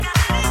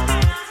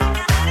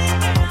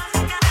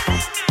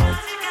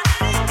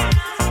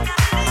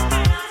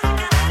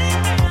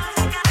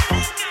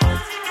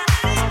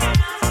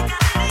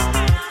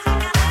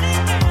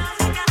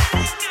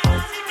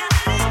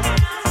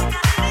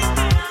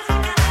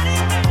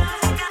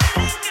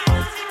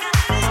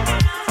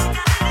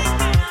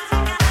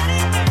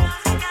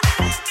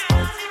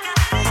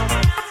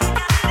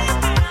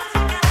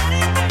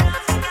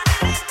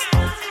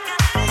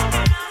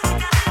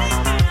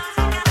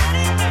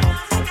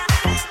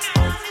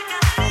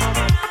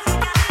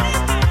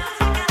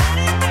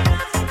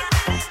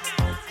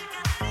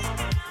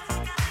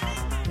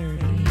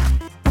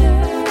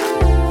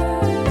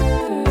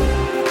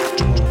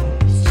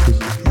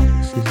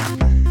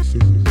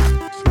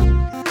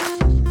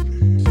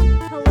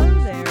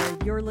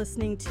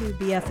listening to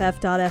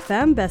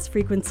BFF.FM, Best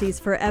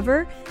Frequencies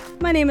Forever.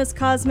 My name is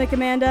Cosmic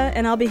Amanda,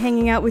 and I'll be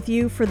hanging out with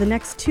you for the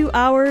next 2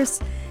 hours,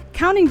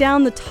 counting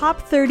down the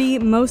top 30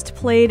 most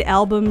played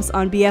albums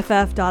on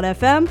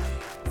BFF.FM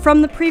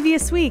from the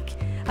previous week.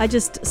 I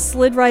just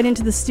slid right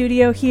into the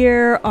studio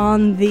here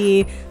on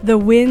the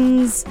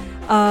winds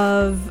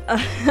of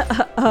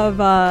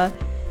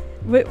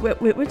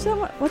what's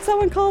that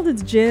one called?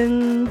 It's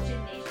Gin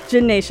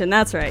Nation.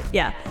 That's right.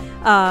 Yeah.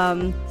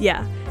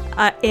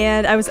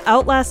 And I was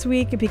out last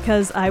week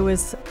because I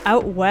was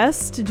out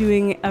west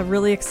doing a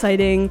really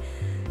exciting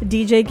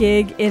DJ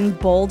gig in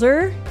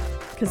Boulder,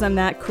 because I'm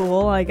that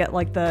cool. I get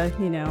like the,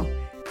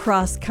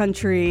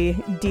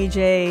 cross-country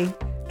DJ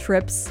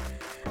trips.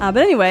 But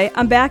anyway,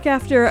 I'm back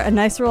after a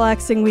nice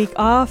relaxing week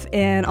off,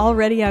 and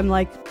already I'm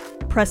like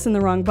pressing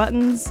the wrong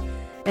buttons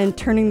and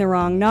turning the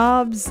wrong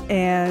knobs,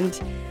 and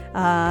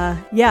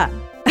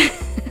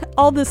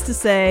all this to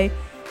say,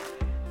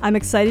 I'm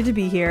excited to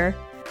be here.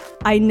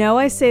 I know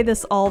I say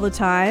this all the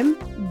time,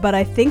 but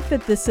I think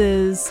that this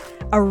is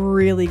a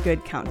really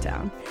good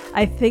countdown.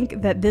 I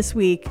think that this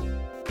week,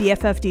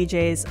 BFF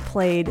DJs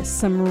played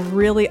some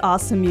really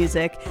awesome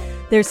music.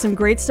 There's some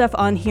great stuff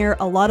on here,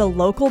 a lot of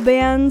local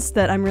bands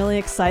that I'm really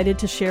excited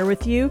to share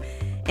with you.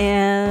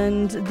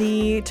 And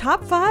the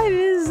top 5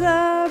 is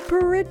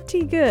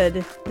pretty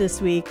good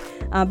this week.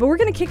 But we're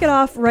going to kick it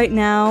off right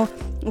now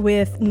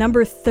with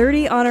number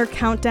 30 on our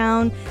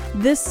countdown.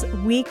 This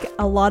week,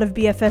 a lot of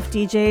BFF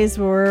DJs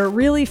were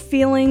really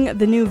feeling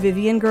the new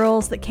Vivian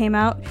Girls that came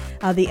out.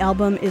 The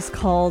album is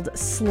called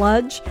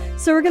Sludge.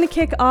 So we're going to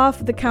kick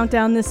off the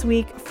countdown this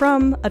week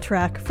from a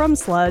track from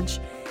Sludge.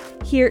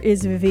 Here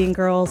is Vivian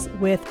Girls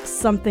with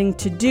Something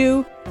to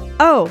Do.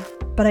 Oh,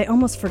 but I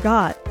almost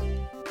forgot.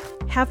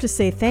 Have to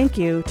say thank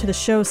you to the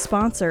show's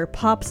sponsor,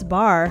 Pop's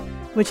Bar,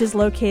 which is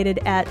located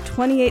at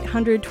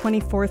 2800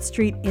 24th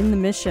Street in the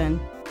Mission.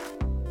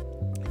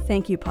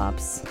 Thank you,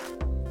 Pops.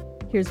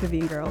 Here's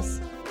Vivian Girls.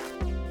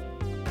 Without you.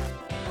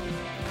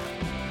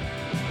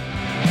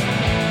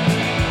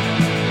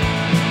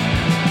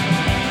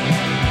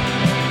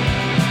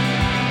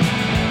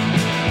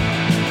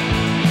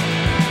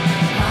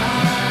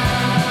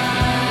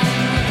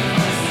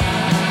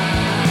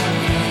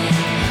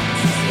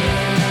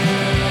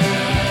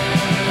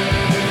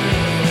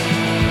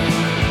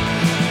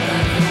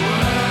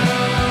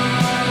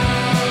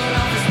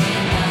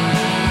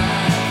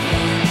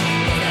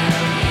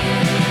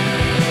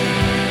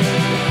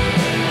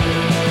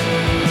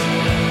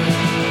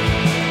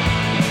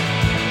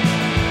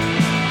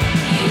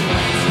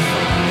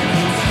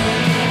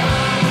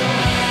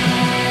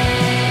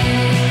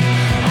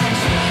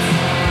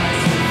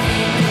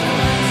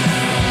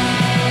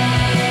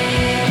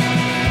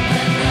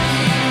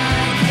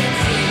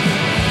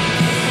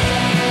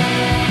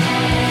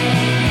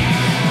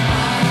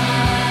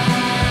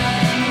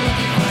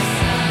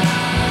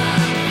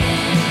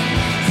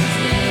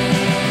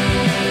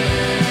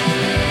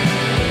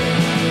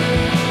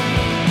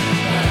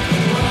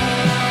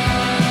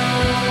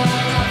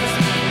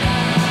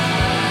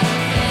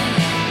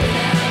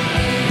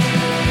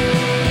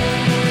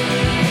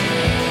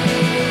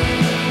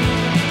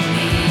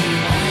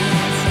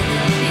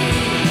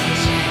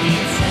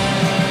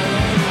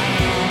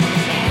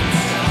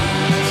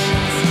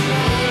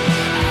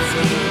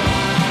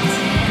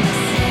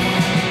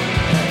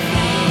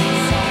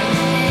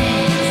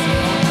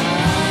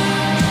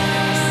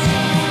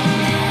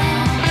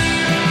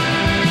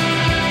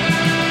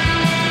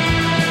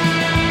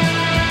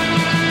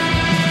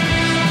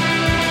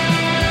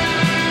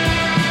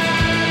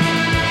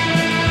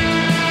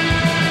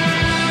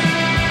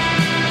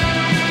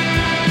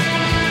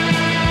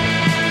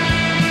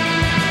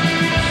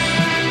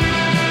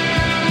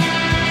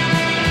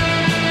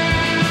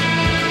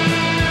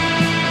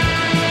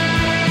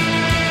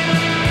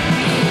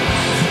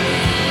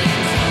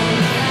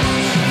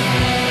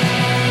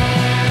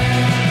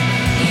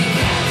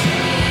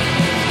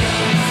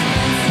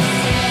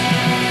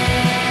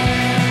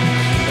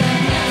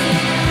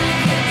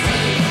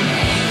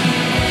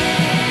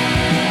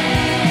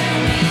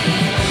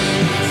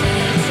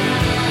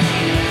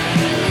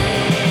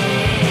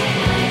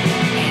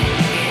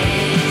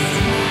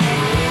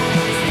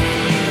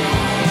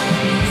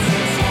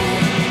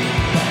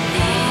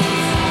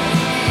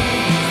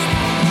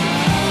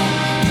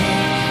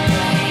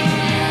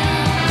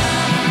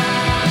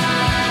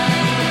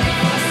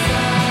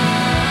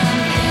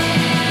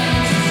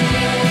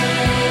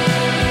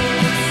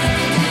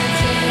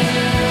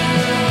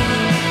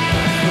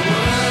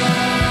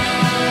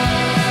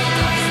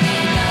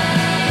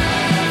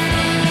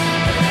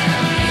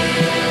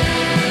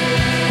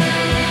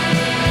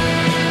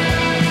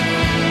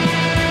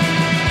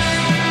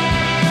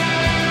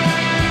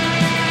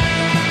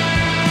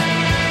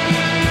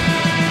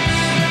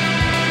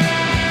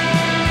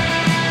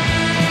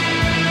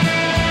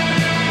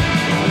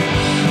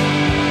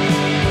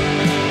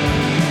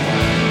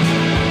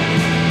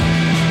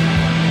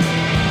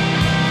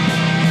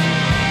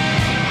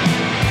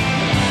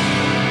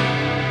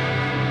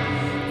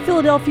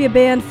 Philadelphia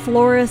band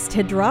Florist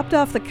had dropped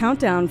off the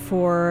countdown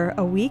for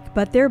a week,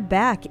 but they're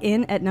back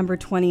in at number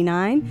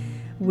 29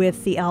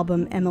 with the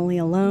album Emily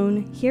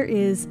Alone. Here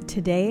is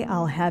Today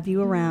I'll Have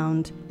You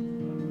Around.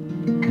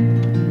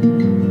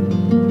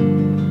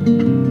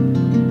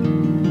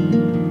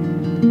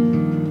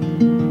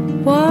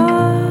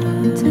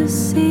 Want to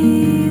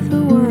see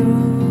the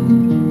world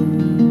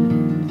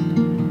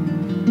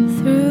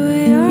through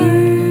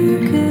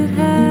you could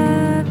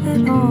have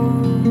it all.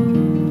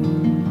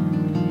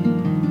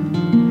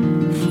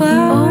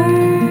 Flower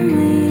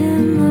only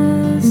in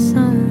the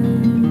sun,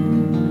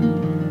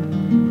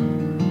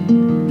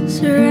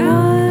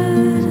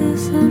 surround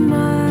us in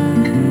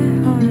my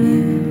heart.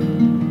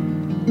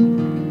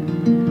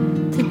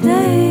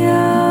 Today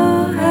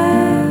I'll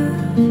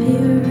have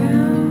you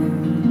around.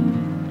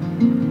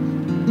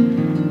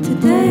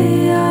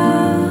 Today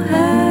I'll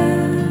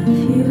have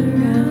you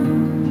around.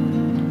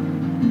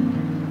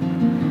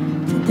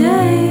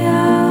 Today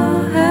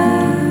I'll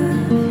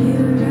have you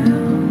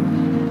around.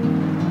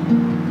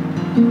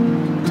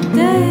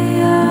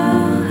 Today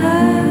I'll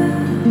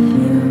have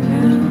you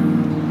around.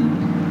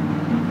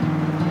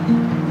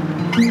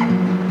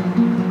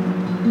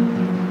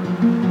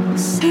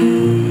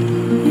 See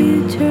you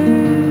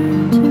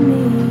turn to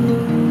me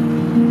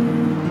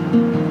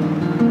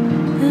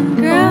and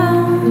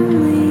ground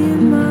me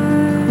in my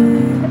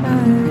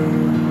eyes.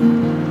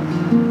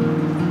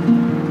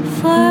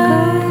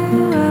 Fly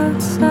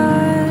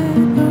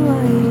outside the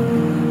light.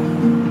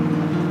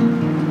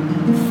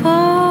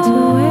 Fall to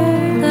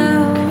where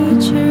thou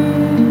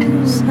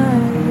creatures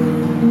hide.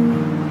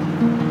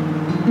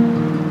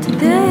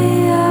 Today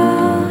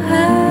I'll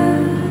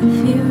have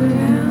you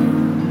around.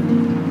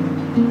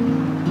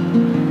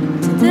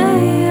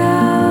 Today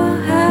I'll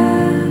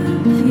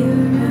have you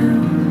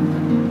around.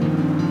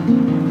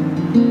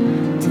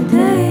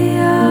 Today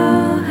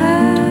I'll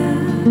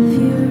have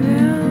you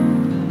around.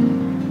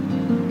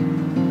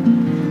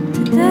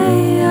 Today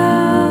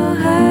I'll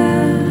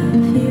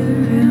have you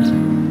around.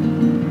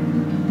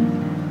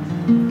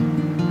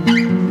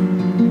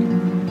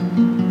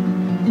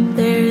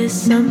 There is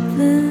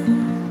something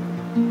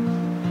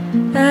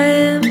I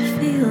am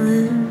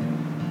feeling.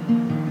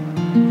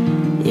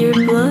 Your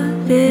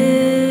blood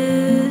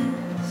is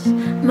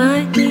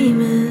my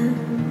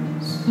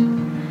demons.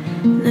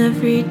 And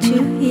every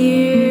 2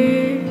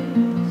 years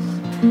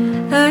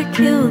I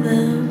kill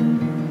them.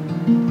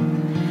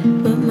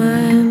 But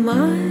my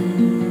mind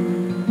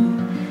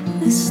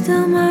is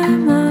still my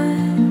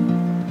mind.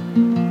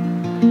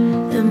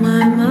 And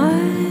my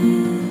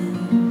mind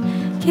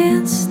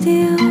can't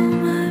steal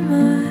my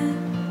mind.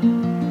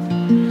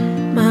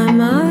 My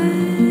mind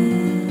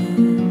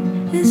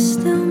is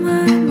still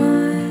my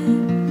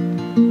mind.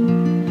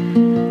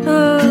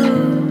 Oh,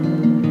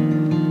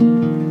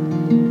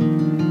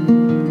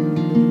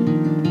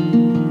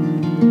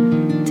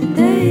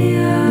 today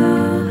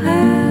I'll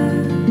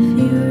have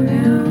you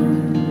around.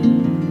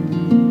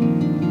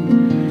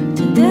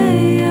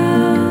 Today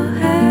I'll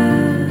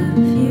have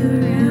you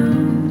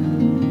around.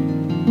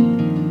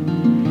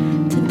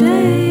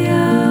 Today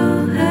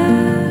I'll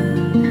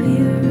have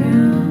you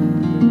around.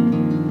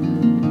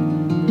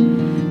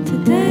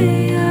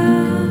 Today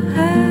I'll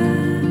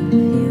have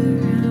you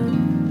around.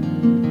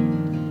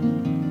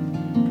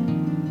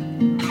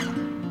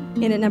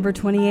 In at number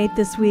 28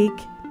 this week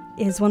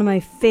is one of my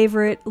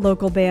favorite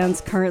local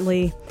bands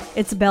currently.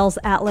 It's Bell's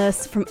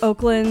Atlas from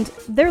Oakland.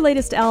 Their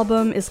latest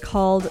album is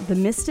called The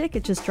Mystic.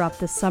 It just dropped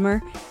this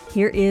summer.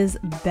 Here is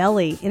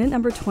Belly in at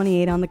number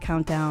 28 on the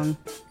countdown.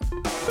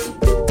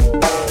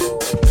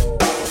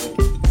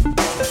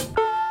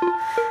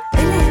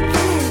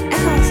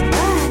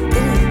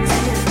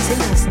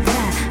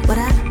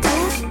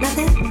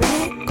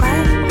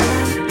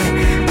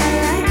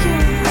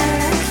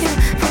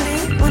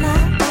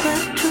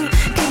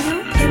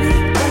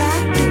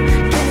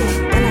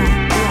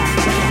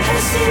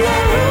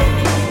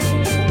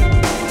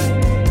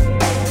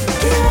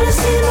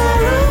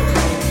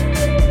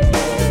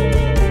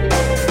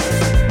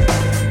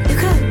 You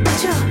could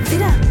put your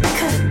feet up, I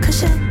could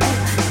cushion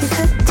you.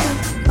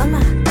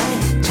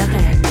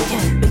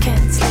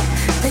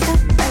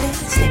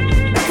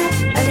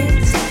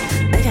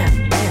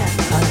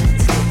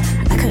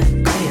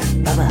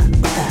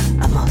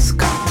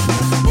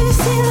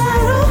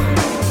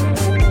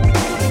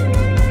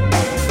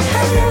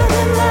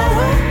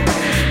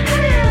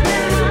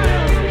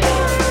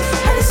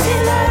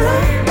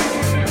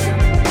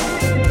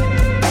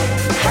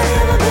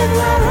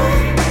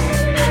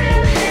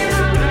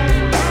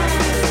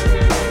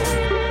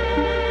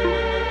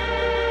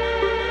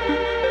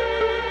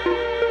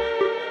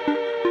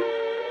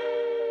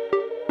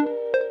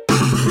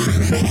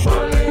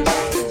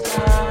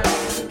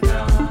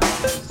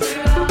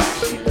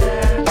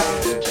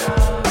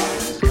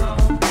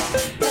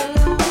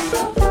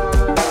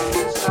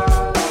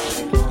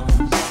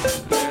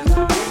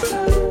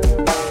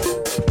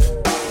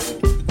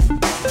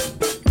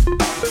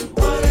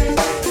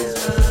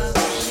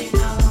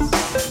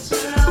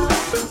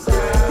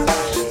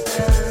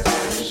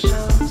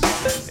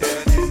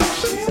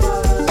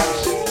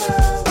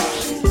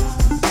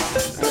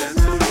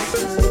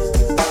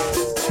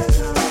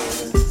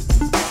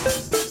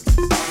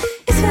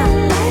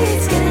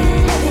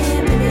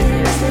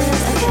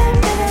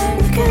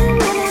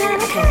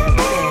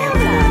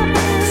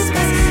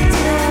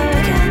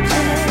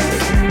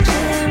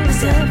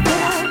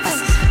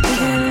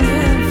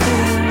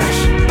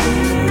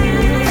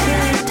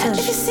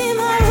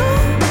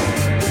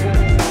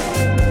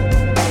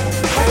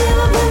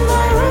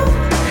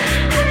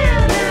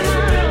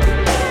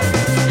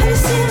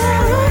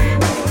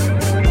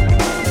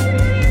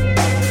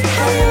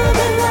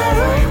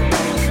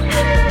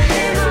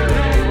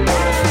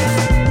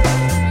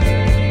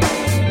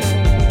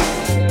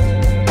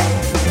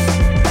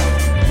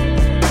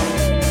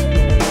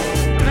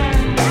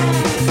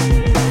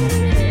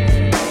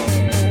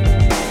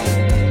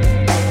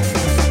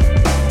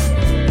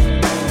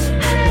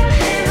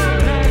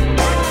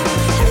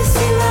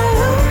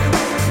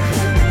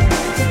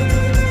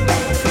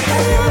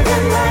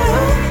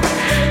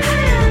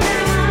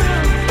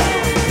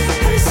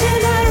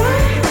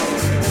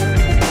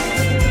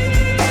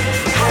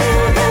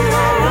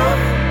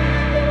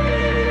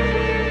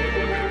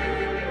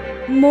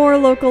 more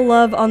local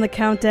love on the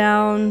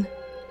countdown,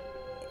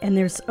 and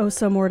there's oh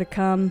so more to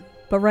come.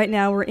 But right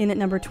now we're in at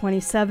number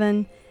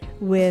 27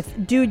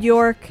 with Dude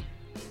York.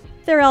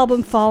 Their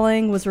album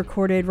Falling was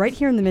recorded right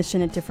here in the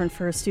Mission at Different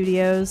Fur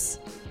Studios.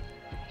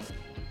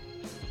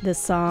 This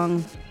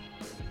song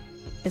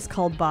is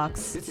called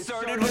Box. It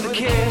started with a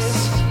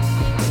kiss.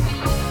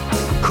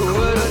 Who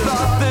would have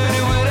thought that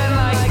it would end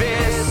like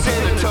this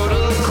in a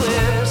total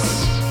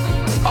eclipse?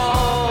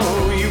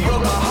 Oh, you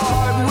broke my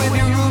heart with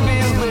your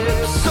ruby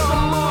lips. So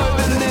more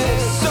than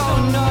this,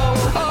 oh no.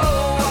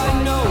 Oh,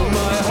 I know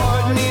my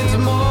heart needs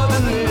more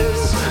than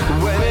this.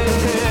 When it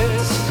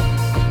hits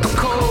the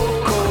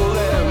cold, cold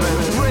air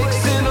and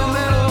breaks into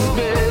little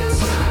bits,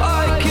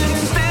 I can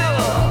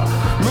still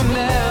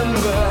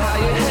remember how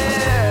your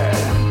hair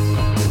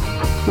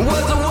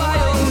was a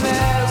wild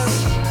mess.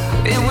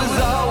 It was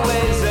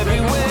always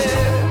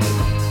everywhere.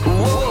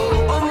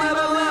 Whoa, I'll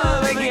never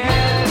love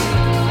again.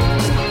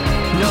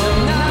 No,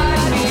 not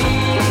me.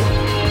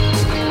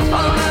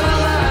 I'll never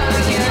love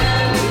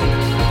again.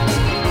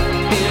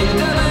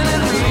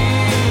 Indefinitely.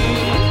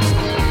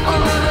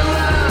 I'll never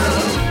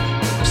love.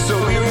 So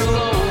you're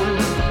alone,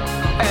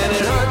 and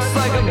it hurts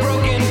like a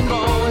broken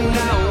bone.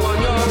 Now on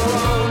your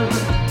own,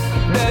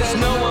 there's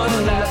no one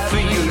left for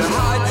you to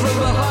hide from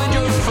behind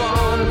your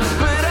phone.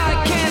 But I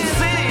can't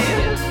see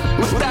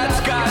what that's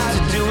got to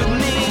do with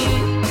me.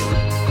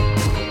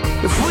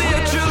 If we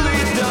are truly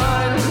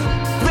done,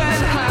 then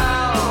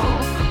how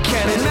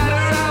can it matter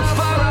how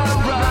far I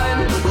run?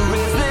 Or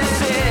is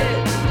this it?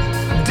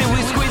 Did we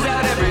squeeze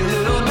out every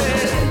little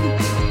bit?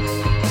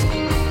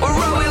 Or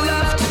are we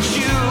left to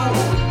chew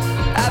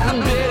at the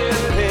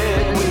bitter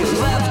pit? We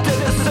left at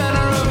the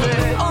center of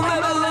it. I'll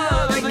never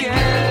love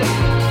again.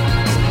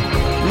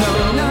 No,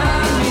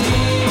 not me.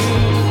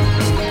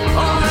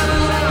 I'll never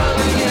love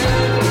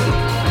again.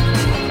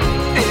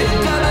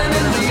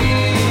 Indefinitely.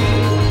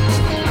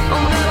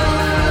 I'll never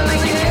love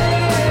again.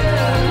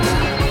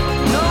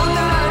 No,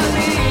 not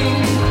me.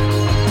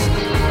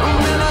 I'll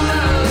never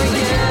love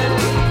again.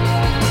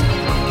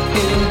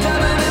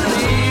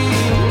 Indefinitely.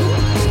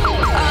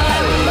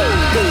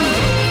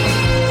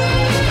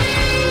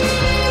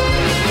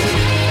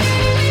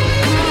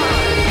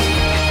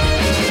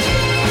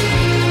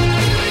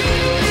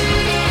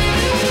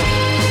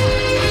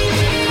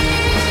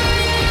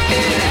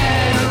 It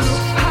ends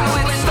how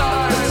it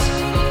starts,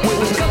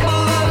 with a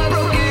couple of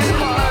broken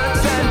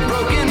hearts and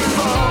broken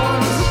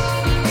phones.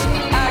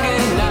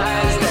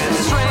 Agonized and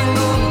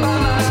strangled by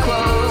my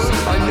clothes.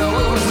 I know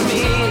it was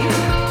me.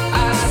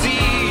 I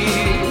see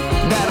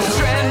that I'm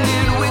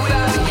stranded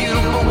without you.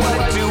 But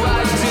what do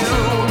I do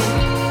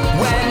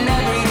when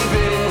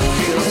everything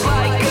feels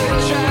like a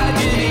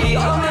tragedy?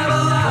 I'll never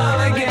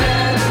love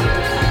again.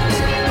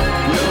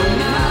 No,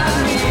 not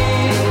me.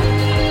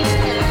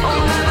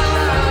 I'll never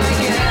love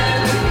again.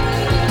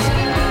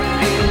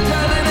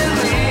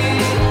 Indefinitely.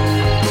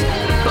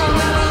 I'll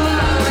never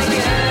love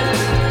again.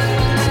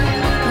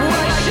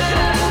 Why should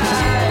I?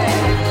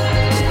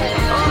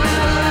 I'll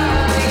never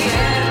love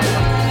again.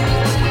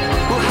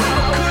 Well,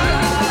 how could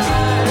I?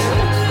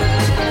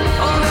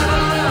 I'll never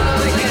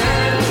love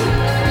again.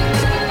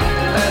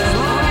 As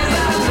long as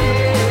I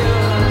live,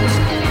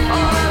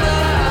 I'll never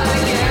love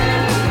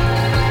again.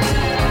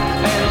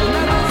 And I'll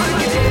never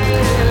forgive.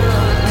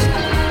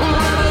 I'll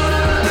never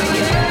love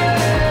again.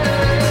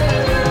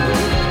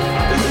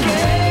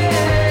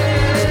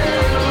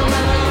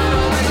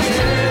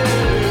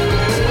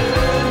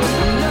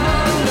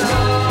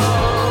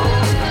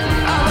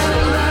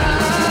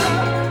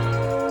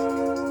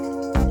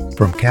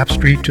 From Cap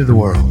Street to the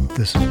world,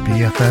 this is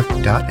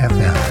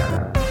BFF.FM.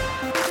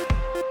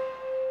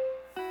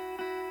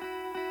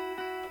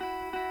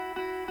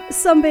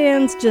 Some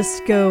bands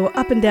just go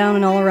up and down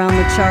and all around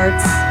the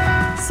charts.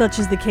 Such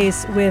is the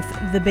case with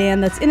the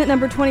band that's in at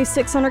number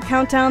 26 on our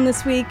countdown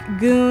this week,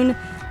 Goon.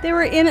 They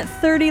were in at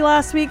 30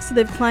 last week, so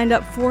they've climbed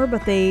up 4,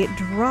 but they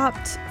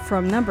dropped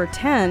from number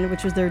 10,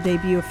 which was their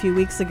debut a few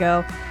weeks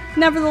ago.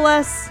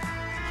 Nevertheless,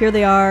 here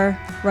they are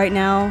right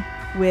now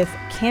with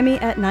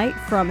Cammy at Night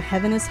from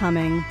Heaven is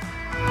Humming.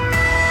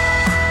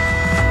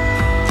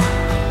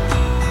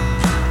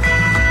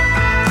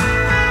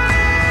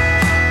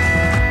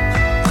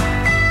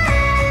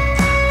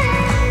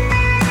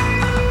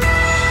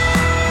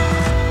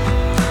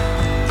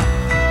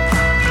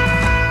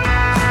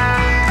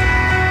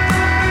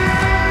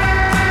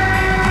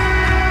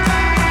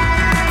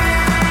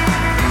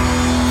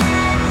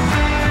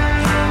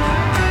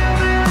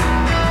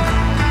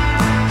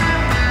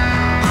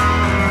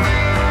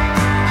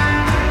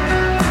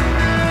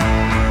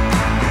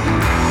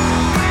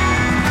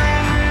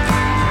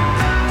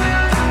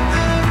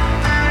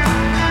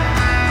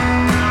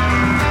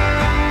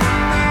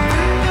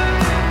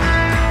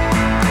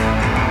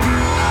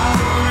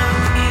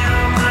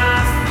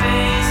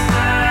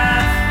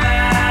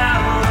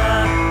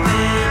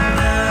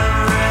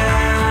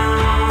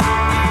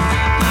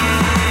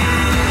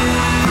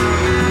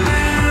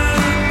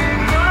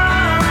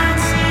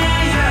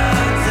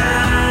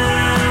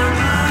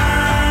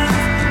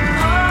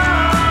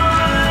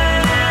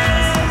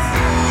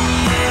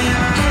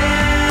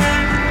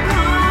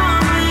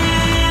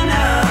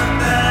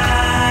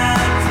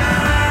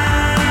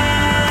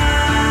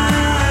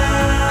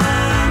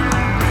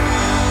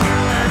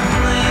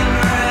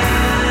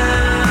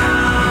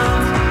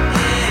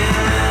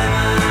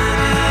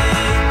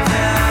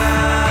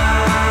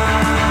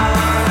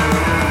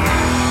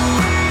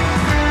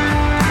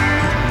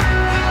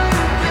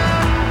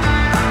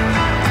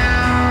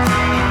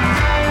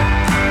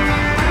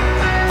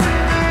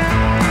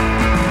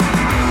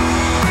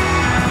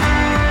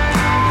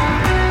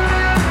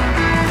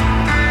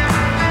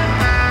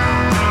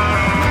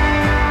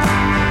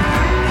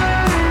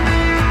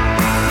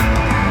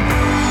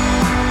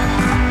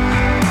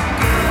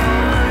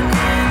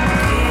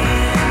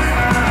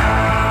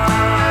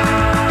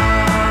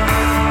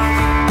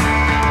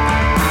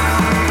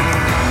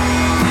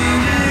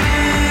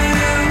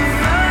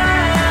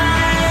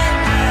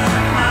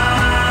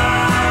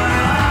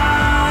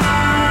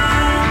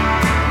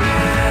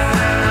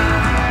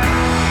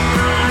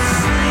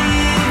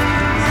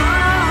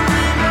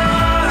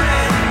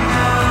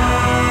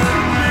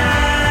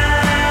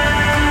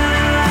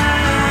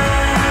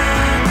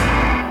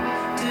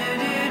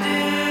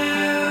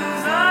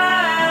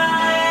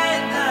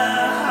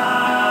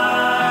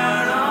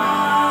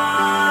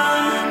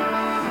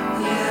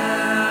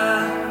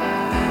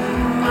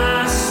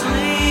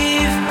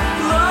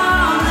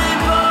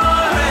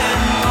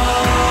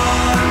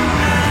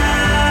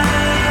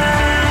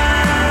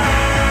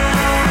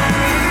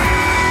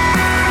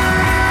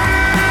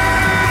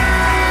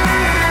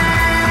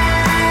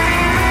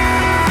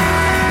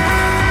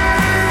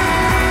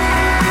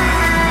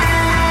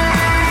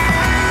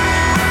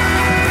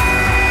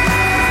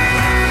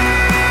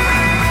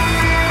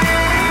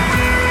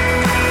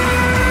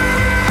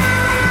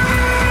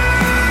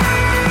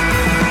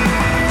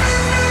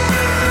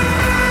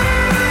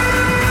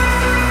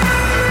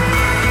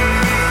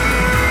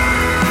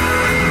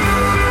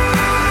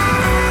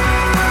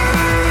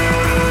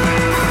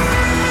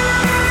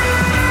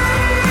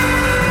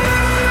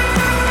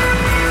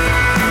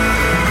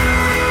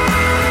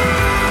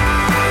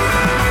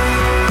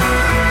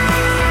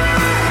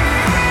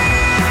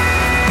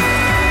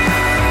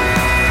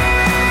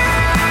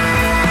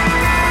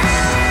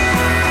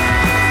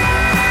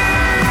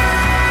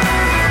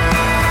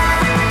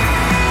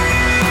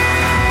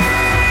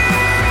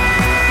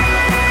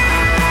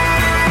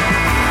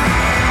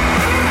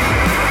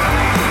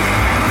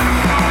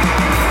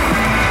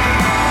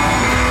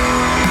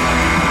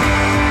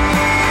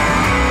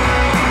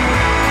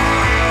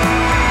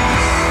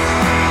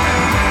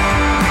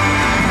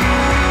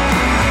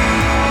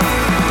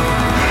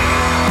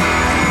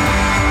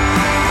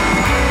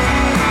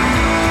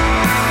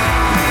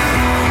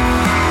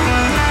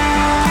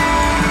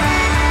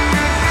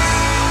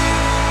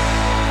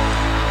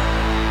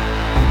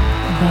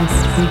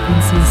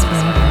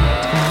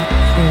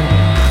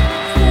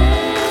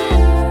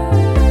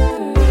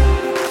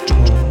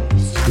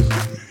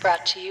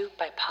 Brought to you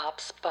by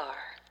Pop's Bar.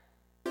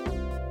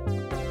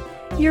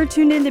 You're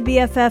tuned into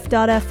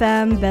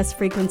BFF.FM, Best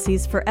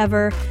Frequencies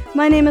Forever.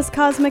 My name is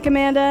Cosmic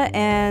Amanda,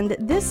 and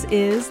this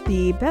is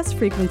the Best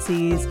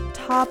Frequencies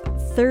Top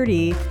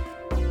 30,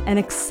 an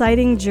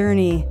exciting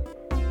journey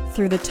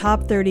through the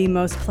top 30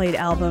 most played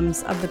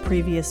albums of the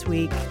previous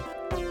week.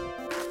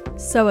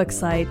 So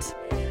excited.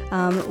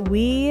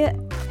 We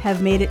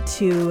have made it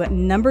to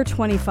number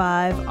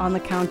 25 on the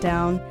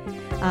countdown.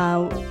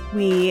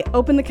 We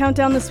opened the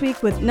countdown this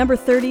week with number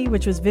 30,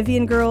 which was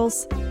Vivian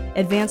Girls,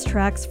 advanced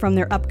tracks from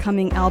their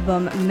upcoming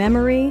album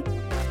Memory.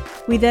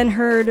 We then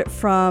heard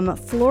from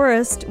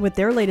Florist with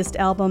their latest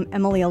album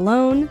Emily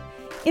Alone.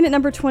 In at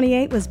number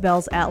 28 was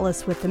Bell's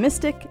Atlas with The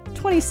Mystic.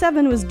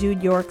 27 was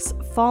Dude York's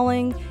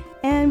Falling.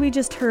 And we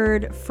just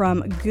heard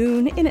from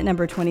Goon in at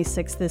number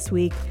 26 this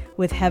week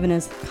with Heaven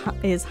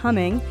is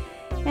Humming.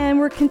 And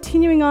we're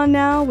continuing on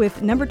now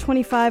with number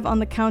 25 on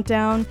the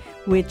countdown,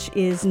 which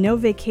is No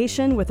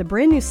Vacation with a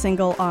brand new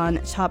single on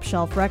Top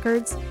Shelf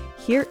Records.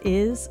 Here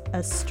is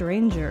A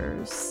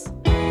Strangers.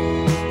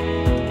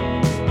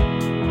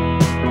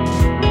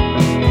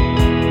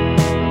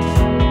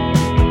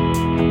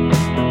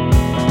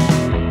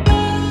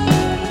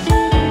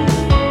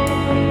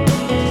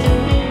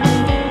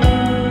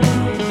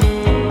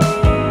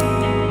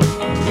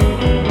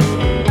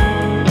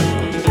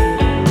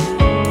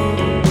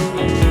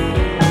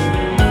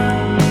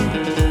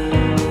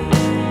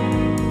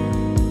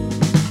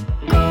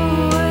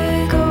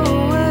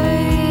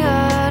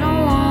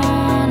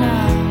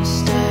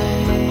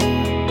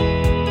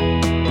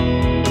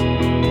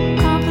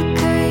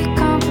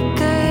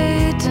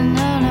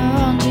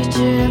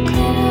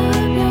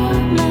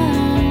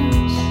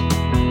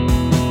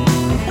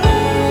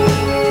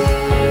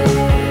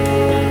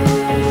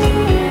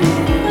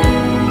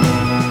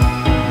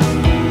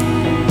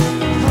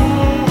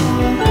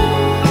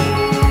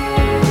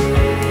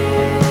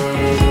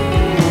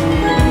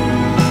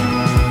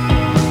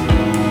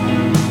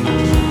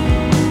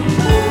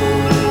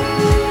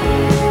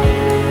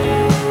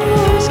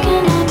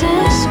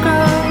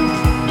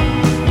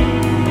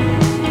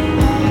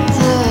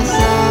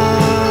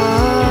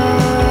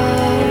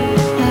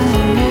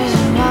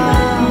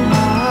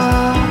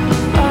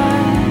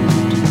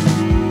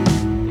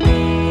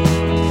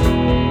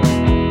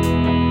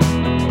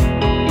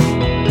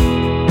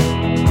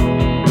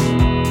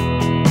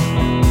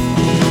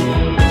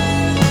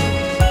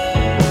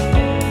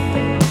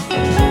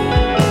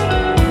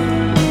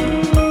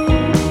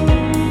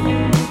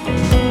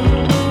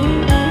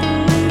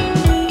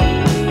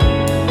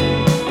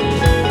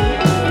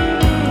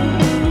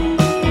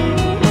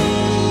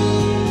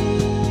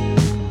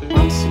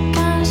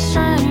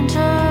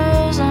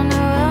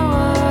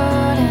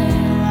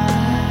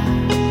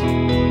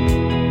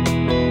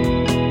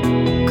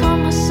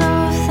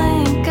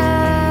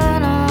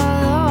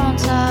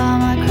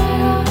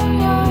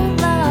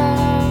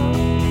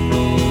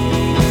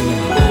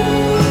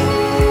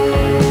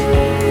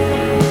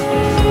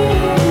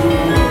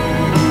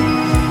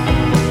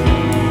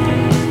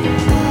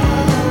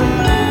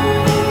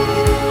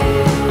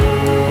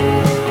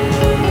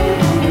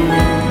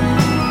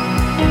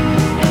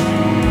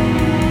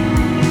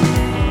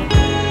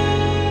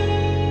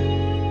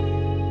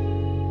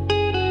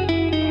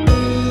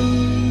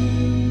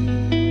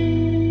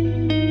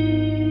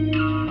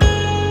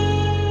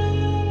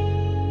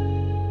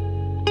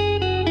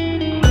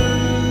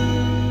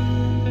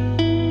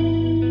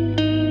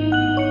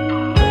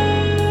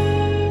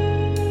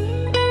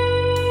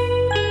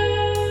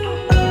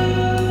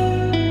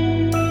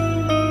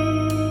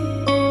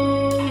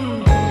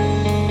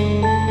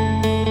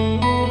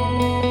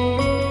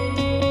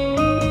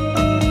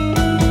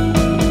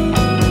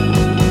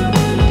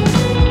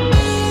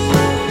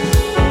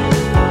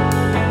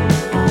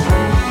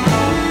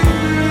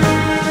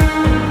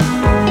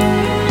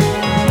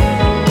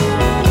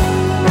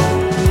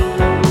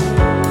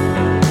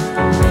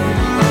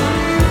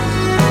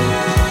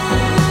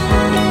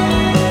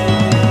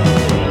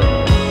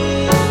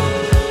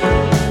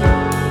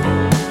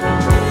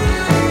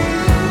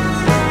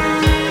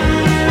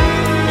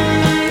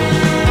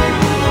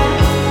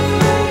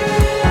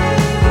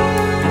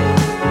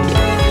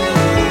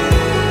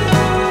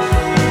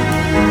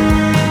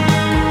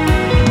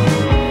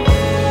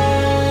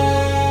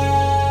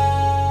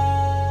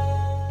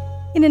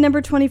 In at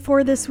number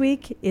 24 this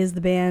week is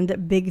the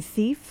band Big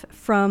Thief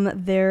from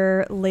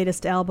their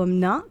latest album,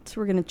 Not.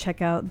 We're going to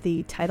check out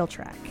the title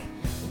track.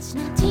 It's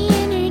not the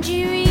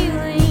energy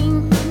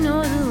reeling,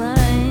 nor the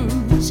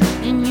lines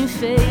in your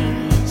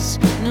face,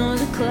 nor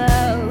the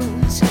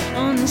clouds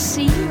on the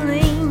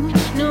ceiling,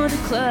 nor the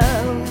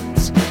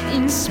clouds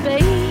in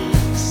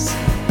space.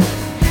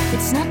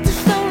 It's not the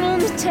phone on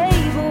the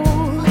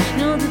table,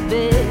 nor the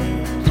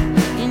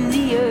bed in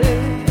the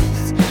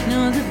earth,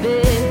 nor the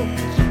bed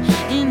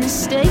in the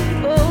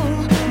stable,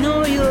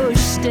 nor your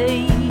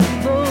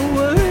stable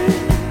words.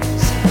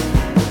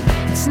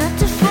 It's not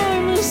the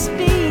formless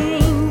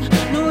being,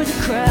 nor the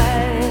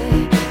cry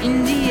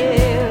in the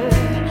air,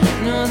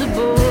 nor the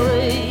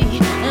boy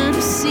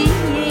I'm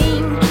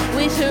seeing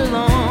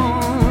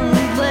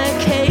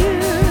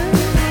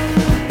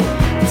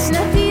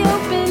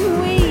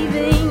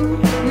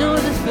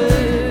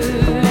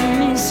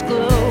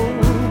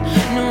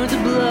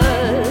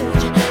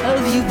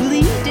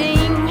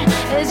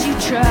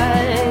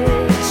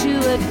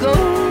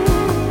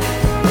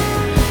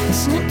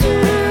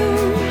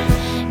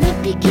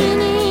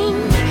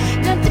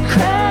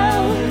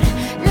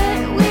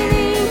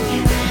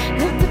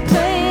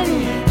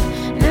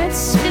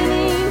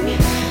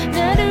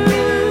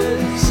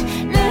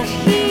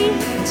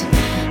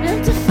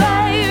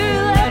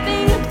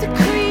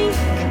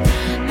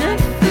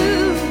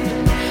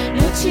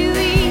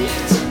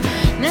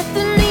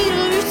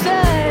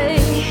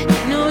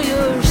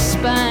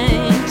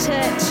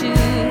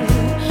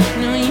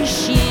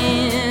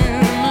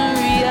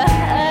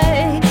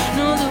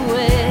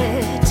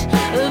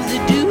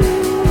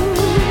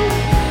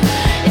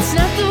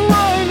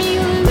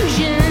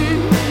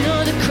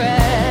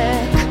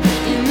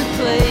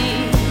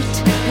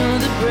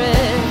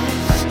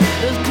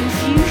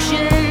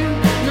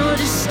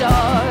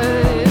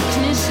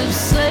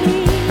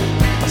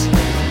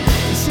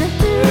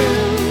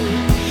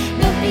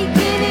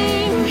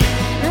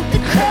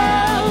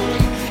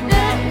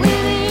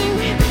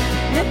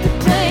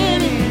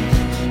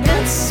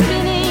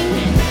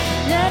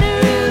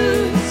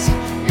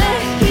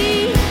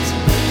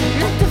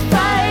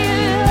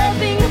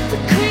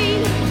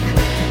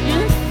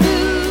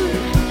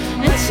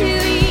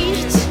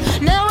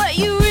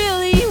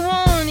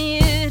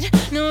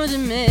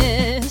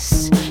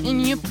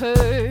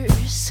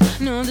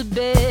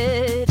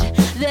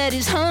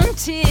is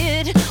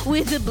haunted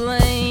with a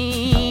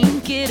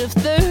blanket of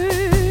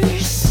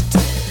thirst.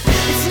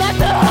 It's not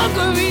the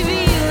hunger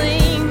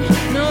revealing,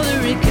 nor the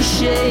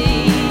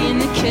ricochet in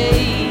the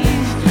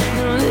cave,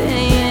 nor the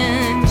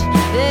hand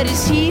that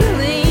is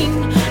healing,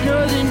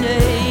 nor the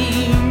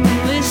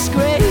nameless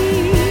grave.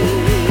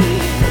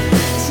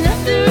 It's not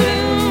the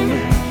room,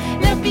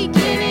 not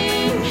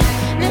beginning,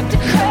 not the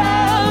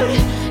crowd,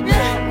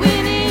 not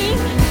winning,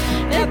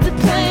 not the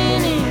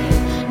planning,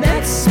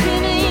 not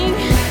spinning,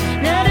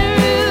 not a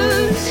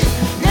ruse,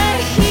 not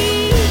a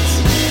heat,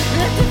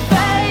 not the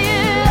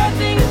fire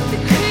laughing up the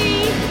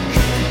creek,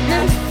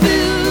 not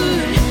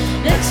food,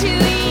 not to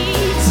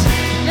eat,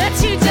 not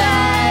to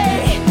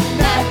die,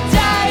 not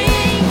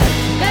dying,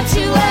 not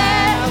to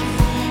laugh,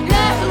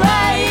 not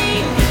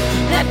lying,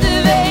 not the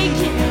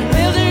vacant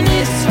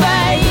wilderness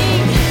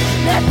spying,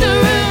 not the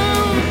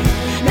room,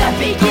 not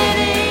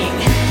beginning,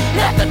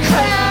 not the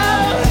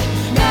crowd,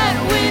 not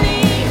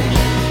winning,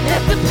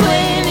 not the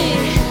planet,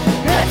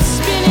 not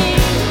spinning.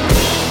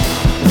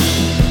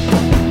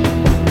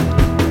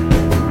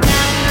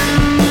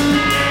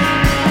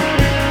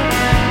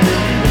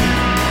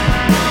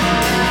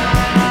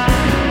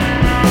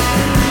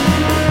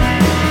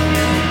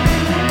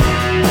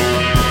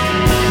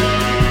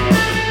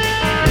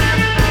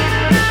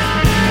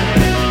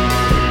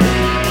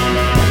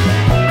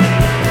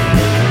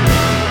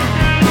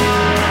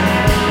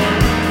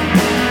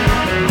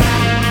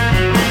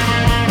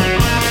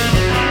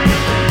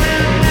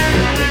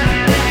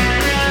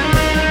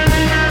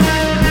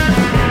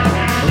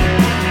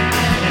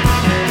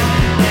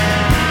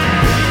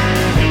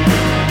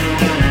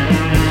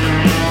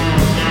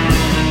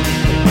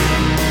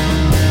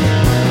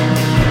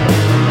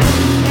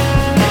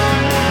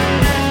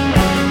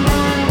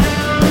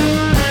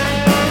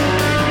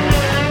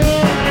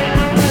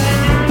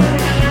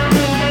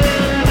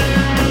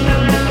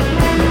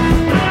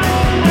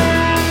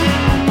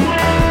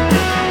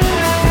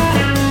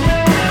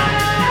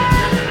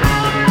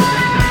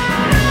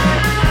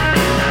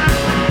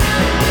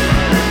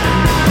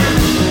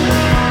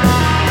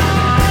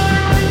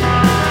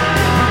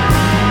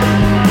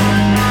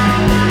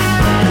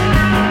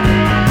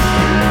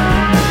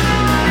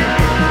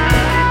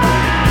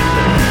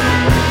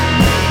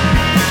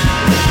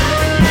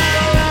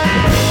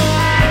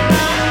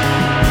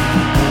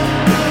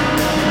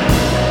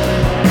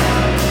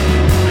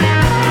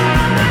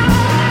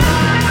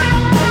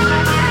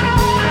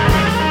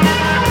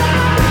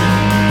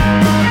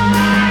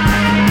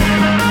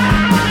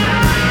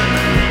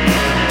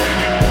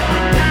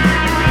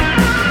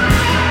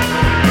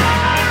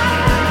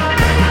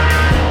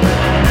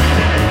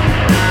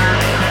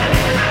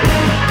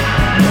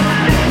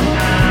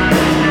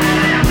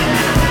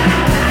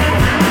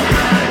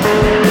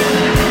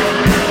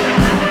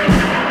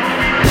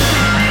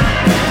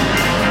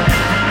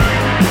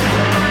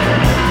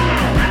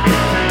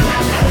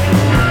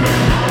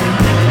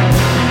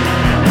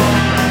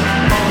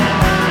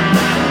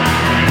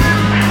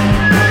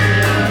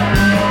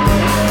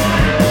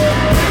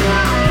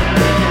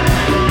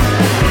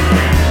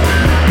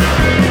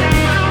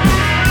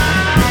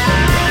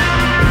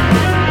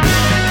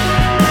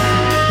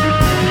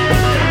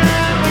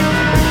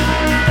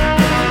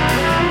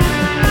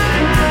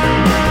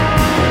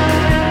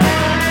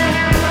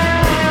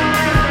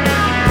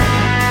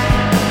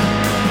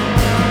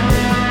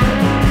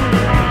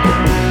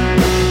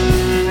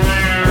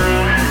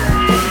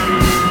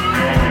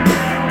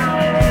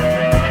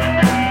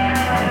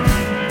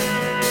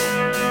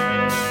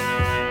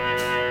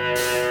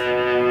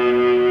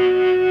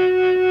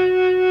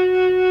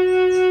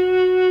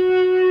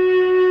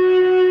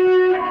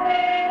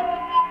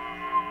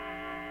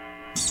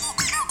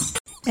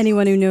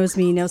 Anyone who knows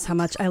me knows how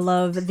much I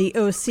love the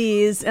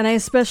OCs, and I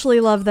especially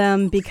love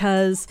them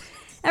because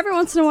every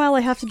once in a while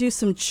I have to do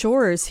some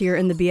chores here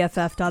in the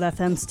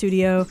BFF.FM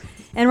studio,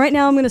 and right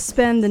now I'm going to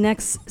spend the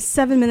next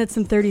 7 minutes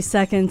and 30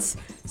 seconds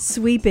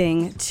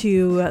sweeping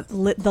to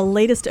the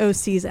latest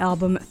OCs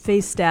album,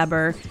 Face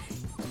Stabber.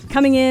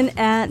 Coming in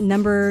at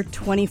number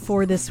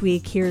 24 this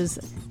week, here's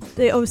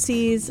the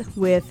OCs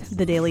with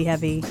The Daily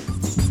Heavy.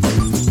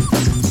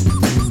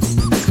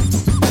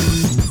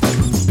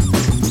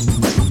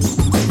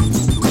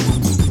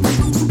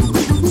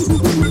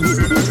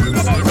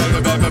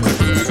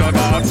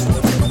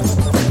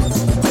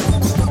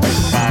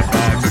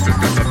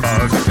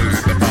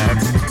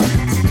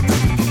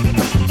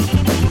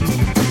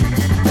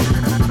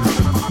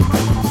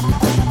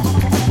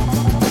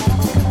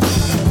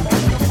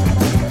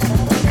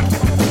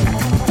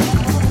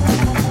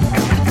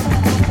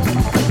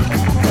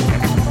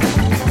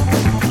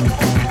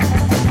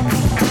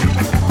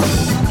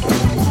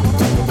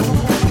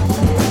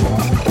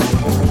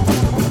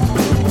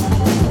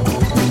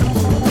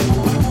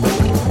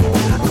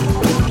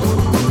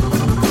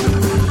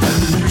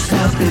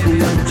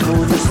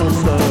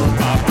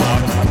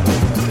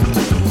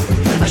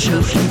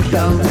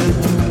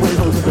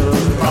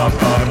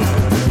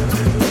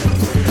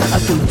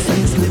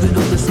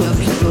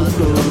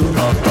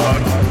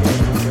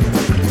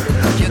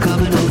 You're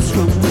coming on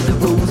strong with the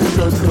roses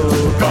unknown.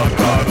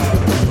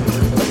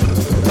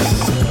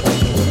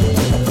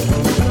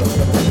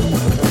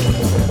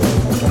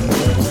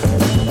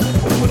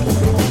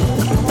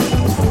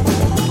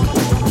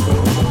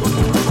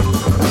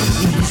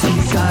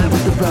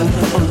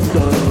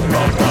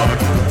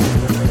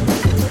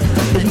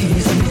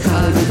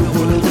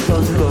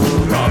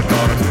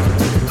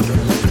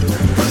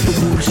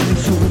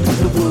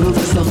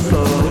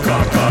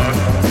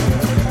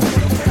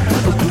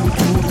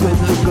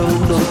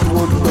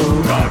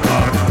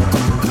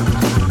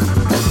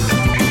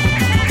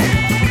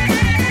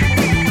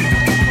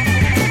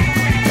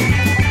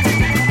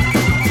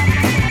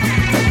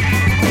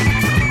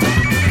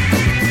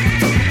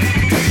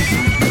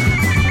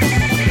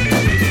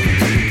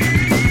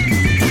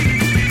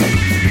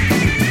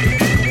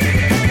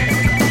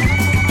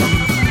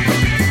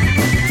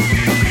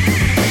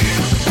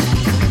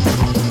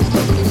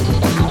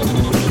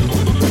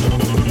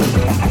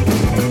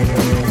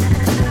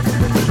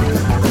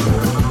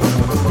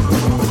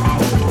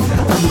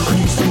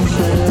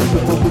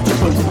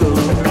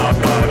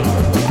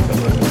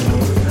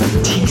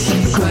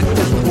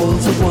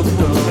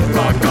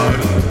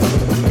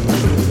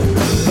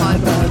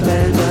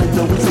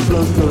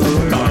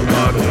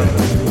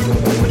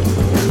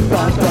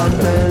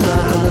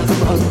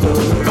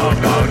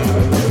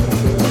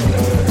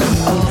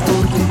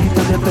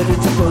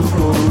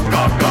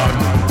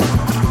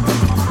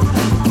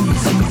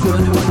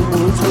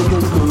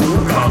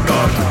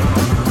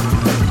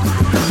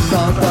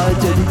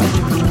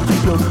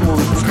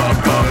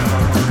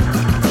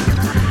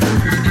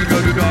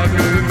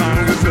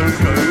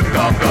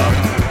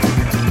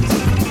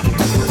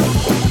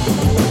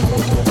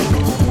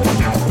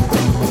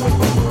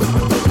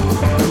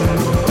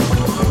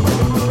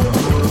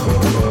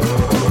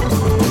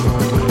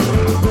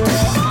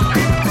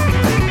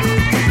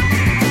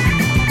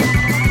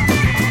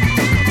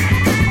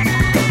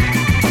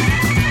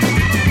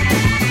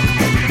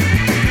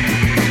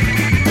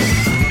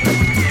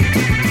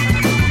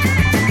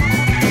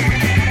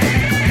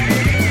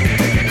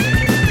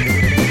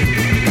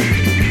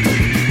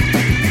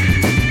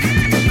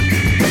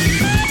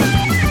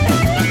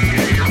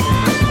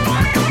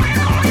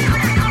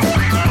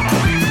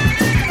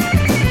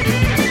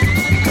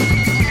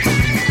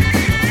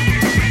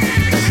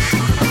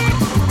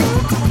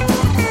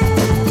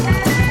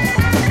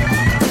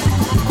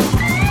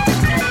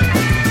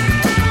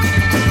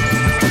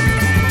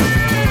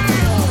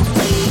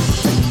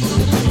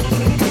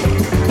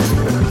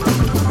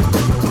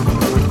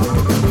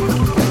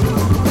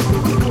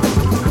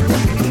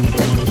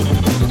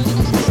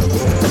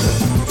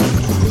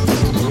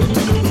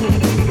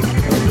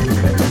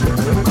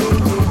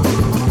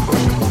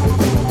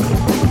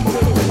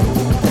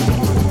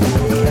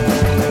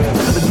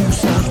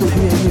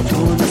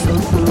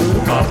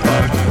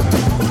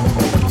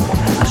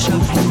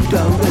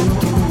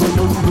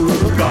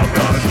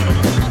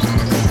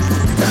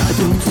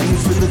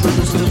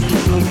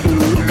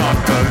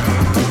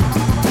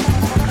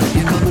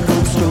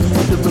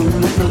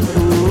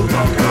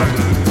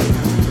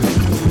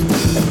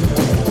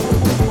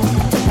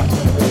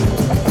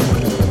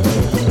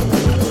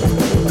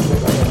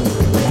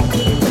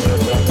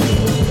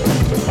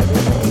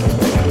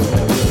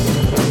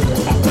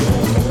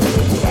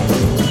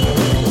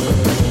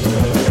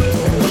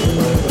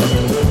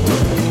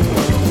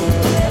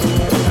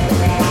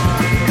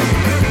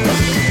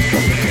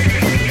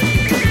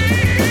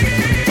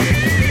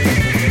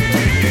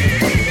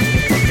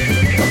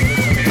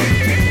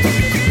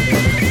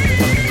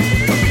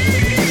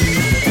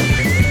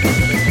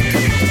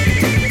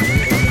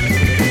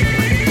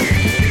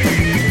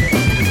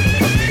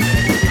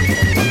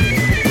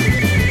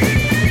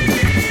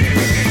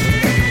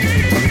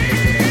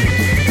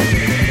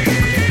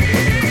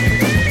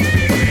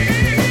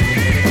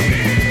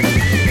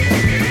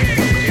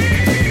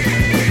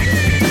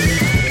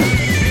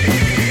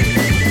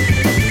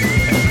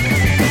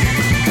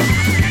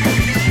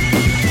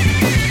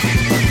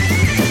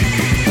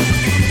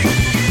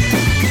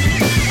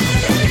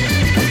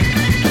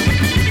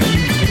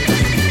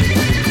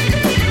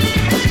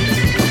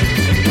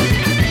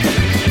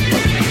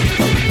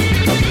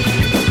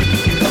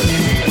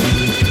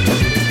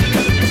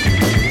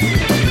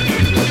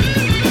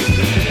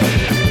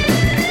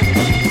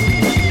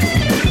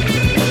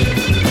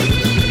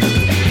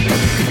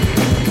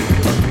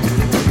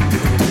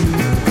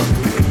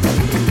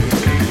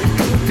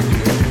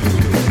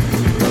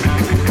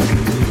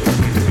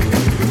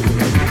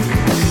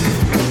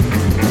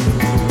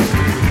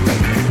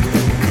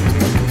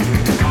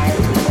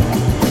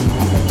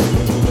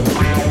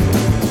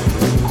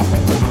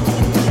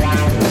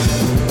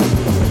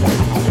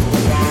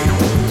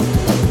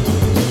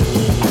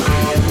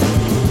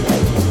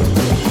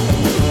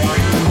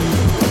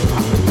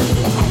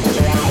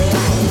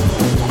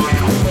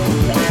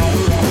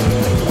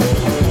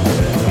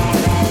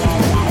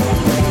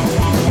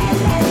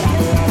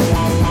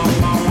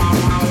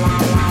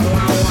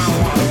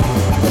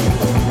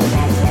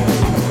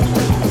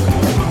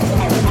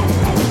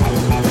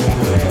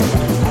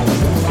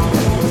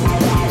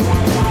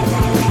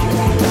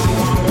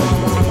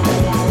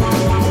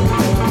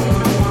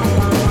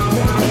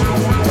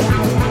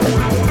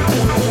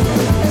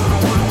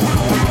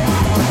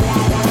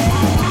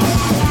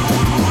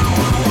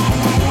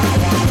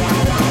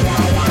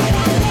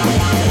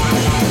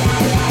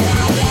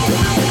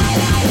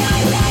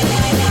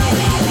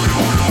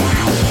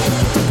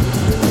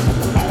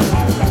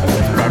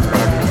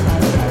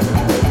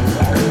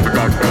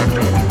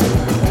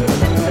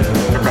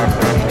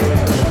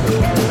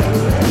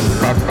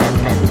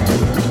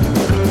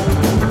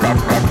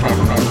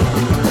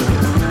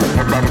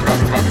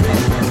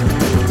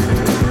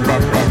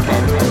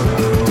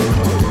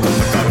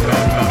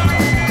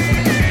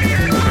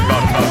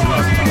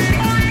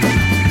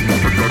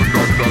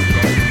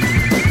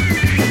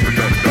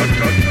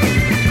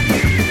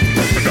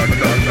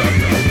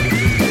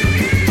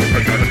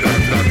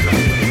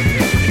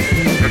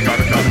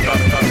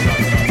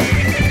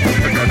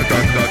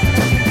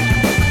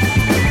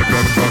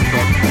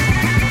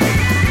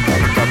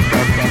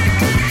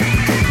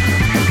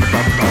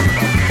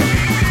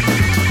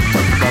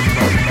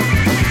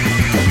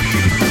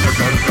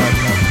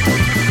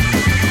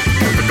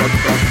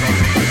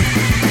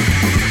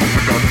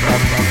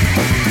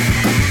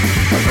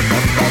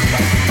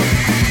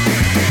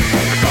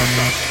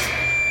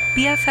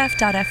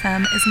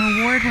 BFF.FM is an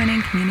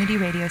award-winning community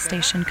radio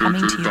station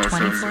coming to you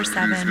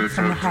 24/7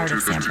 from the heart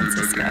of San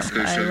Francisco.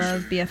 I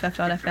love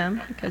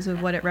BFF.FM because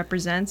of what it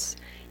represents.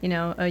 You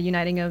know, a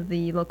uniting of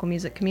the local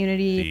music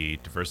community. The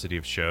diversity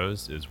of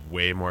shows is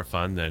way more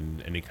fun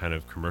than any kind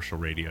of commercial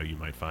radio you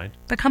might find.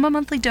 Become a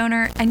monthly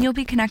donor and you'll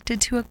be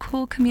connected to a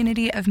cool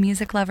community of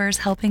music lovers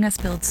helping us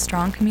build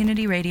strong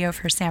community radio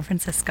for San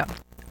Francisco.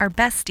 Our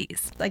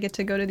besties. I get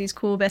to go to these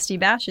cool bestie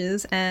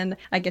bashes and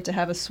I get to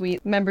have a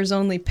sweet members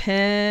only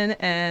pin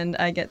and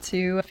I get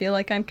to feel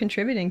like I'm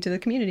contributing to the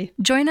community.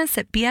 Join us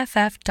at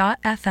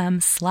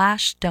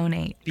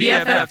bff.fm/donate.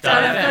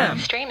 BFF.FM.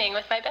 Streaming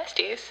with my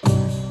besties.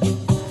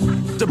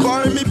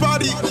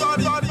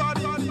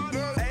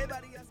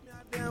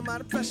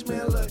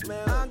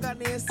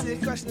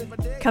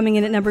 Coming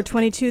in at number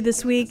 22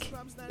 this week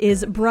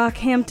is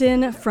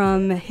Brockhampton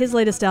from his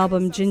latest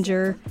album,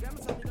 Ginger.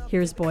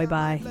 Here's Boy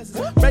Bye.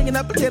 Bringing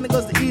up a 10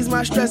 goes to ease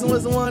my stress and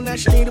was the one that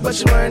she needed, but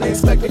she weren't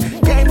expecting.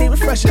 Game need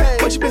refreshing.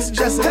 What you been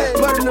suggesting?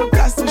 But a new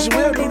costume, she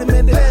will need a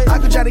minute. I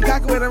could Johnny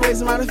Cocker when I'm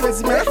raising my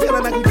defenses. Man, I feel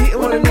like I can get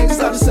one of the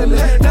niggas off the center.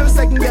 Never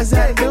second guess,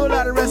 had to do a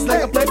lot of rest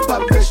like I play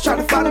puppet. Bitch, trying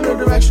to find a new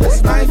direction.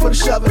 I ain't for the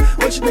shoving.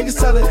 What you niggas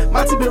selling?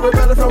 My team been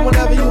rebelling from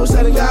whenever you was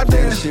selling.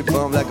 Goddamn. Shit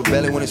bump like a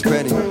belly when it's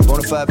credit.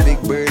 Bonafide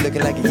big bird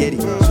looking like a yeti.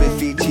 Swift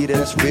feet cheetah,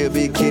 that's a real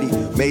big kitty.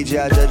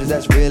 Major eye judges,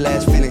 that's real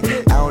ass feeling.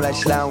 I don't like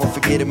slime, won't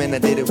forget him, and I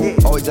did it.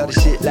 Always all the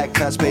shit like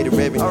constipated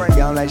ribbon. Y'all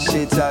don't like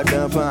shit, talk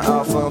done, pun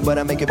all fun, but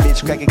I make a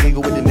bitch crack and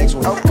giggle with the next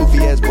one.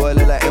 Goofy ass boy,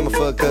 look like Emma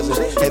for a cousin.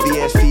 Heavy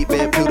ass feet,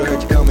 bad Pluto,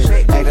 heard you coming.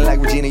 Acting like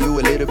Regina, you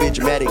a little bit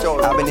dramatic.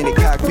 I've been in the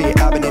cockpit,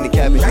 I've been in the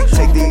cabin.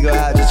 Take the eagle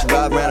out, just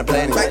ride around the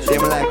planet.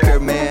 Damn like Kurt,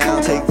 man, I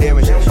don't take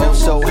damage. Oh,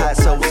 so hot,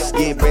 so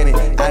skin burning.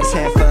 I just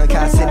had fun,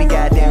 constantly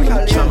goddamn.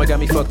 Trauma got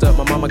me fucked up,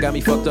 my mama got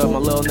me fucked up. My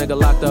little nigga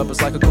locked up, it's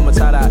like a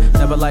kumatata.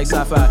 Never like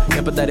sci-fi,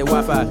 empathetic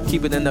Wi-Fi.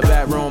 Keep it in the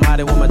back room, hide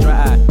it with my dry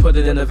eye. Put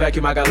it in the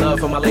vacuum, I got love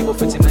for my label.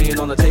 50 million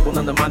on the table,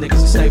 none of my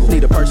niggas are stable.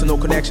 Need a personal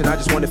connection, I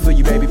just wanna feel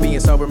you, baby. Being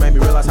sober made me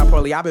realize how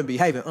poorly I've been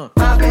behaving.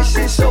 My bitch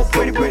is so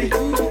pretty. I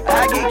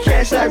get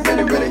cash like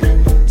really.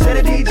 Tell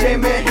the DJ,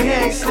 man, he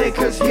ain't slick,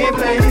 cause he ain't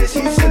playing his,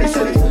 he's silly.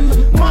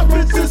 My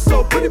bitch is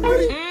so pretty.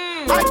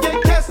 I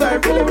get cash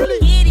like really.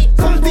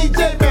 Tell the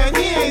DJ, man,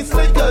 he ain't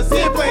slick, cause he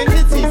ain't playing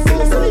his, he's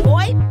silly.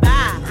 Boy,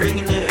 bye.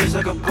 Ringing the ears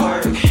like a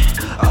bark.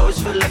 Always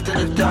feel left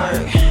in the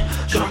dark.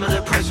 Trauma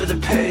the price for the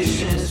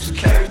patience.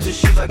 Character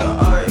shift like an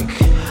arc.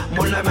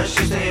 More like my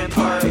shit stay in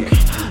park.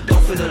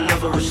 Don't feel the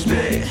love or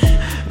respect.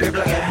 Grip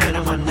like a hand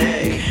on my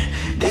neck.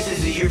 This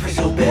is the year for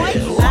so bad.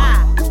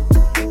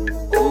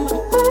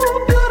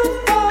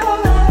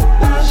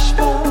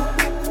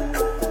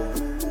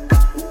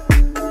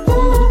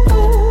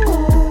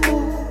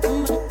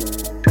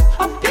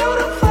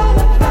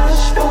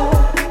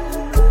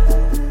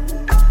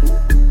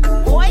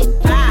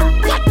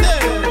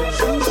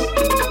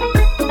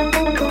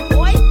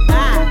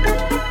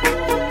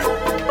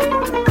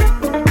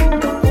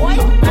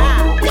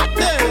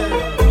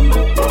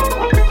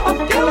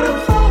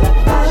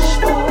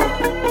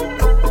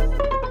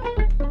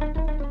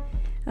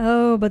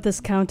 But this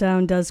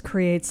countdown does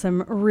create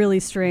some really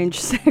strange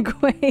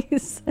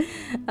segues.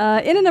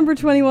 In at number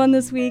 21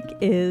 this week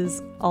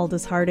is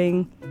Aldous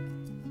Harding.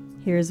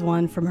 Here's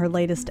one from her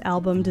latest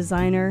album,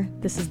 Designer.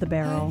 This is The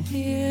Barrel. I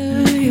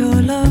feel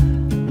your love.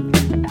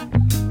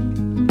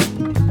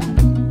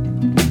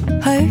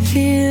 I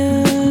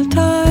feel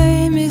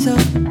time is up.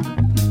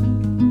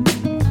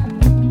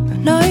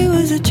 When I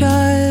was a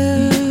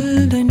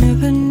child, I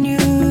never knew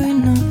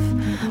enough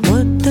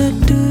what that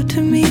do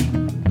to me.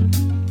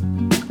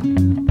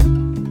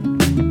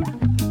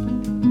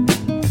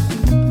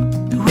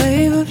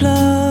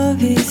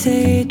 Love is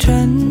a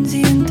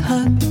transient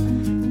hut.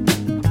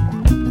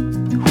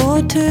 The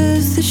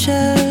water's the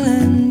shell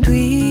and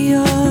we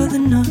are the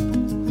nut.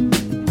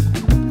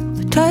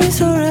 But I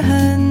saw a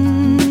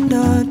hand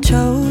dodge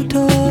out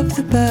of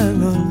the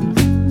barrel.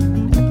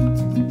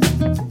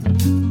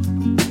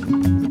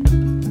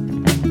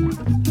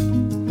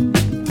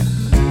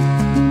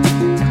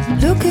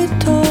 Look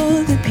at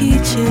all the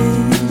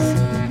peaches.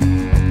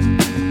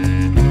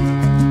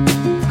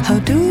 How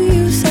do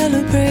you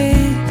celebrate?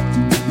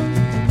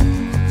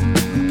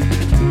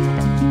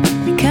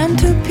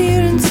 Can't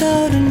appearance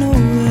out of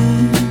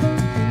nowhere.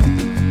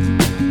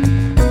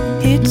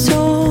 It's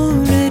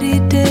already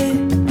dead.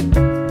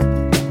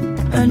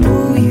 I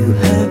know you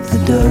have the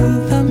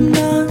dove. I'm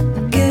not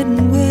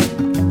getting wet.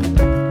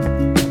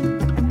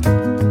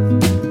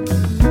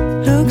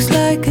 Looks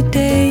like a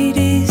date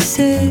is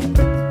set.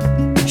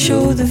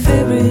 Show the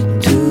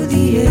ferret to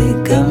the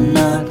egg. I'm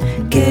not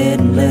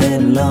getting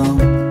let along.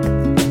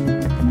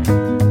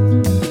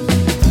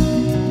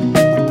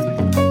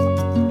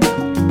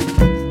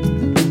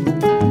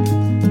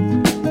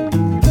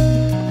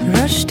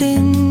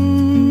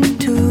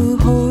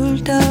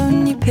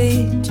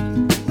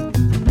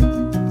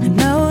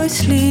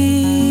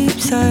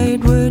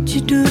 You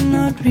do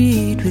not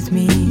read with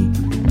me.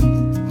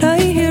 I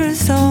hear a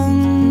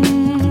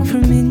song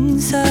from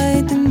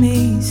inside the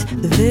maze,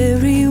 the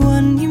very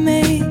one you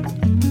made.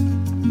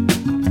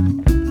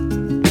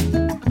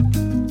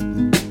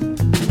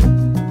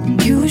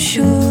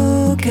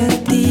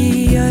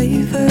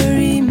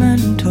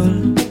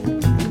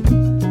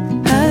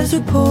 was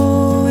a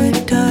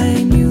poet,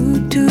 I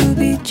knew to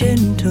be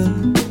gentle.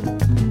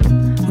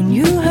 When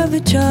you have a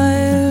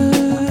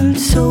child,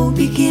 so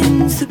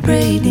begins the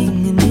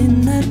braiding, and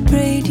in that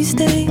braid you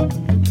stay.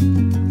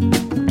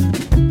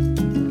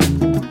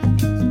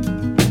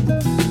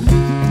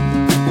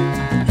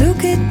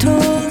 Look at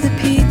all the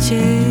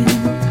peaches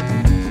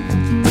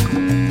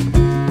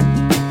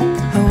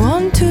I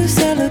want to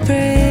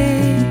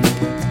celebrate.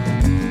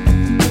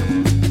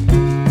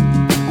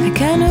 I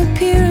can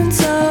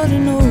appearance out of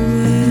nowhere.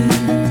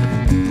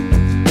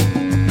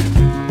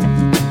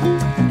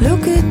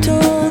 Look at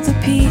all the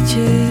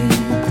peaches.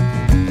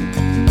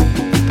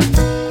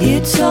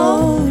 It's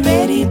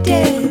already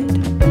dead.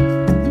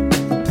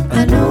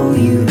 I know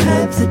you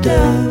have the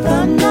dove.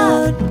 I'm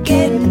not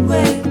getting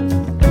wet.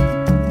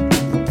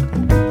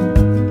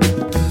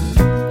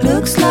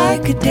 Looks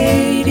like a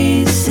date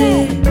is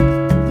set.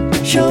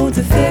 Show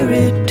the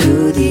ferret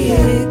to the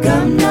egg.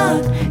 I'm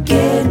not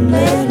getting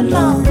let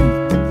along.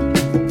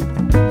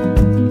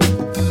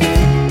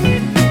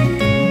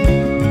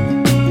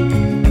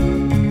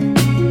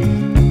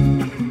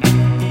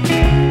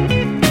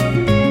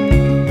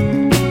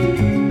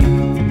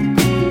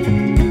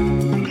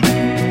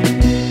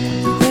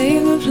 The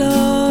wave of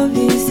love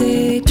is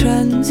a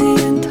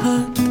transient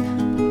heart.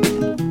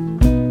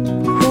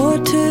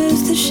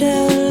 Water's the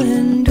shell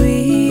and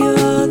we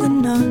are the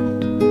knot.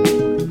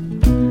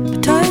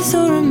 But I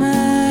saw a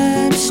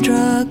match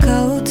struck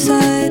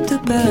outside the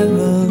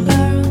barrel.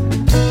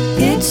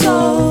 It's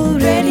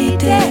already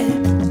dead.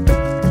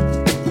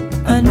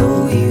 I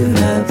know you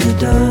have the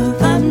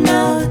dove. I'm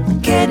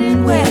not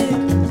getting wet.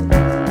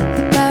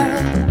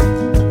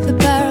 The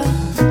barrel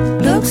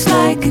looks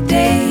like a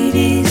date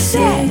is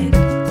set.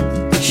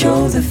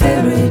 Show the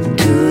ferret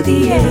to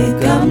the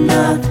egg. I'm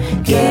not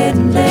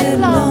getting let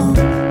along.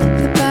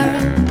 The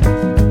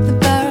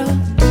barrel,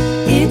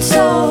 it's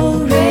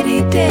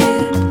already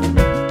dead.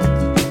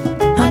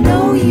 I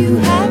know you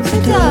have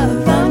the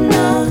dove. I'm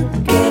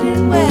not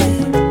getting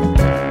wet.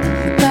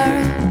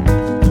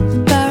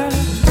 The barrel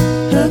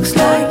looks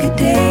like a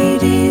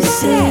date is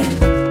set.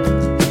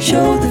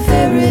 Show the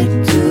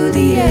ferret to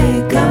the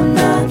egg. I'm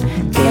not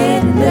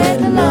getting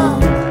let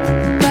along.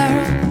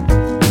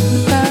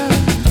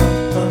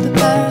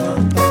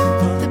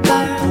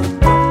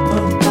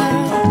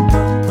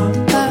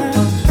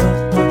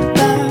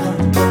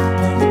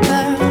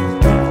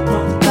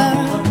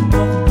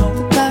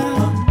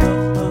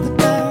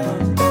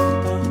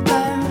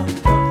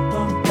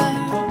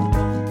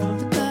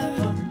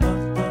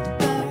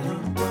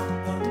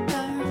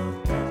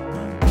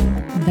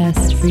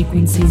 Best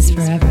frequencies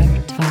forever.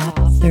 Top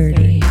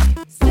 30.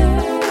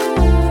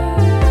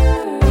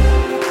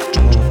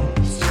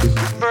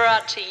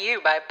 Brought to you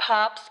by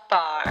Pop's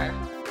Bar.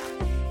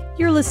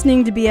 You're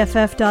listening to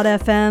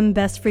BFF.FM,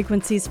 Best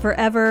Frequencies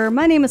Forever.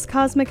 My name is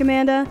Cosmic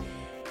Amanda,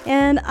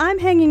 and I'm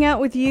hanging out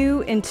with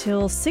you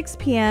until 6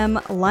 p.m.,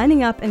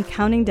 lining up and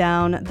counting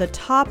down the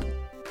top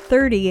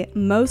 30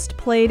 most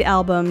played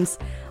albums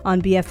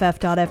on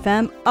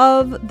BFF.FM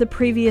of the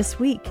previous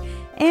week.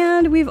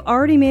 And we've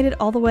already made it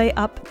all the way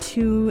up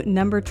to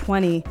number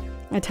 20.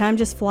 And time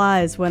just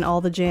flies when all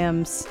the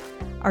jams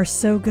are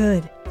so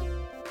good.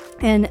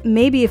 And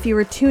maybe if you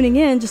were tuning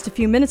in just a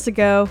few minutes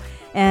ago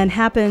and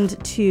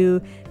happened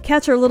to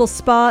catch our little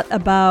spot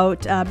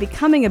about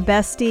becoming a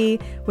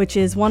bestie, which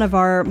is one of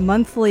our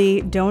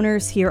monthly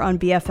donors here on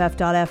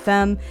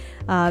BFF.FM,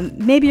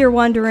 maybe you're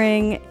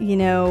wondering,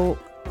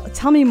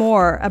 tell me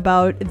more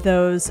about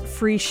those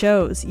free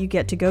shows you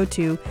get to go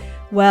to.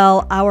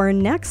 Well, our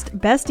next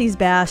Besties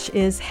Bash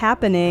is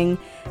happening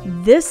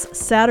this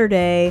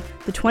Saturday,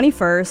 the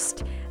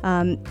 21st.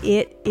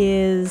 It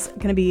is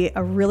going to be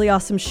a really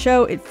awesome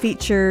show. It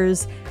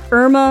features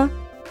Irma,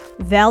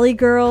 Valley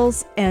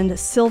Girls, and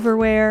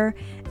Silverware,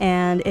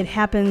 and it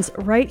happens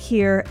right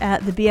here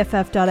at the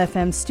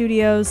BFF.FM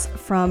studios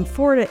from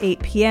 4 to 8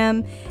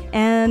 p.m.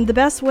 And the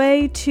best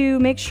way to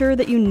make sure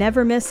that you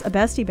never miss a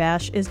Bestie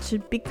Bash is to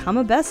become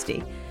a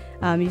bestie.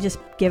 You just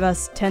give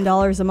us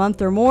 $10 a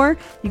month or more.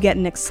 You get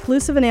an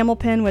exclusive enamel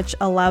pin, which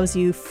allows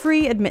you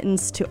free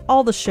admittance to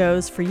all the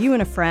shows for you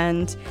and a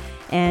friend.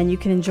 And you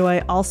can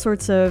enjoy all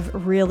sorts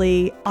of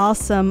really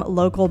awesome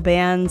local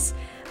bands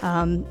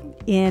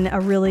in a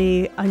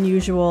really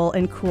unusual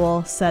and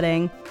cool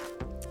setting.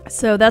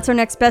 So that's our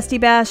next Bestie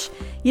Bash.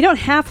 You don't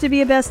have to be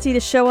a bestie to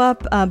show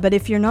up, but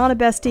if you're not a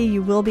bestie,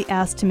 you will be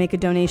asked to make a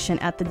donation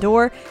at the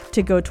door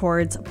to go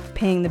towards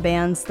paying the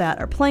bands that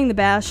are playing the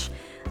bash.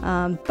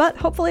 But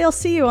hopefully I'll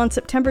see you on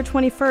September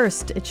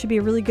 21st. It should be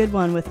a really good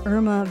one with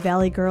Irma,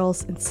 Valley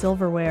Girls, and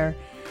Silverware.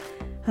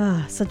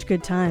 Such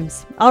good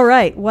times. All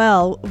right,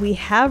 well, we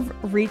have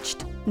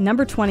reached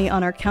number 20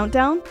 on our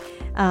countdown.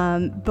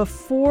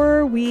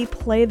 Before we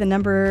play the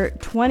number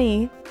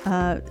 20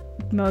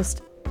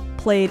 most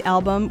played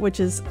album, which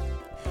is,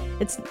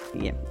 I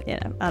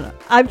don't know.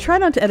 I've tried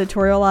not to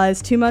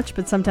editorialize too much,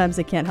 but sometimes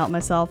I can't help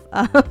myself.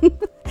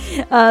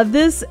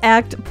 This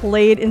act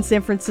played in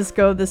San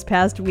Francisco this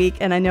past week,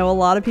 and I know a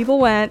lot of people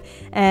went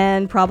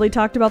and probably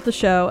talked about the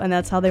show, and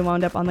that's how they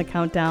wound up on the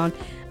countdown.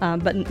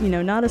 But, you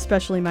know, not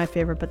especially my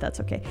favorite, but that's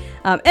okay.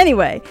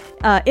 Anyway,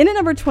 in at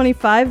number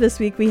 25 this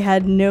week, we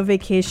had No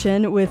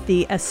Vacation with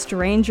the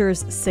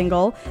Estrangers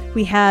single.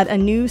 We had a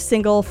new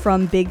single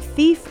from Big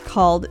Thief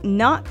called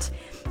Not.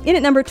 In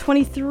at number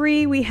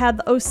 23, we had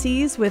the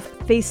OCs with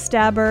Face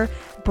Stabber.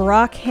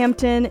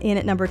 Brockhampton in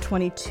at number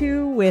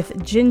 22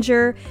 with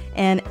Ginger,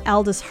 and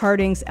Aldous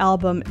Harding's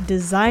album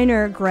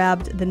Designer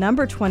grabbed the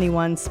number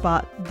 21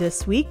 spot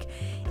this week.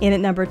 In at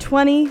number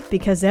 20,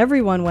 because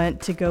everyone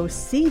went to go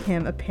see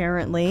him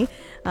apparently,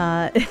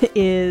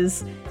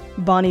 is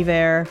Bon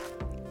Iver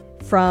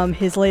from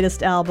his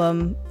latest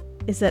album.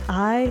 Is it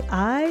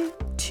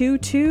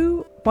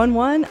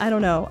I2211? I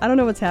don't know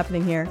what's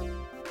happening here.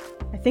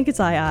 I think it's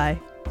I.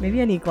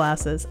 Maybe I need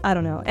glasses. I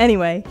don't know.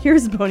 Anyway,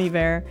 here's Bon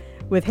Iver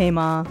with Hey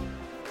Ma,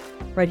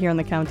 right here on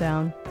the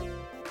countdown.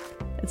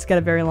 It's got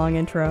a very long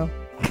intro.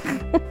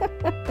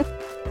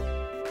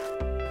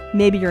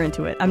 Maybe you're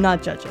into it. I'm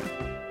not judging.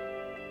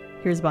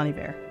 Here's Bon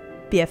Iver,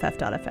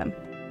 BFF.FM.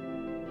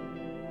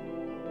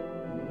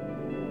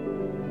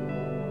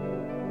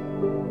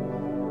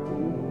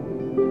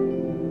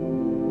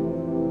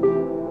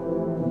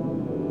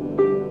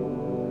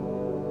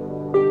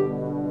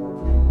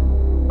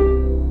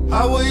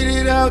 I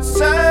waited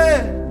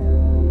outside.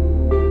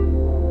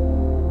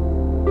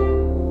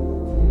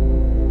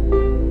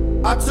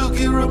 I took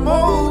it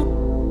remote.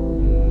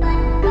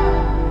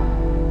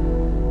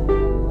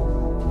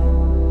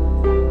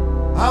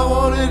 I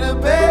wanted a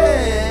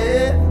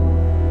bed.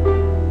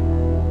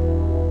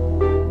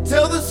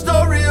 Tell the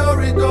story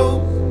or it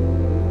goes.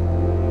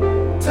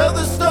 Tell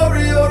the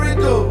story or it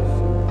goes.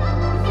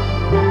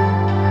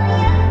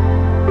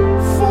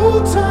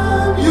 Full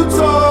time you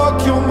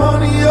talk your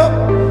money up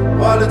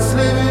while it's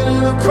living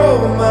in a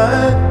coal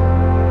mine.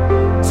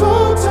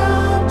 Told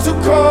time to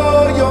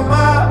call your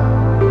mind.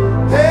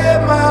 Hey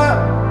ma,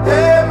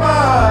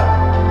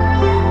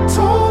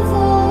 told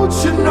vote,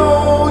 you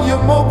know you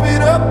mope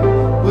it up.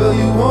 Well,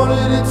 you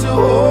wanted it to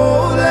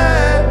hold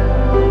that.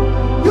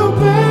 You're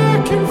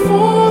back and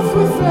forth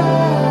with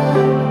that.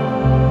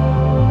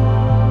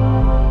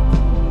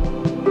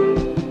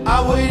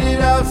 I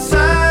waited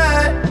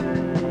outside.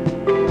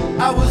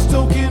 I was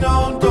toking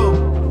on dope.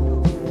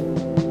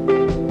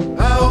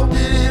 I hope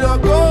that it'll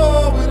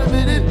go in a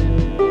minute.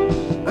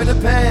 Like the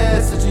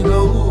past that you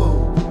know.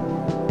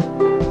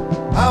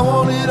 I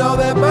wanted all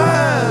that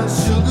mine,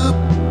 sugar.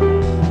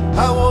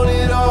 I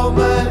wanted all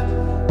mine.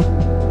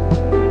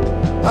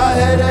 I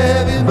had a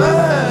heavy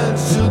mind,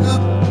 sugar.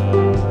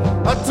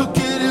 I took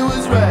it, it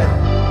was right.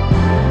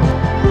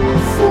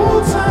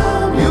 Full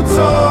time, you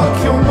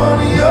talk your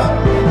money up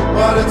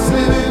while it's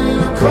living in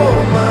a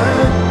coal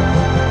mine.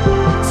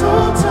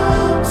 Told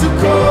time to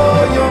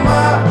call your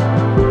mind.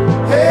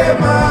 Hey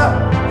ma,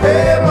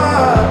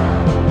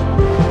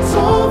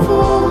 told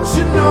vote,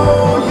 you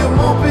know you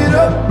mope it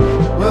up.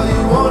 Well,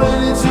 you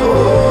wanted it to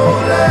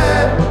hold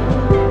that.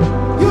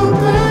 You're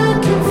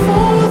back and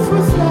forth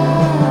with that.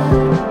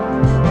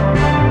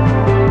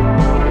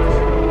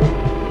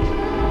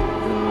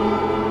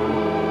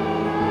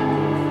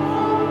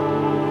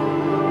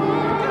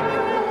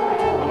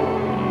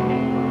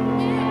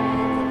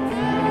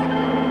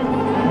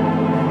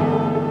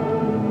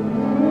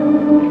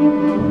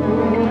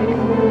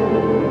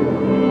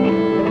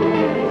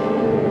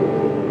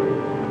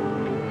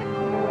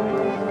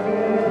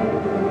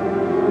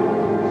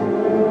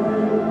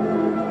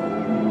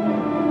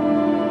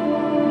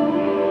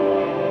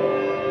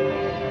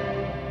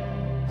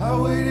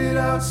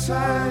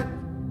 Outside.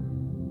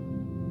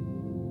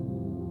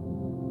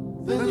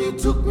 Then you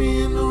took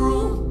me in the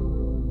room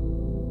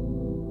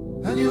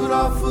and you'd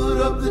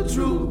offered up the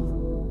truth.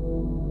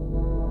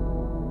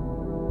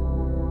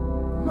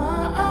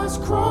 My eyes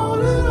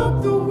crawling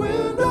up the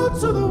window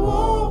to the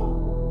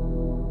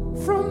wall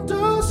from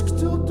dusk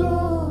till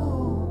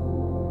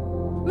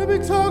dawn. Let me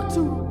talk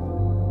to him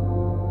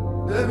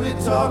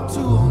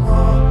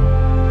all.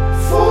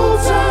 Full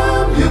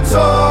time you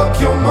talk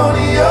your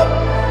money up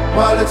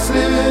while it's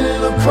living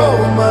in a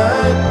coal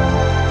mine.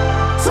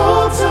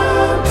 Told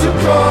time to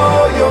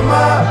call your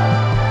mind.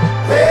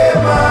 Hey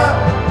ma,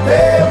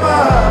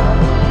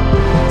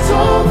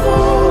 told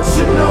folks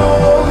you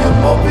know you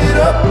mope it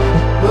up.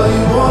 Well,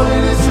 you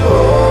wanted it to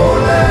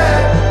hold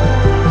that.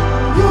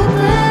 You're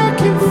back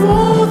and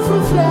forth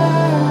with that.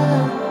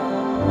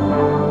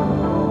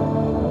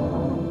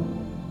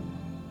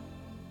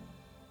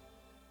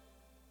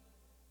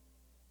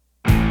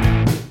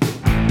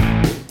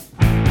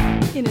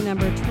 In at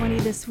number 20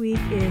 this week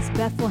is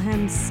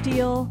Bethlehem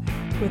Steel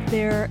with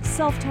their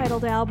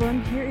self-titled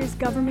album. Here is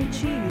Government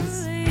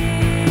Cheese.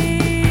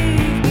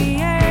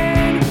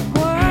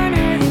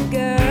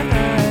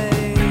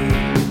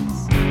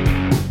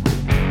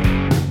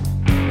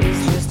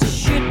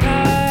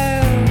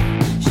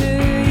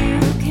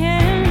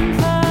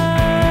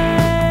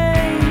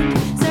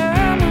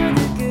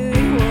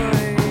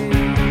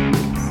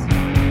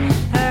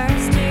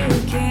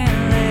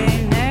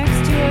 Next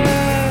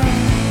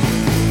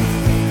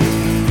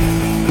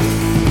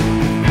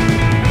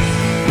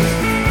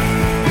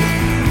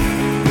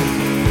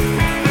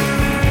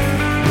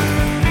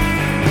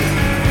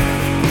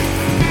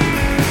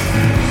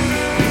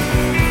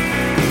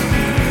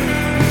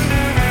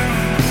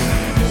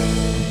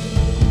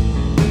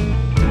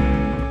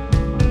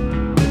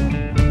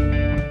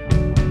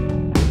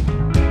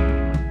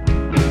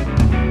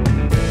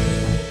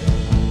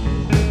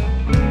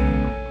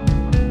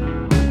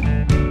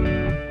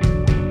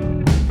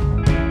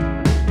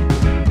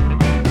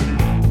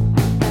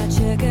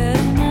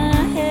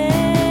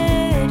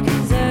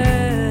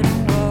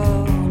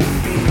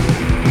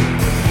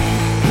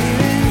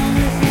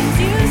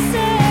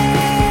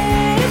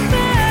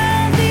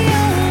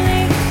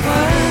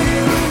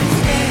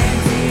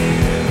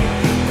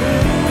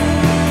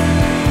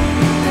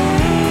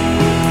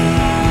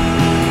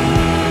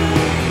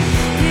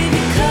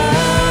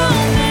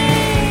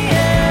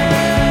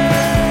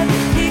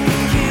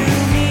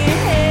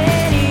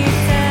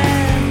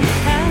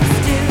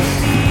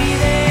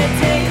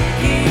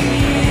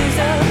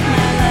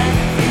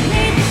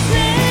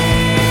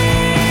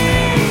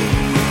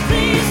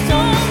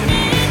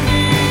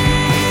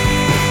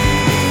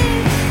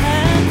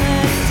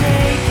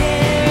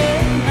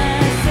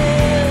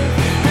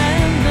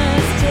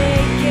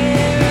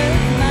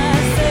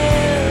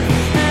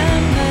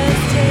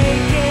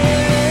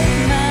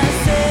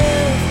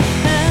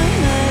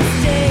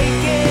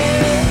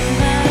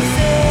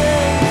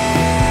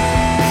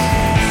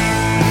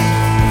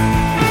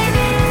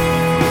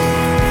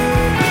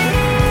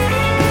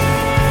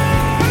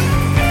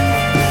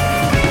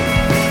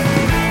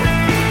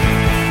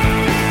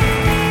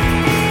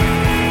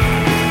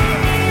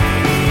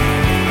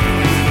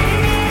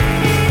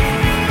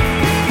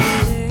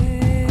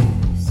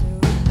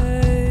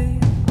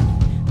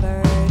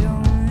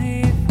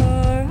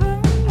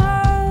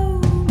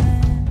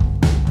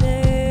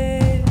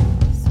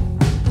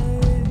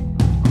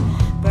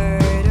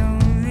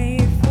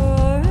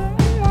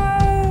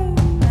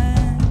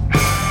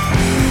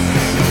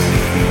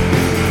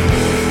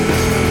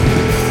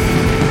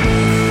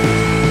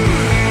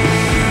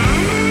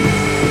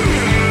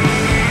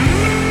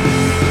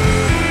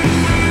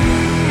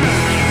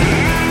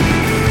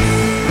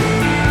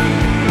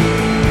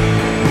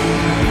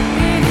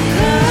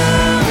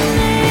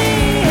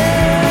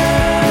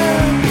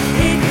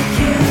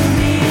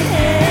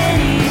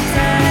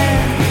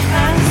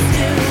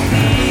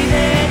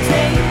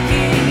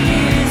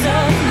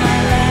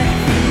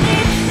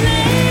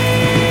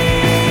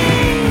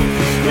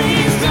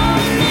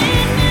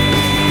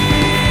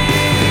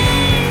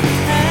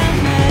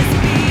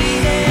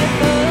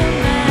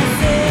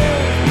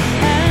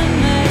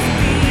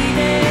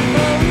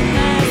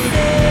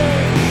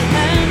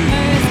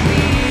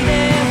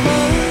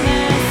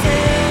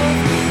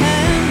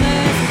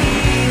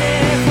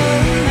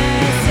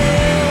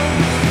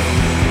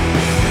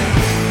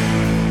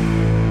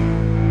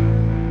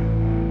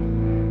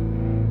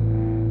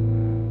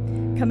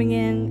Coming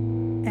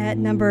in at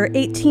number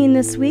 18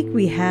 this week,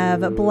 we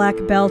have Black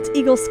Belt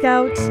Eagle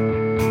Scout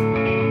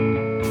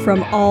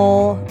from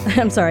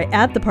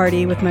At the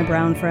Party with My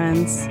Brown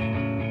Friends.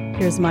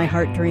 Here's My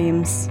Heart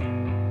Dreams.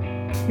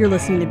 You're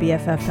listening to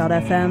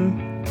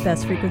BFF.FM,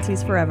 best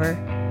frequencies forever.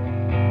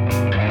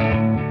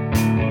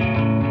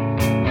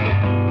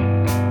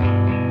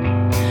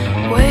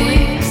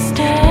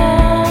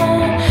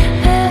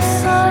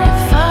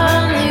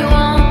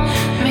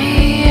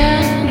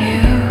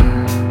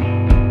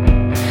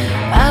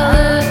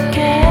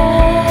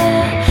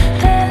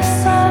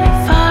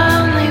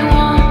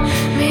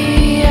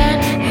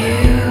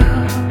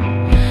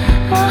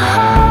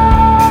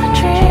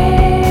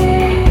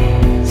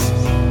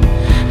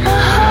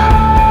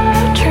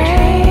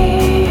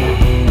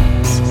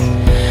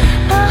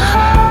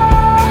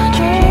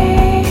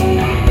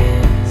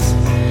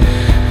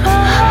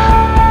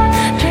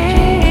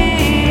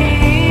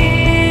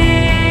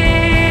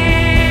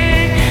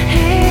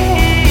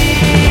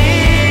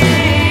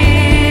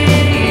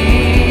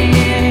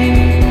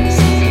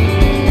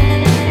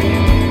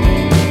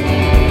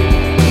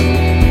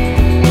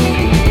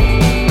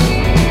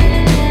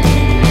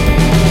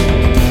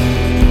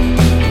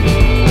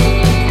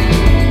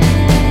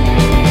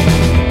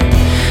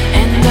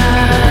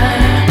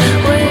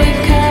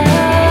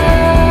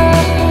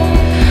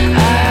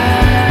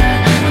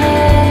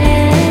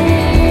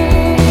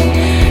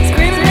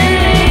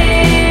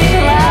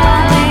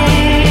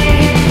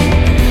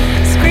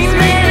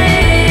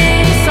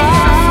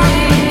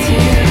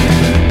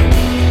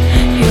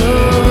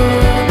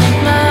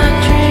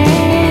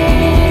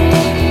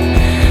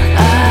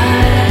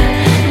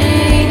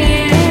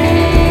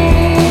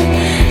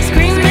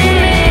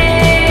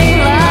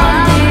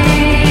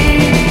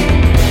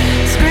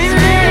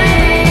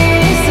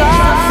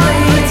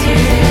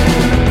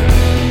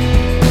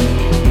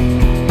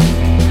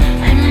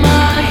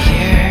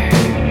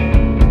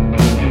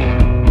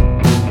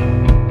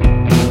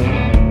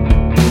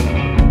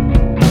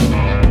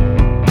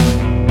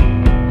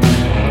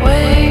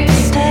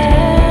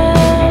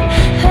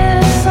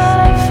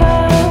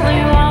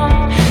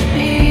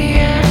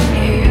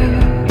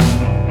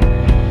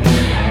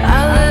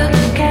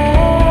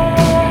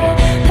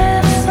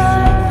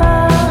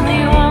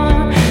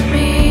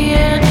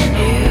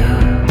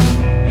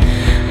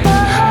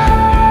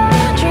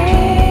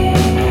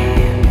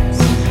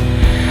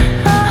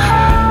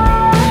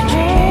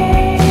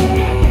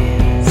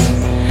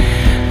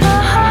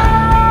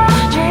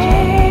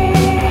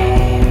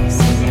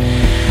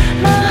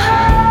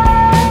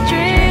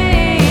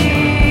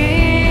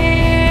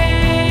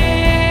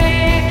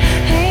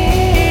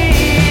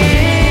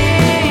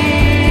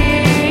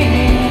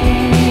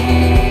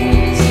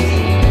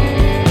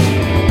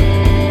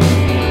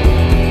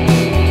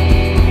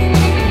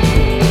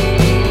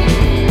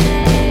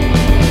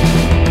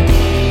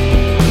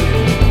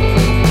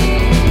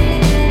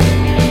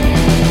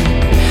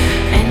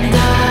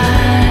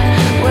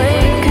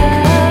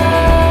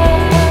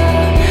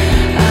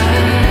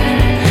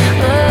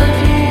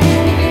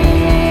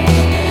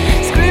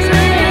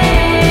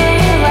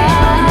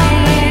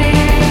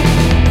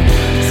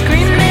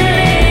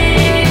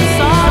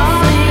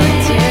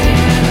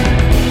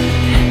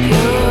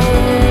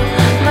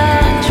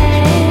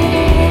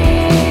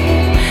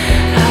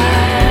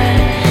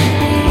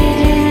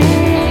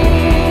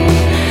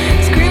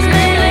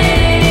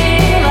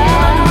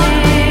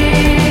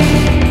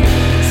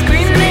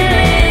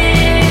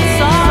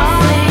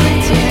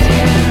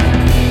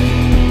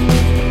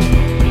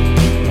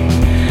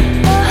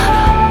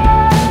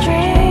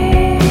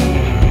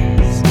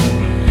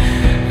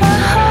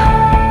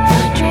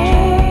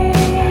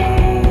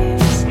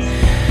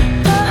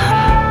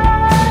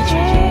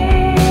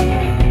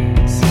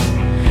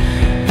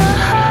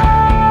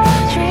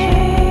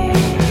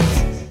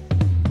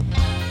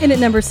 In at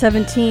number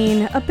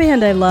 17, a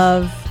band I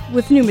love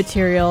with new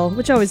material,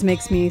 which always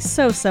makes me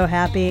so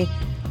happy.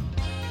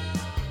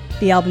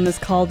 The album is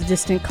called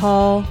Distant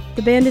Call.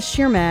 The band is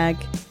Sheer Mag,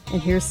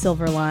 and here's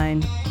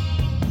Silverline.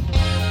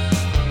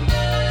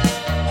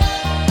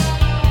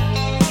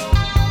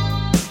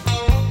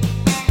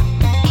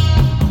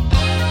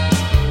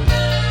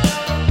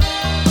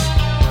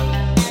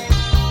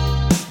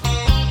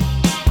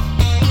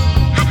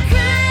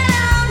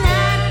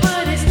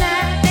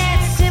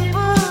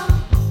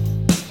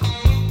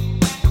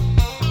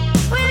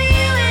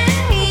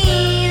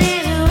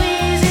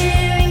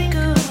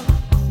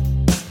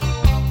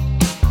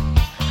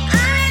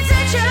 I'm in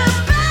touch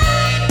of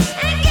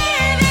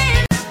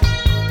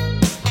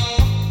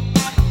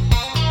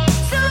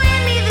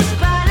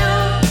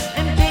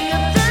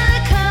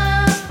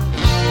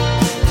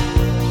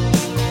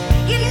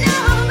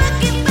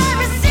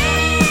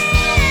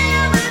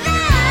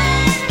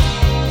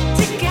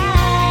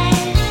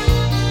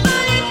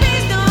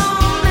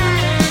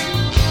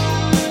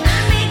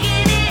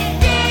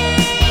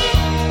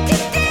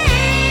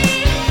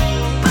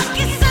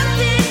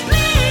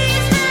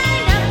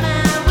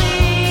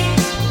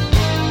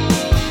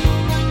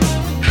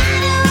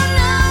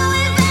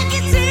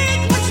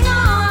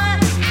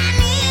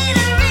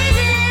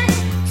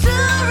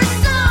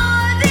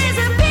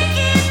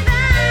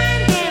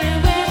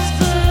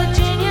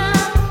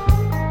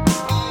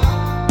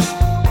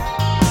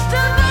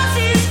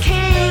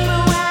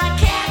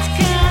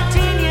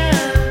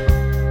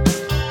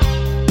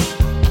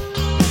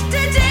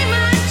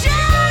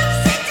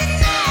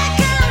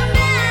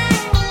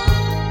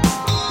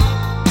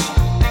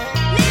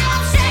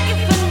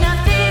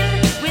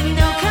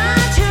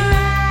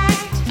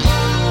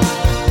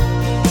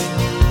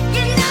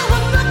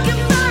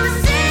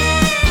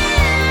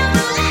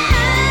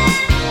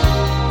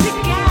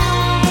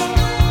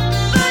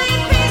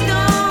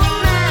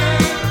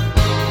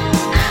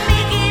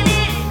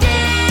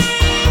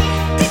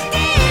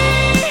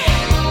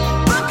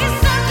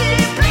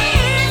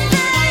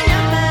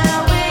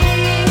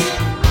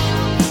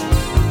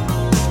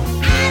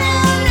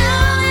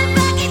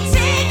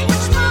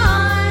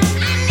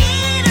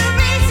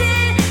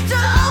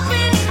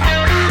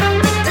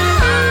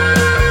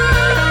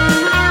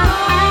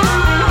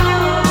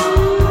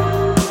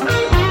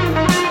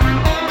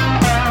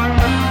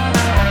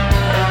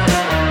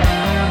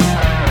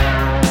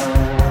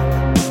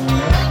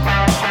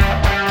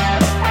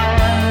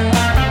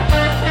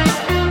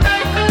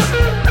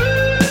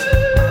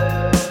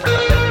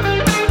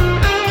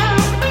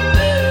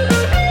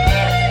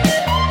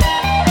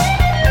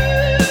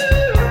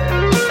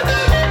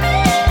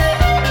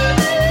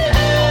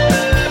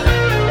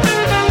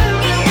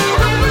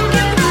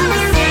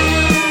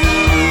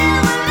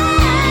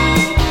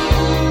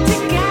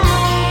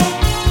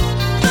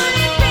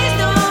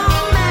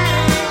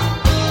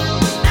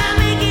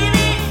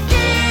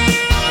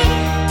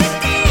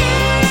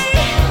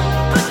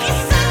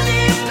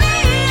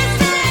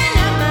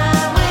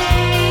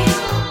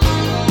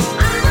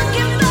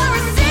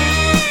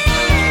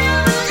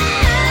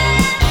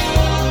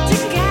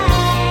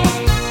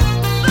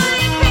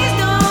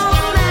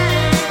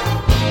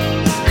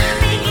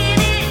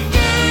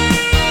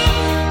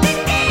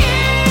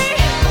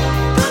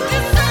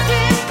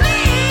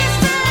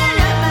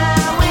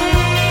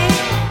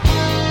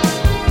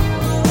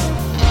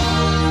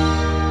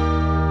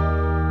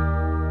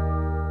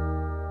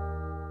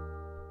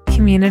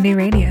community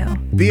radio.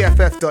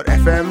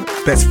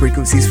 BFF.FM, best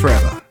frequencies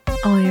forever.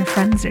 All your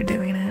friends are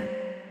doing it.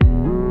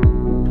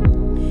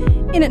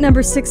 In at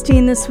number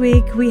 16 this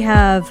week, we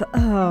have,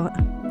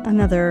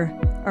 another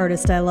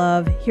artist I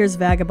love. Here's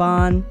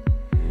Vagabond.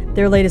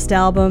 Their latest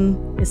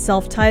album is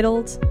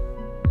self-titled.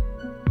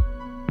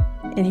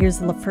 And here's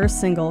the first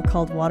single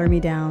called Water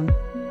Me Down.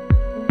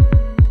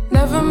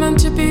 Never meant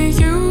to be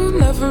you,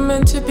 never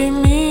meant to be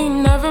me,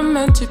 never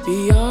meant to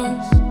be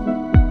us.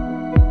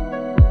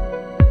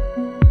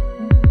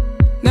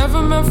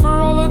 Never meant for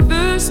all of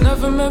this,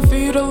 never meant for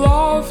you to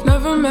love,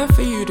 never meant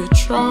for you to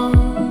trust.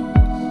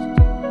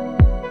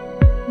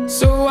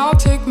 So I'll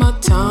take my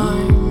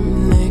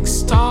time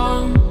next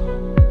time,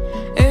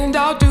 and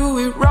I'll do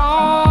it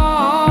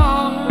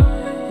right.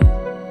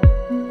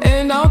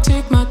 And I'll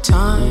take my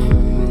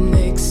time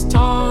next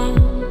time.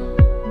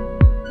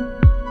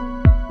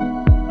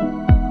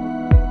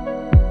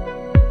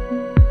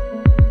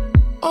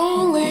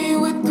 Only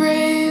with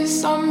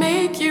grace I'll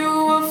make you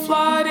a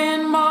flight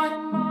in mine.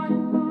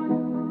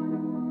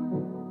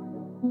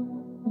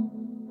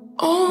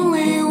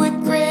 Only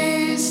with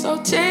grace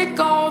I'll take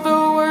all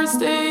the words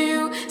that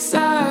you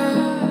said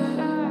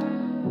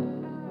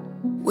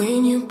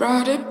when you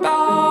brought it back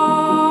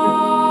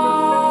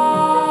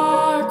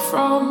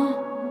from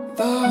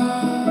the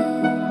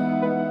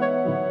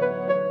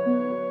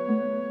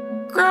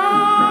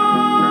ground.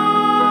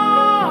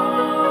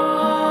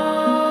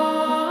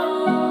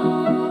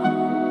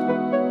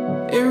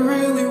 It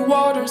really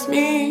waters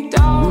me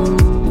down.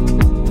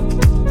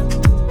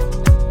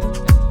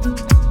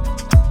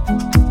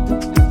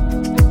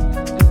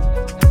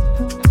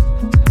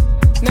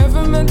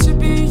 Never meant to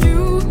be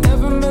you,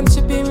 never meant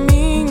to be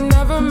me,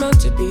 never meant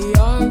to be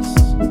us.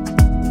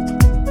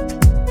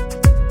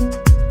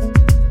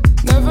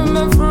 Never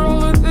meant for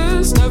all of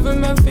this, never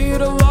meant for you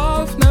to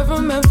love, never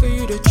meant for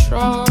you to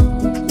trust.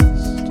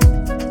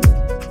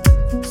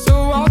 So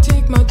I'll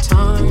take my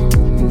time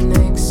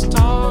next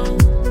time,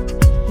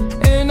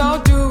 and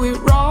I'll do it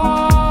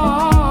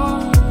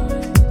right.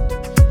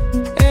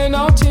 And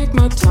I'll take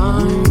my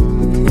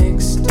time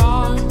next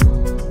time.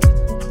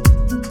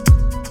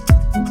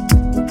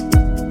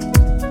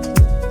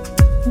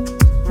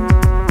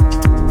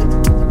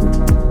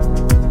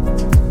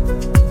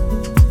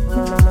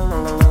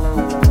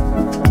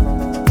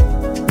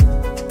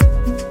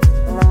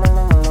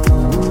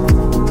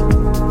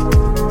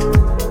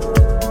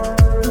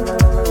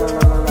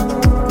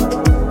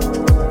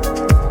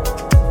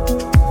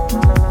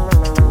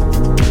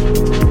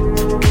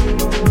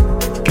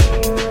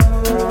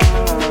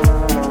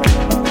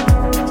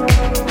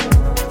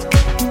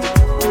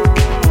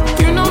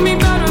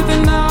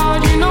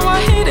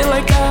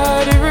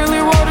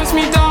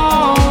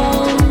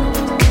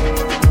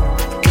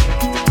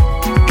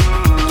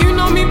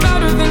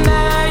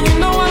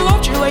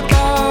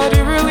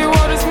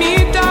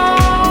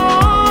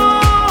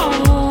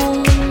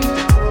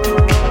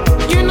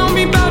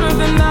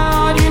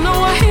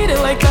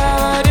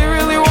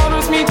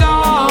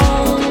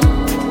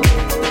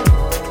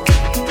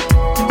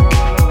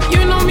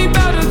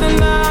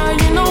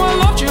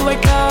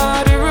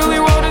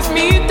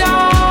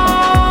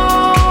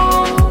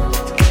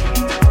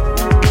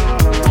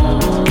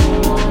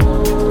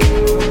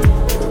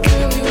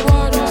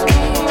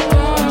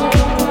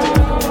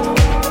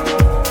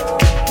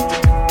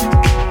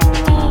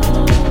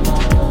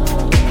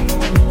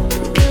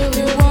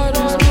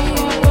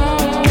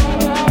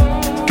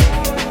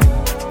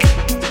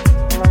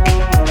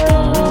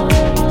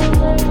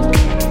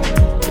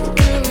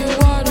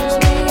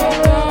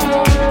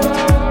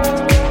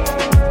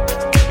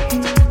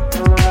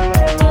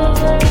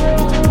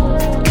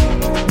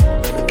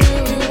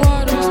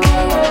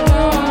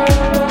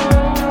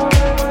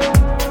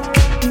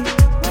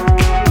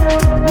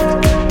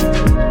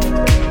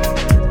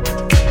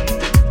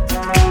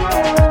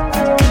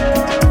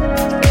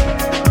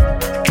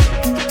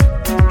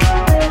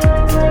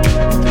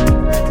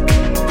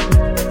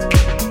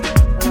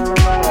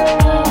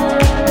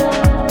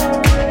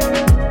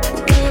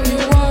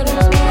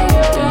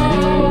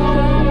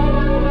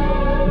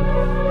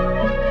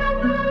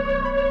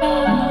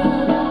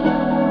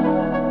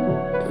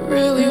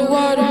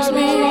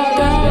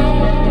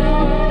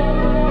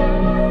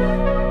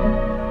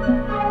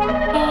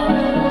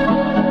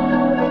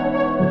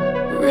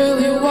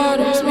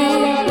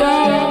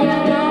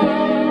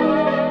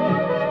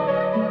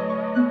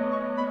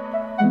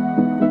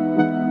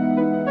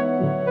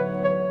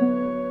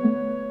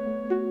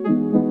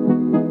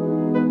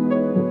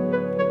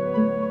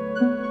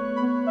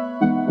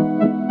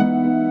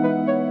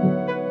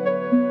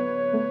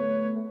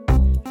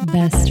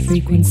 Best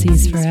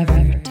frequencies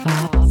forever.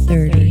 Top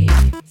 30.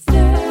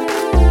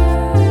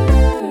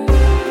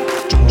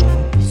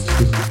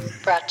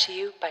 Brought to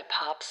you by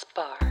Pop's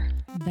Bar.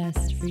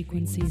 Best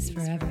frequencies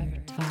forever.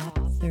 Top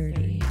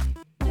 30.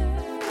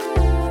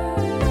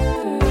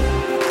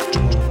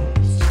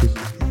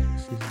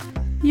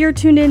 You're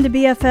tuned in to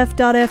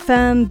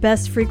BFF.FM,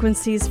 best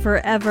frequencies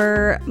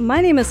forever. My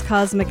name is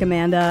Cosmic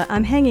Amanda.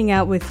 I'm hanging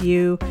out with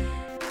you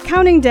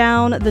counting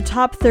down the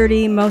top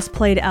 30 most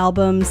played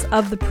albums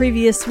of the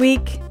previous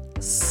week.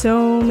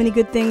 So many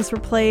good things were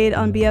played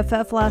on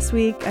BFF last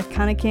week. I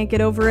kind of can't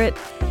get over it.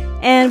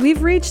 And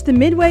we've reached the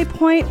midway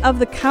point of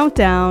the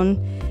countdown.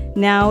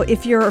 Now,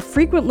 if you're a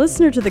frequent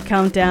listener to the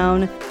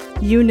countdown,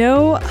 you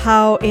know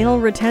how anal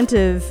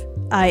retentive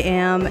I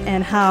am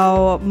and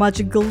how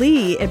much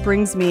glee it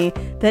brings me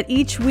that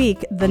each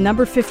week the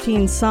number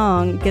 15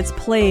 song gets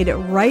played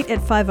right at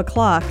 5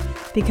 o'clock,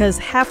 because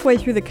halfway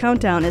through the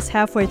countdown is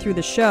halfway through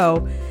the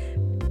show.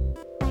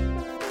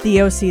 The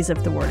OCs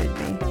have thwarted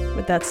me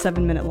with that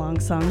 7-minute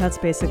long song. That's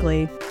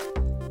basically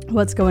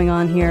what's going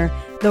on here,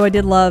 though I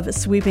did love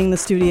sweeping the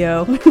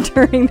studio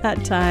during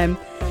that time.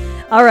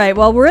 All right,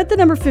 well, we're at the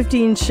number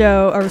 15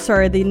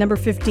 the number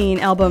 15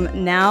 album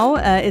now.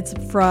 It's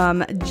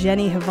from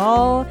Jenny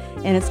Hval,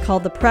 and it's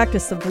called The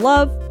Practice of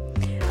Love.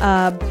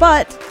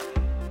 But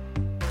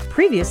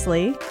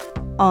previously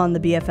on the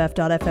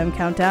BFF.FM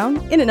countdown,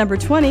 in at number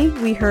 20,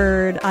 we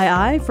heard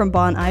I from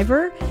Bon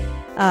Iver.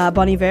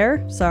 Bon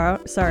Iver,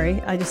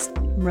 sorry, I just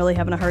am really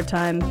having a hard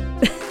time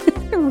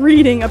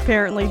reading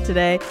apparently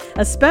today,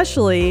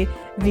 especially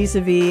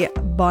vis-a-vis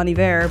Bon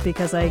Iver,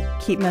 because I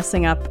keep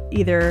messing up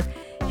either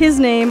his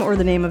name or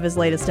the name of his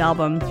latest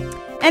album.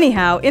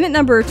 Anyhow, in at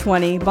number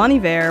 20, Bon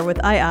Iver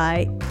with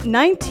I.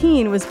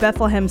 19 was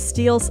Bethlehem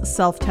Steel's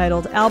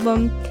self-titled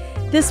album.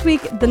 This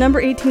week, the number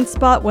 18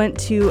 spot went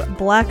to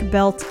Black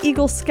Belt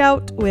Eagle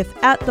Scout with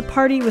At the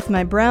Party with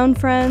My Brown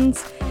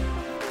Friends.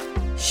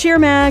 Sheer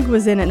Mag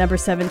was in at number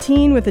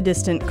 17 with A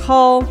Distant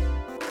Call.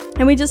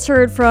 And we just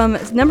heard from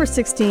number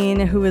 16,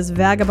 who was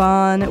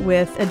Vagabond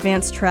with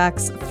advanced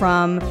tracks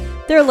from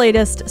their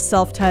latest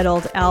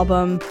self-titled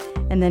album.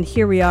 And then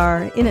here we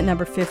are in at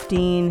number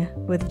 15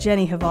 with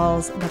Jenny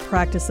Hval's The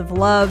Practice of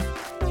Love.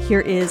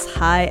 Here is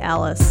Hi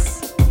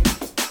Alice.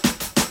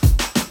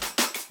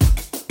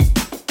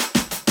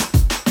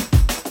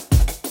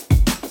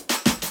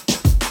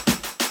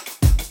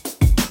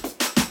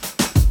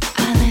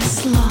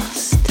 Alice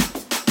lost.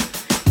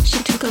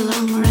 She took a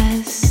long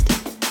rest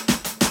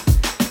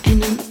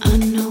in an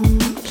unknown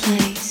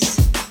place.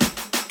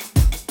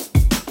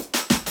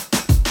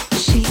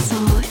 She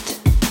thought,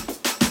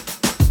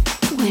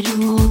 where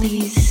do all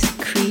these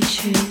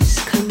creatures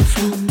come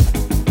from?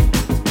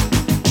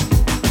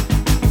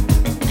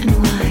 And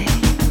why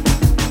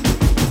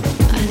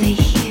are they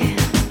here?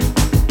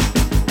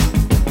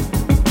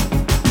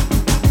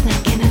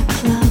 Like in a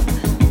club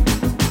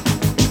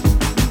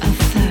of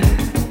fur.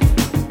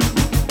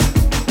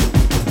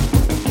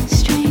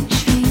 Strange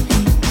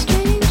feeling,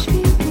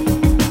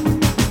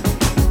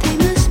 they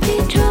must be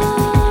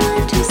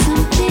drawn to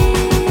something.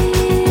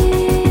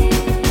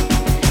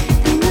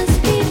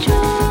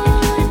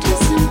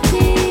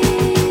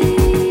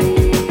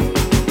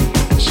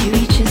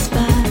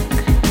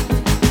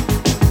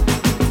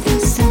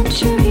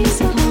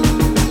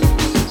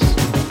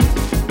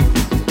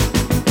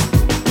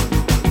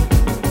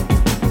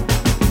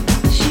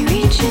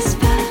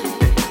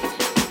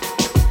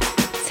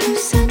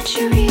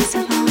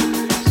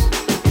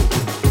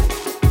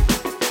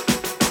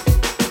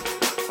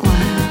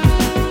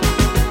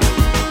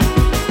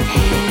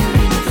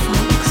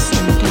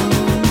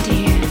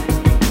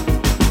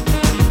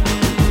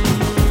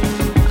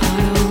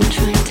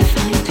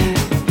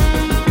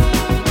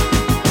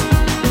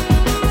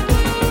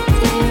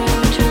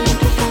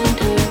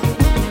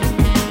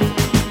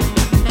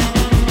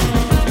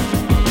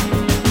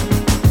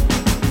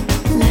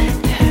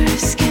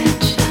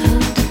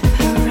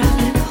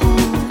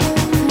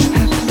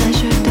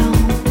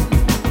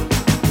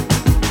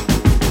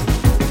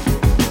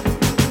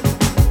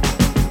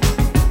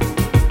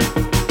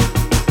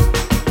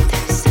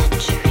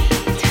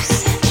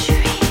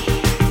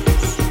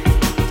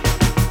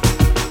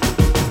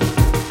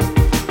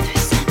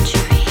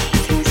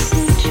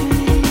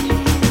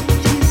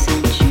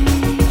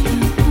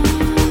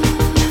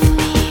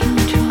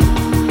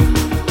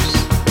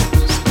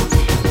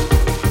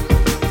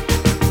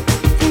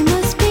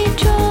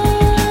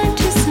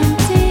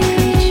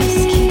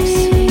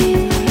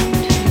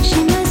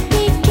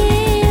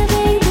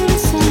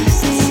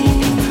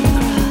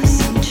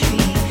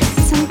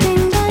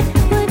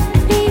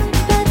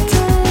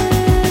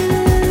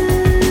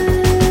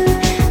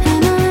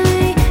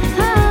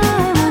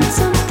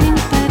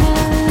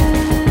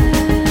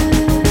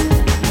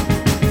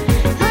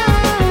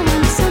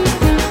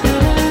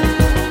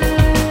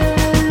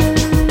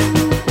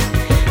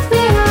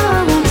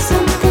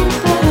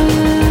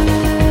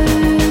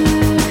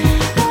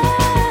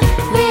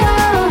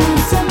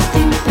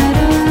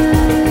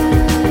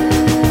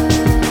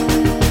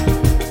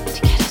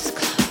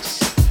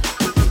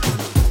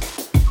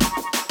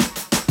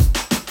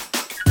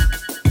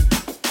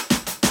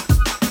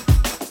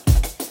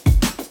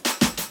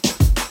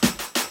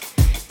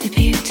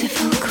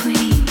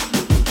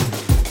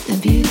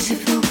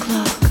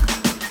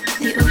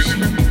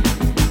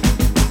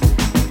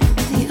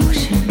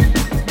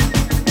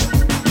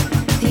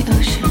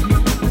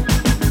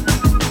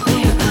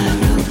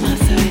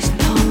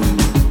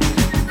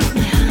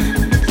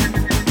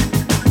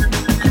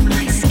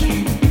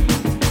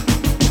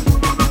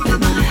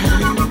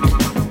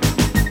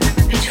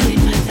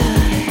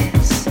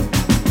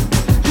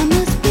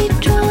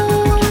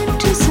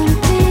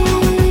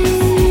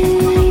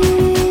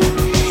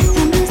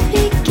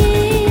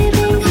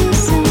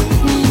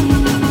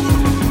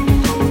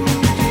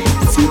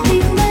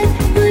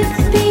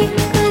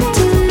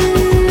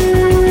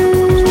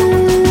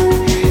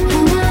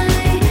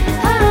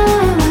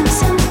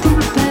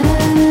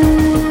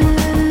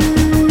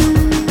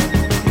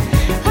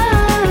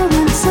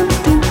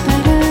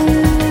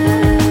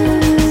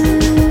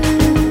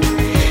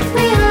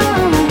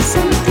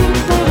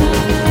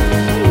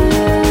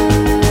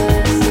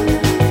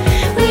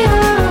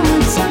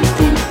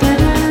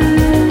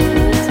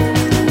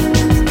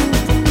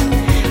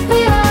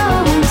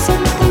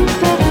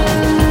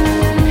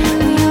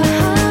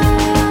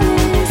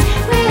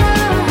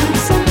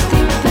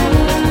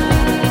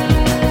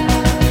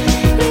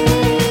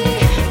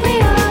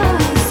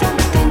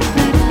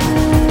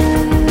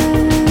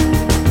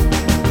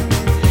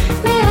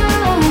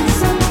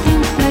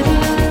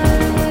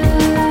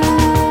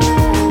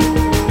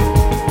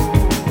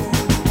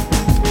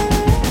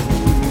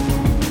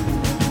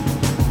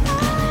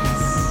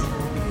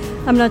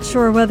 I'm not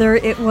sure whether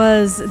it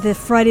was the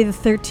Friday the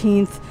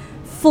 13th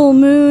full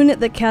moon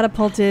that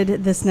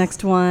catapulted this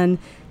next one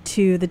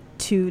to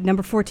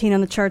number 14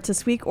 on the charts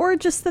this week, or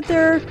just that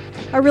they're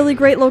a really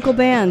great local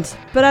band.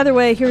 But either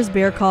way, here's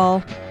Bear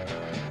Call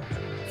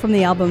from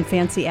the album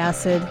Fancy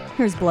Acid.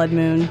 Here's Blood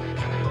Moon.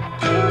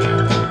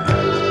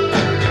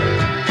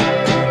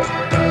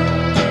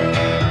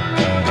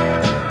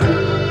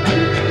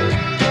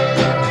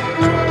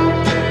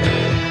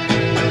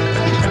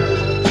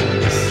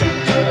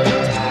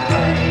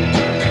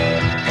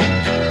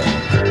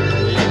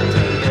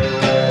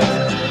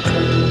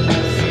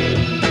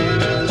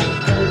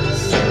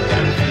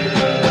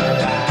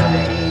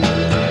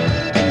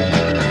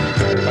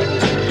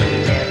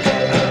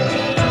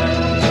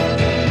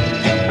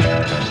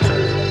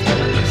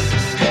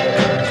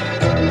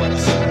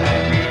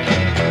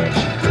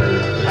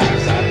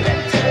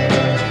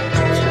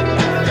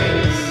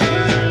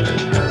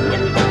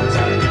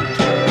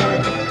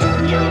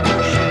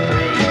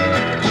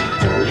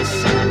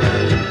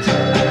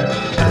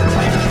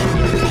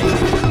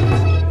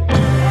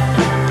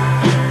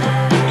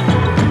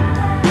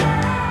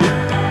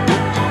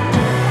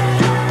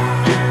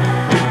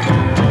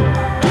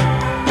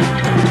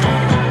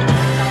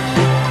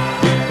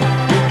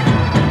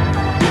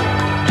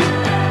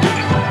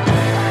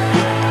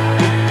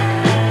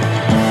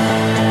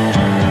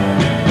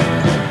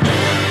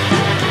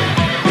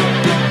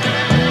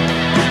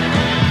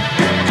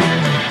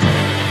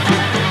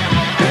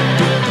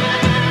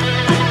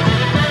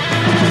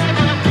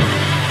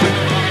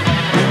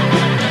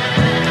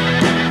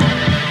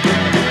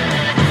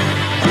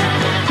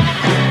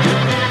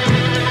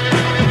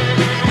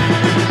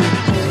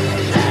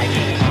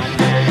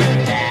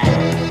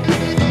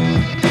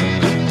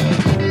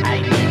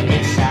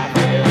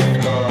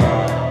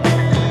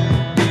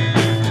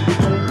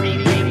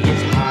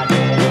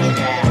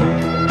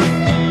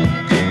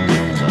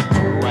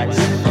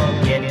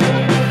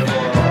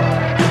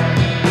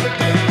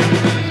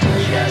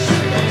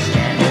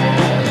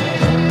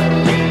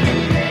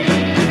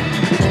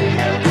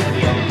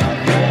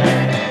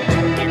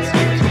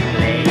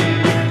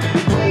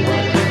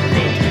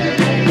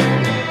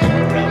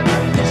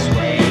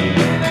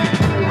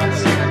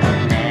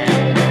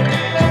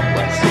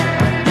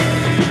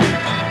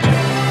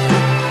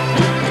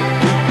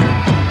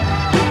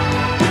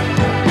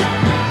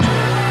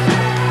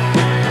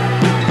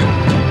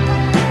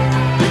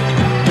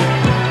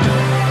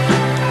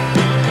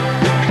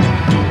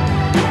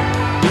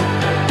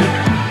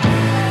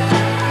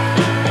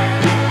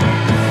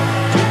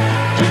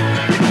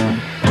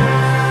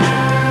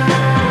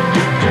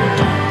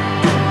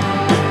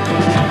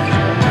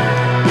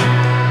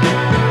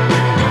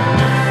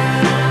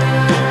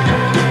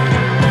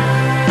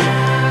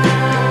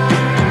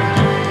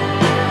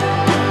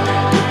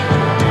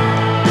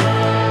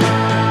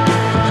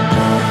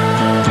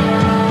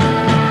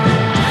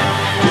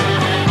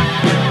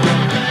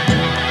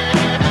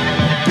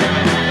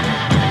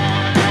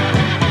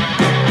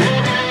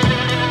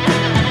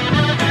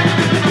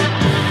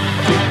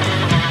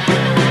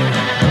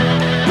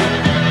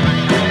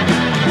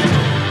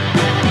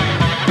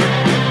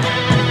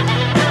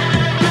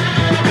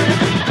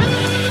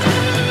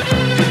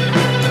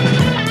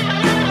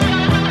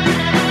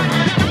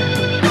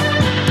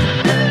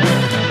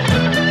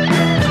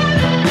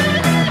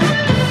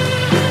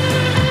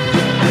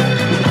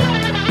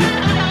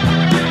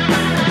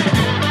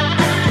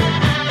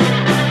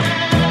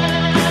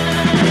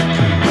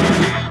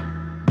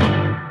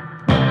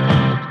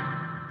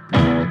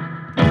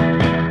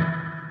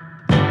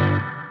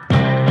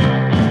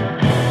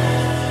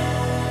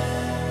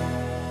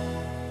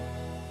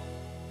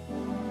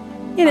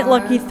 In at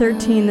Lucky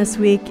 13 this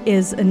week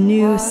is a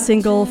new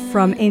single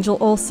from Angel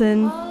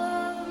Olsen.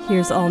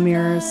 Here's All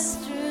Mirrors.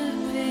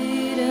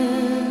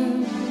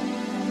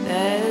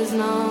 There's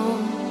no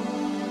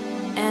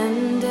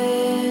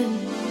ending,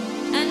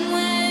 and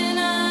when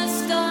I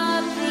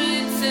start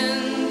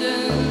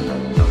pretending,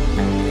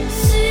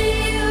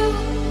 see you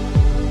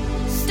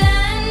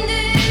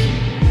standing,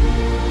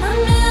 a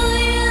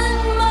million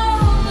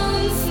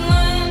moments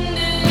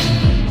landing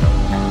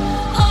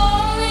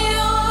on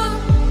your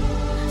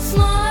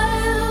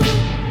smile.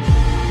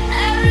 I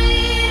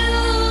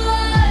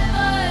realize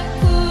I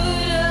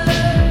could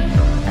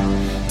have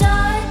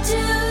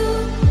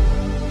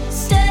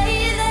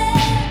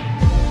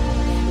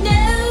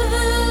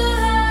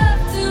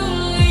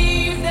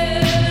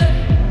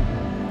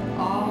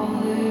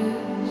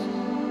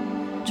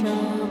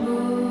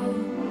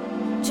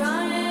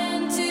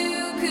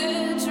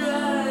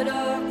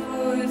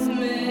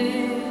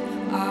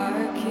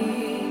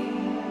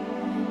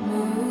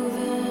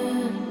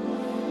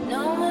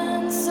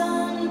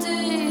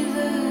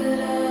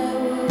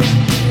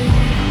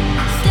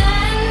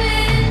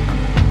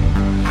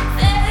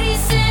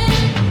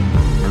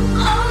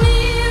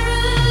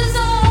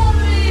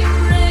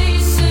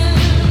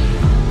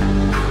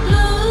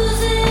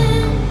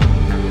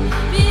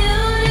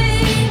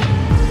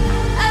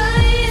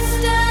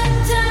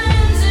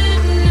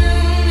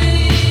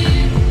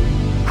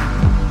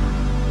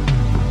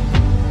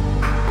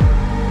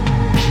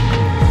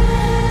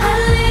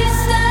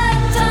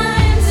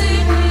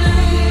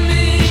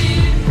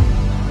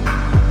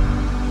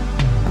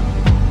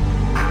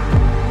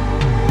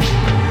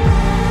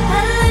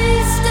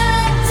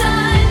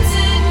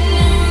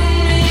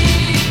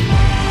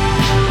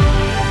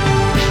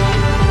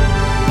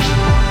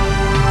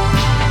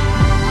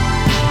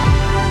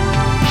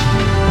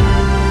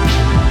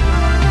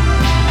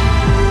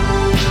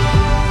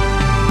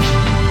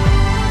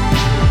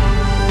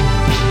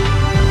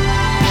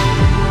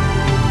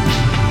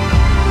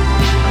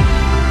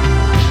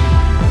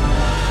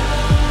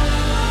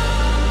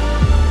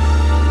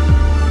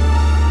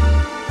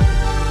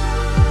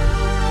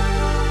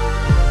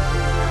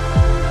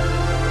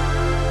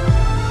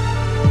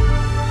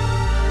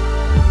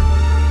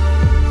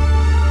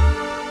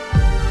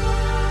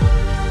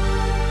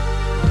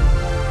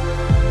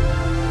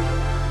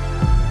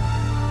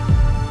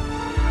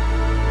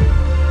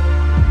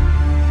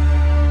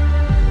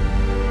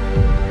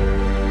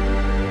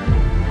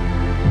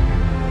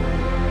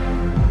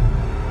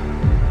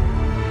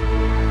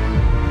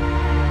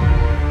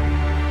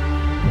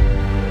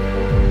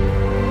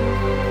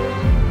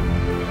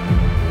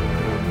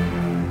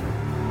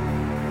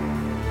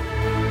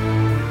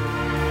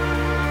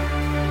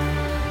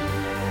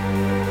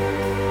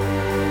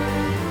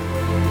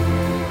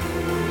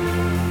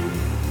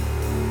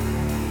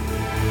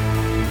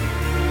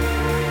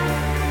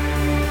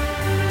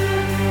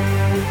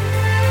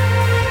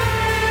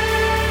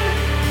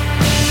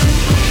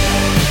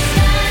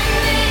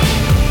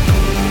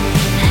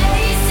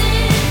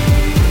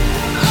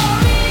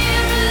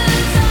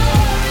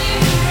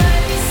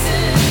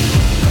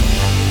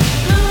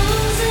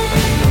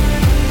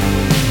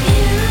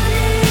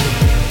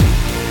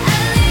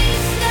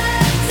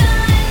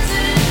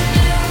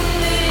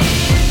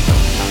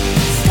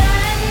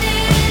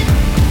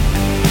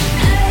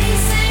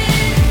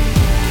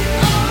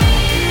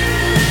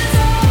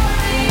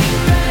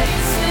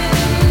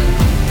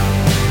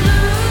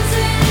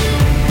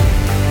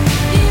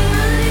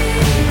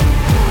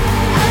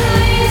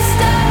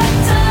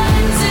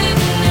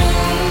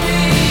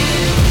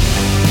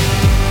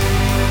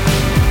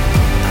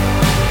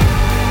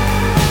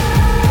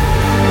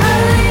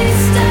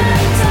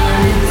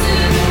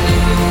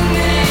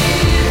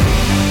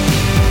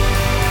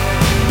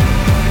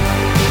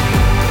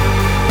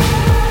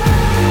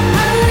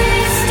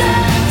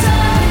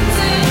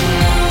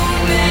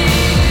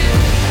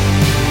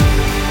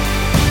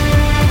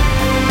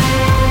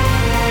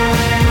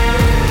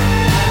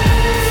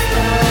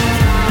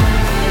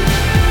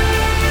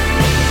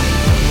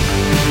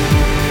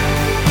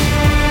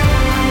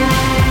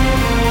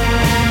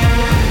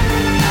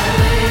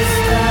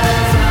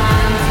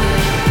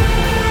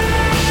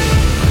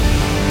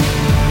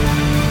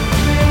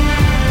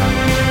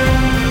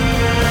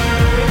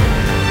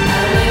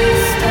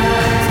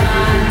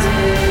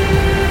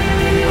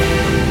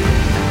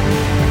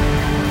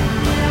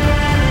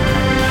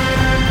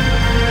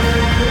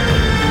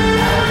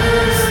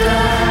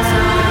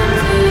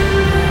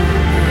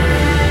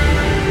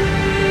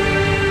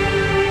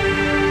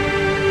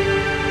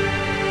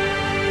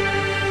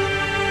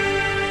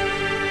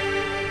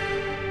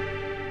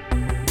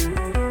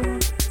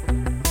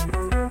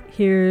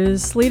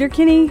Here's Sleater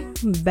Kinney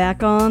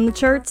back on the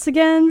charts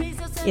again,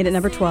 in at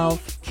number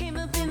 12. Came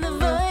up in the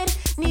void,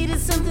 needed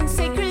something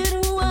sacred,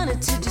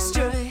 wanted to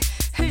destroy.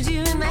 Heard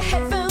you in my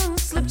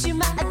headphones, slipped you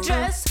my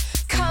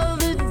address. Call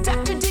the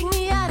doctor, dig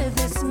me out of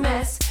this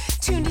mess.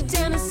 Tuned it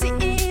down to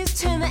C's,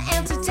 turn the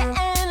answer to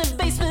N. A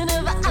basement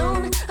of our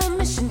own, a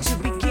mission to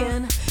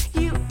begin.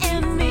 You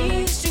and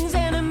me, strings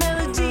and a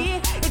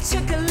melody. It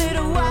took a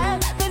little while,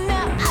 but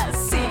now I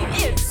see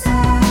it's.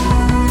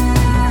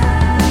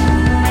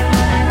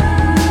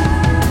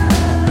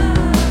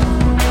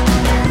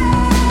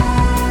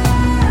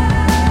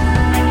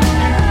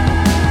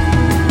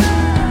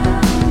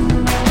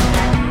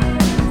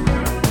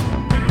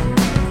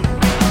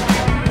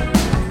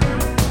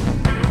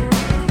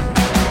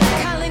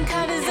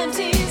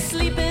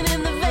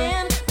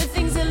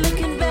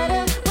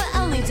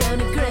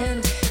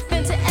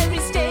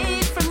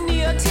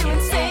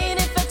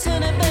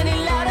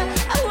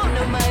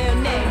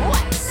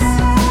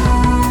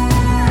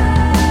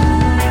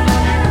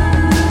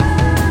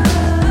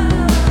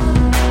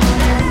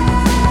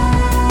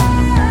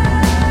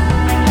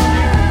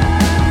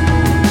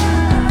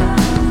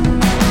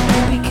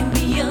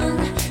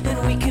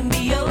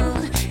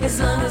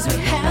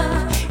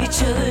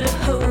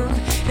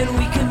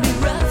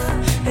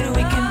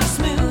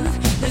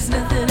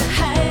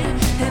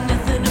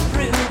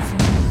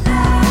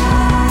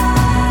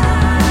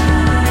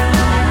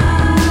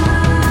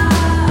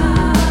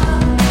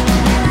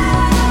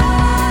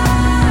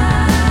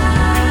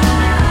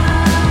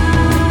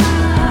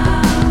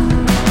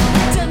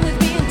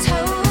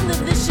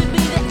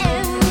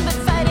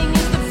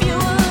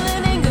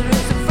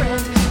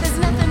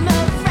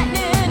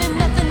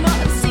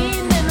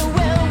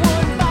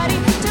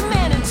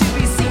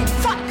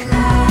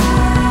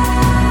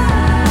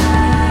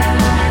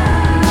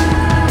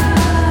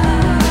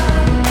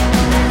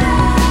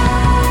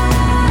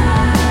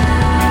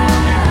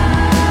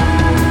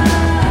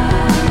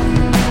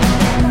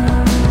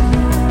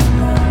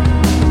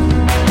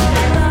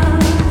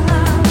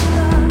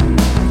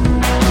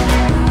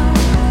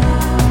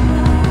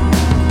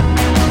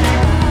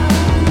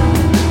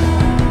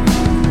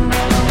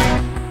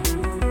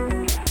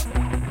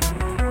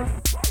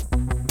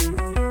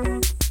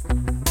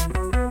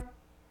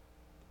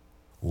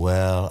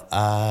 Well,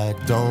 I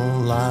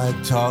don't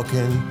like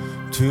talking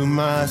to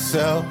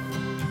myself,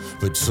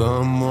 but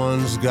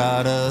someone's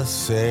gotta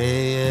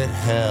say it.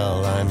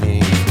 Hell, I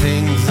mean,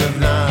 things have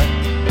not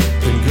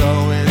been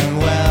going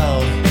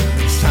well.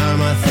 It's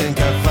time I think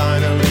I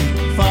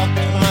finally fucked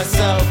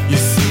myself. You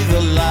see,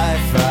 the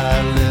life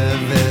I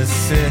live is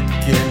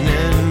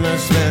sickening. I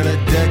spent a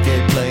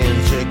decade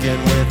playing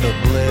chicken with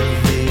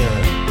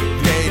oblivion.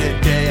 Day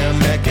to day I'm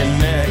neck and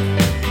neck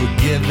with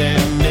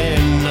giving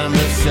in. I'm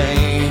the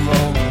same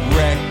old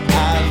wreck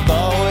I've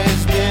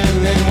always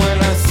been. And when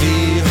I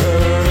see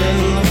her in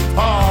the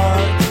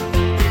park,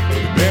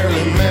 it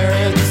barely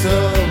merits a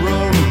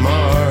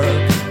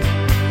remark.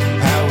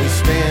 How we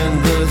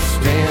stand the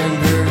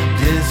standard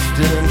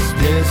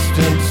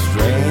distance,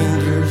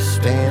 strangers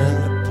stand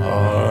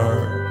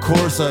apart. Of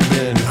course I've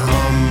been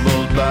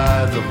humbled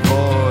by the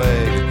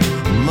void,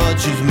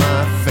 much as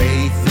my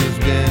faith has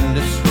been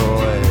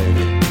destroyed.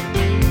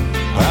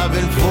 I've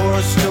been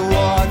forced to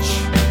watch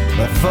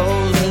my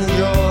foes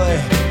enjoy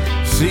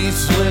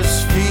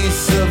ceaseless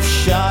feasts of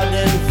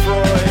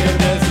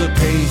Schadenfreude as the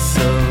pace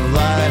of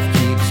life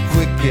keeps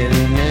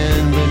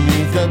quickening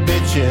beneath the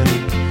bitching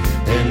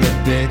and the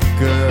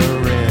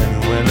bickering.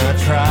 When I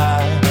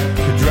try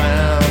to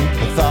drown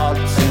my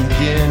thoughts in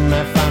gin,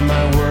 I find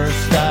my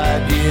worst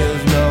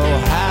ideas know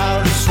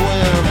how to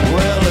swim.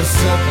 Well, a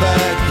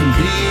setback can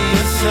be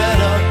a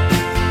setup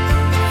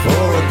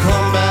for a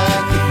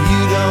comeback if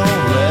you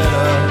don't let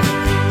up.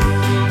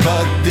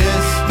 But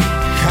this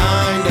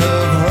kind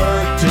of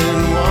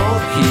hurting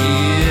won't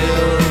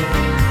heal,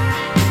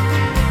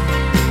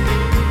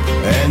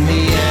 and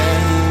the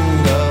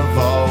end of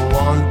all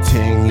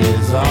wanting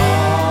is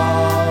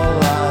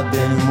all I've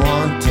been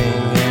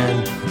wanting, and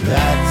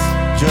that's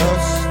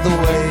just the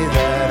way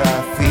that I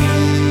feel.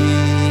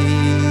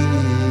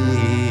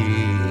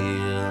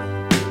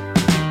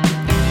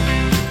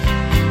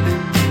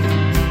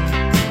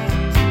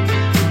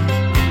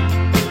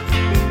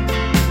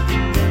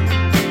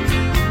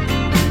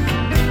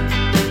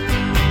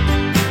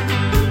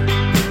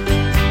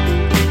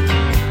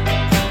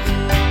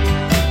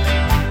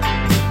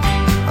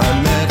 I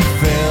met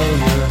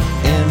failure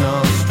in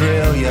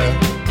Australia.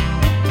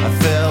 I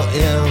fell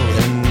ill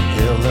in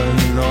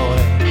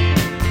Illinois.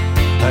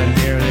 I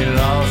nearly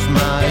lost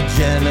my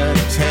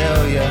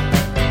genitalia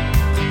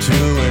to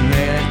an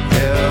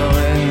anthill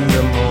in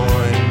Des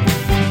Moines.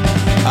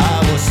 I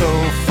was so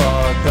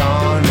far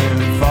gone in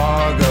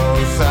Fargo,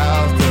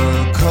 South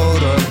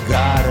Dakota,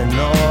 got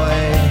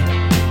annoyed.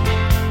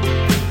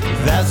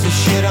 That's the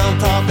shit I'm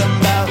talking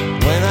about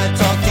when I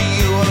talk to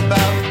you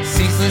about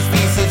ceaseless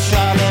feasts of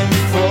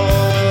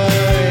Schadenfreude.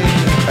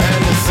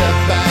 And the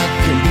setback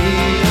can be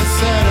a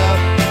setup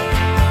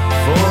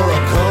for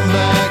a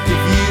comeback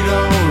if you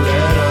don't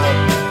let up.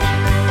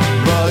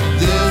 But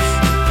this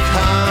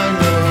kind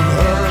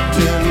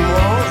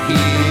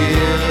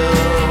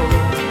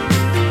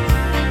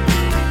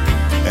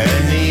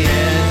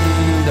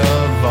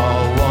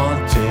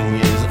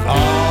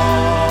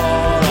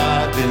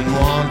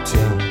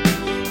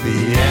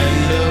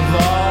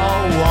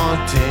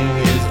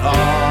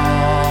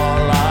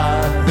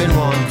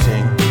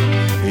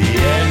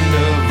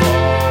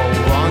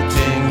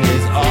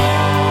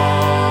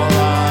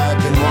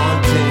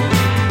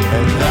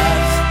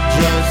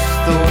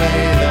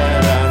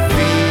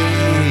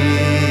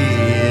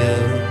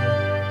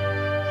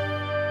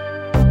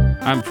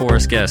I'm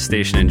Forrest Guest,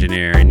 station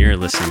engineer, and you're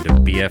listening to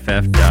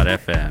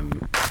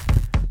BFF.FM.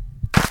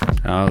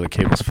 Oh, the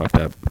cable's fucked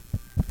up.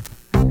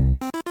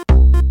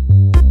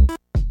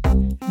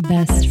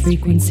 Best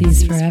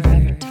frequencies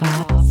forever,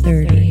 top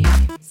 30.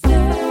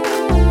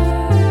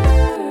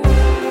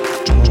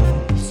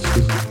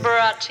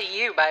 Brought to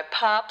you by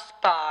Pop's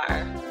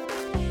Bar.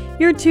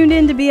 You're tuned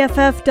in to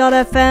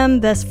BFF.FM,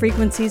 best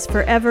frequencies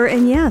forever,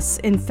 and yes,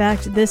 in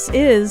fact, this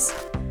is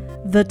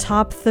the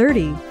top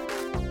 30.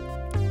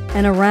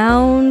 And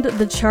around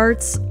the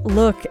charts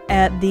look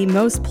at the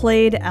most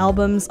played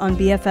albums on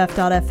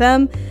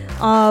BFF.FM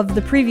of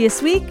the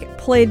previous week,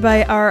 played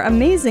by our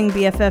amazing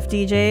BFF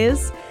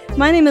DJs.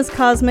 My name is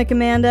Cosmic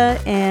Amanda,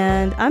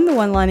 and I'm the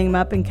one lining them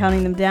up and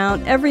counting them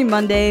down every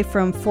Monday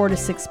from 4 to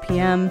 6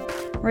 p.m.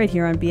 right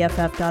here on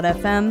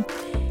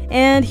BFF.FM.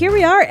 And here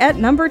we are at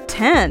number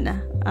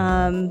 10.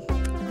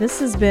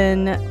 This has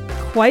been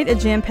quite a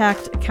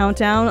jam-packed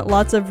countdown.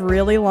 Lots of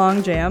really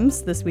long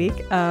jams this week.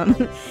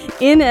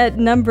 In at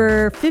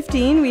number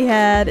 15, we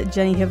had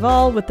Jenny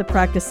Hival with The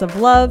Practice of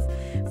Love.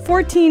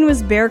 14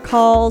 was Bear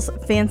Call's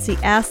Fancy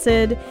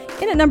Acid.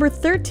 In at number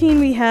 13,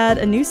 we had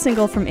a new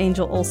single from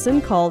Angel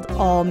Olsen called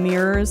All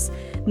Mirrors.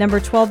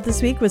 Number 12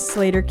 this week was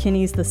Slater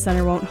Kinney's The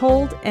Center Won't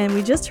Hold. And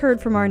we just heard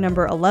from our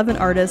number 11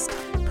 artist,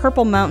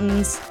 Purple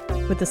Mountains,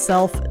 with the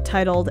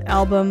self-titled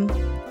album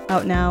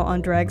out now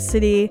on Drag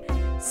City.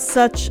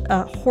 Such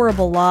a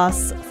horrible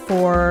loss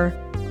for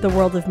the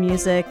world of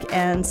music,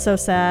 and so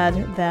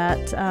sad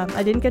that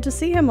I didn't get to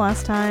see him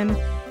last time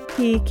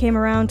he came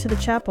around to the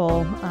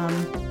chapel.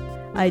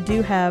 I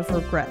do have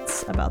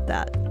regrets about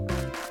that.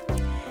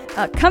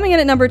 Coming in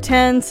at number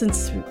 10,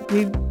 since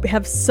we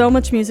have so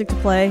much music to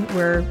play,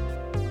 we're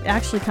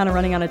actually kind of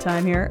running out of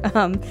time here.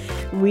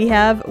 We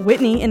have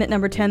Whitney in at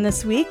number 10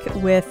 this week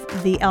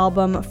with the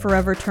album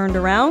Forever Turned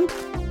Around.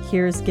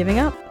 Here's Giving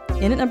Up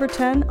in at number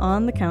 10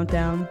 on the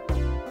countdown.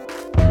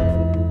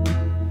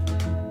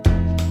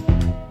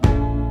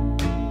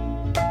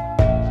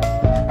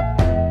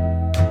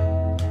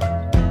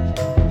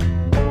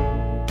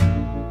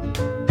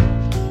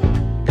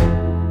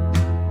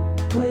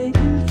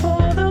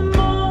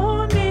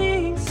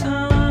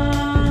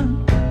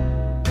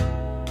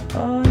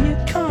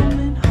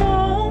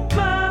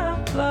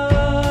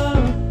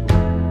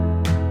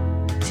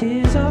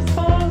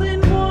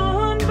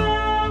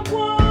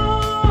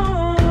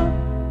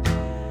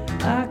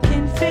 I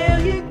can feel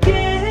you.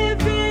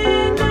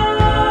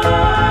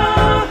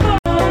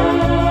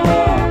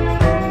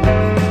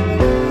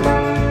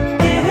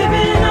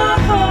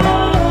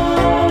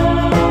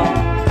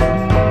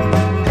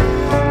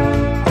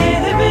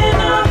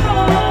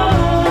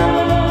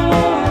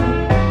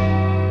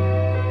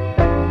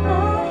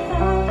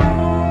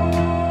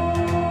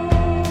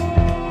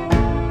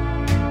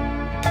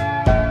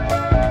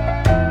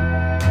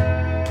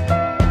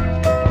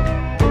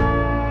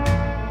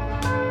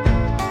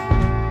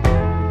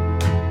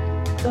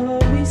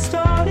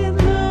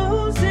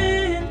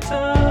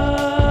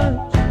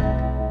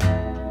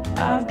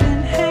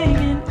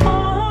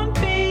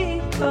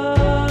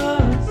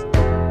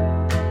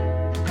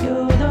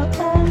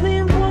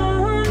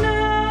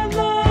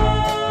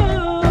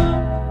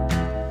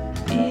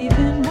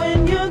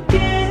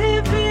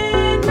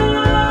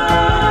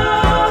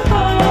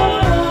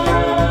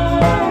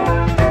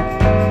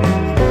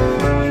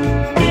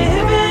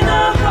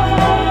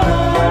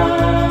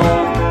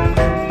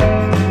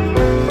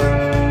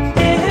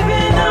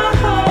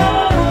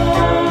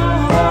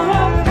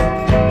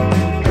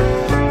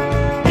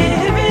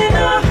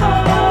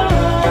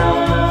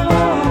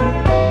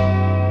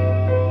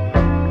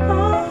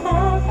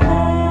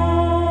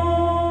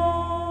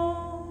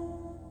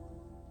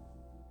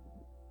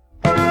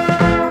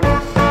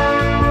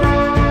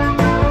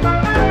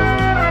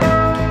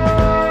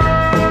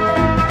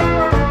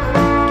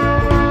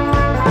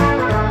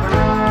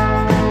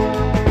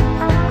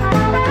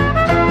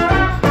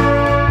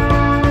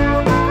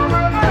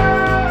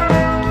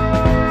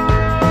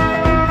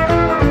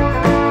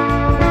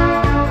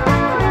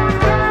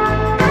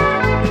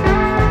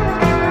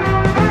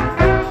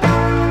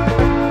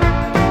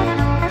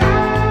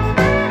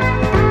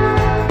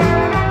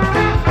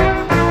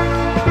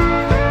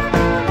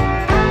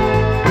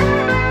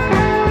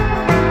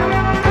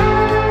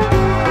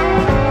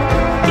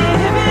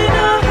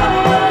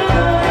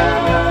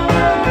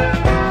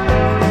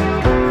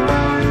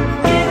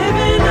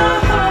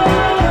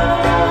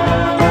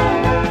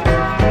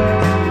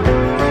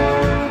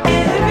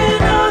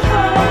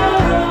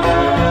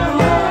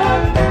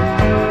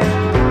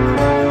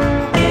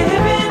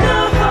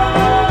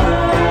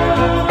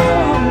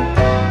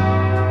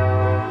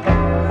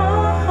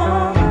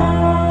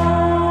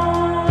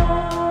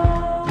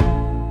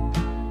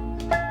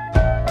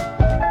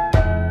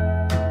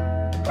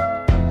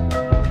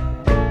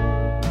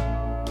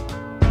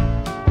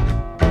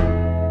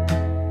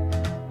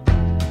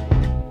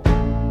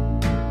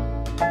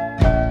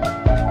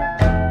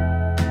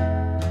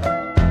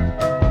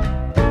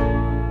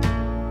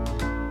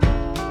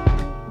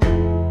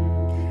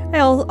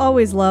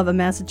 always love a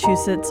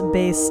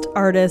Massachusetts-based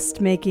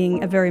artist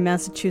making a very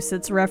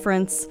Massachusetts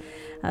reference.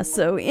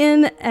 So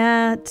in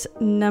at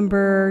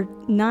number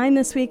 9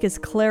 this week is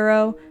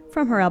Clairo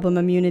from her album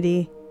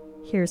Immunity.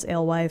 Here's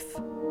Alewife.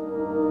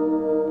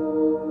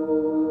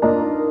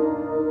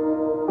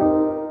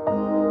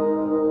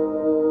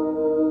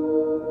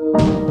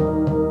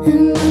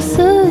 In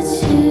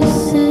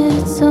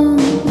Massachusetts,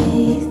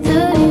 only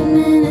 30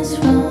 minutes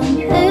from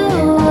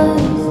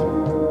Alewife.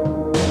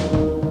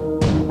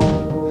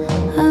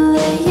 I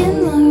lay in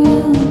my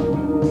room,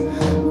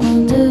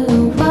 wonder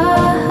why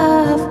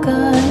I've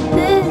got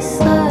this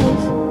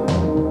life.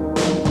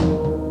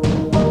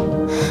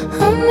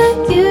 I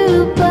met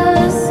you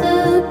by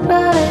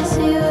surprise,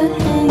 you were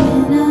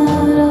hanging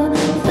out all the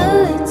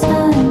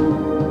time.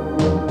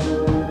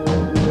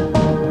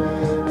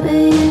 But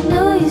you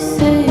know you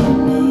saved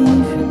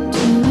me from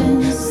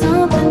doing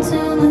something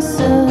to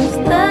myself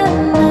that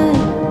night.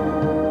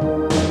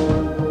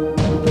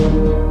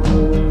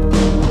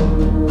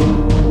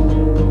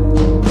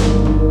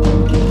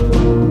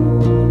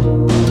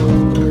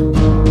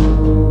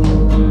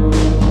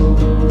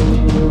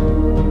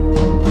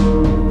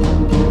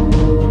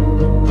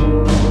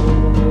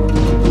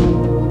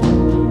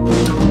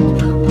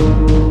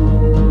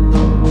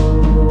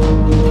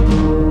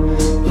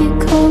 You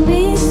called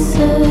me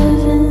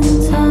 7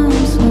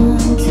 times,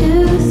 1,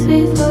 2,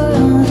 3, 4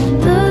 on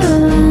the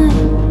line.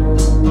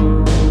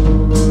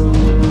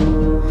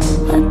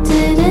 I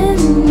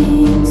didn't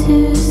mean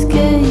to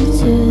scare you,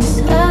 just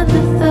had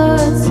the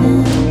thoughts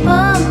in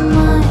my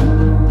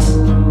mind.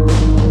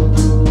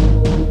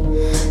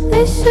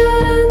 They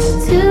showed up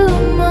to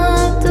my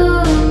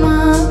door,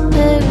 my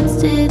parents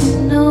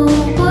didn't know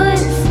what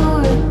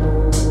for.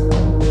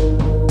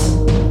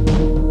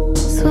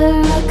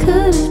 Swear I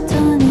could have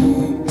done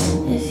it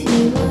if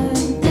you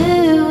weren't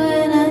there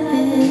when I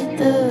hit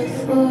the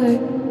floor.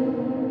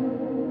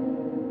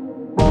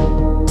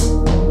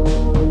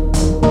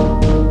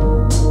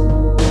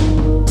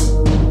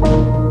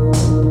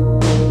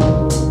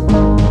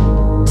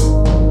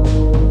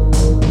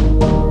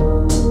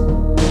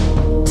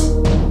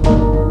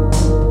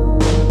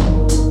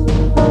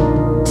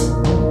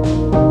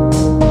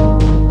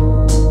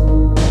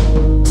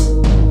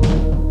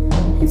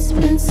 It's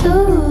been so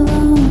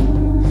long,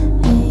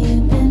 and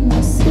you've been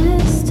my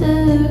sister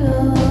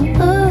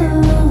all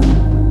along.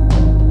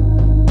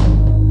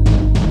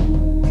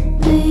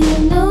 But you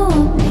know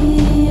I'll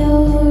be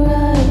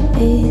alright.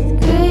 8th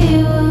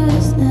grade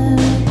was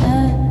never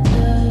that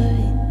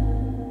tight.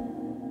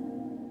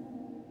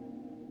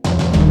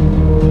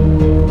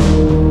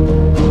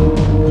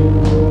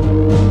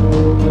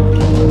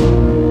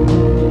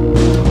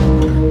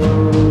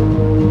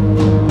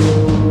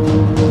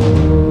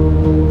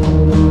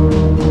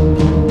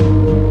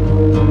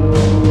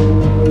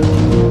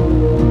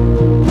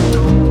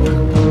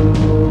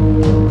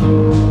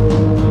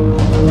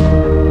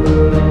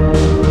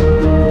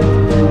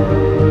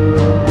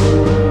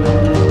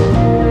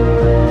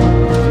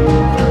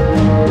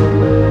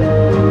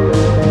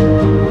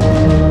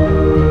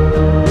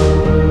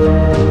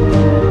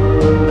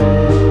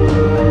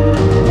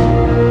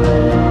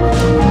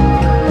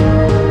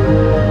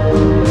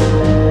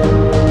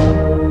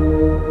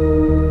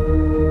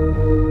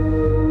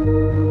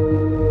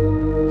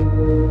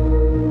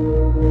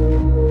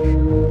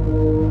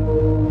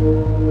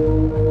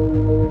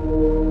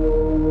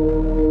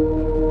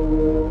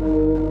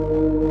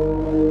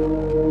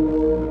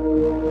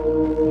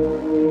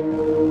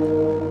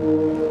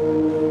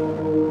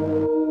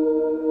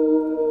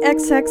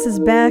 XX is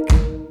back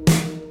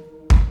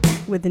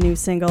with the new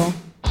single.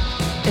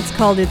 It's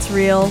called It's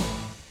Real,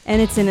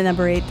 and it's in at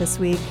number 8 this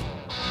week.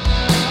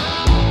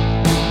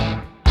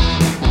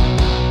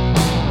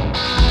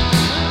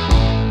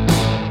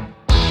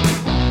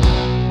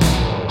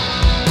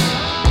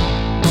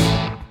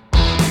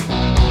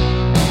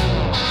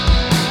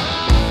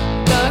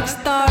 Dark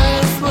star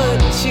is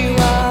what you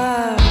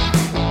are.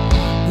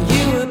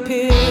 You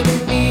appear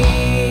to me.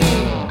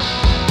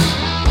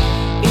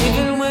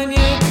 Even when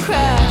you're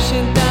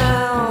crashing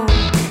down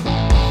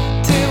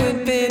to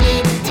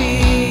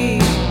infinity,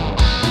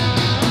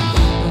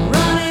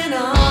 running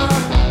on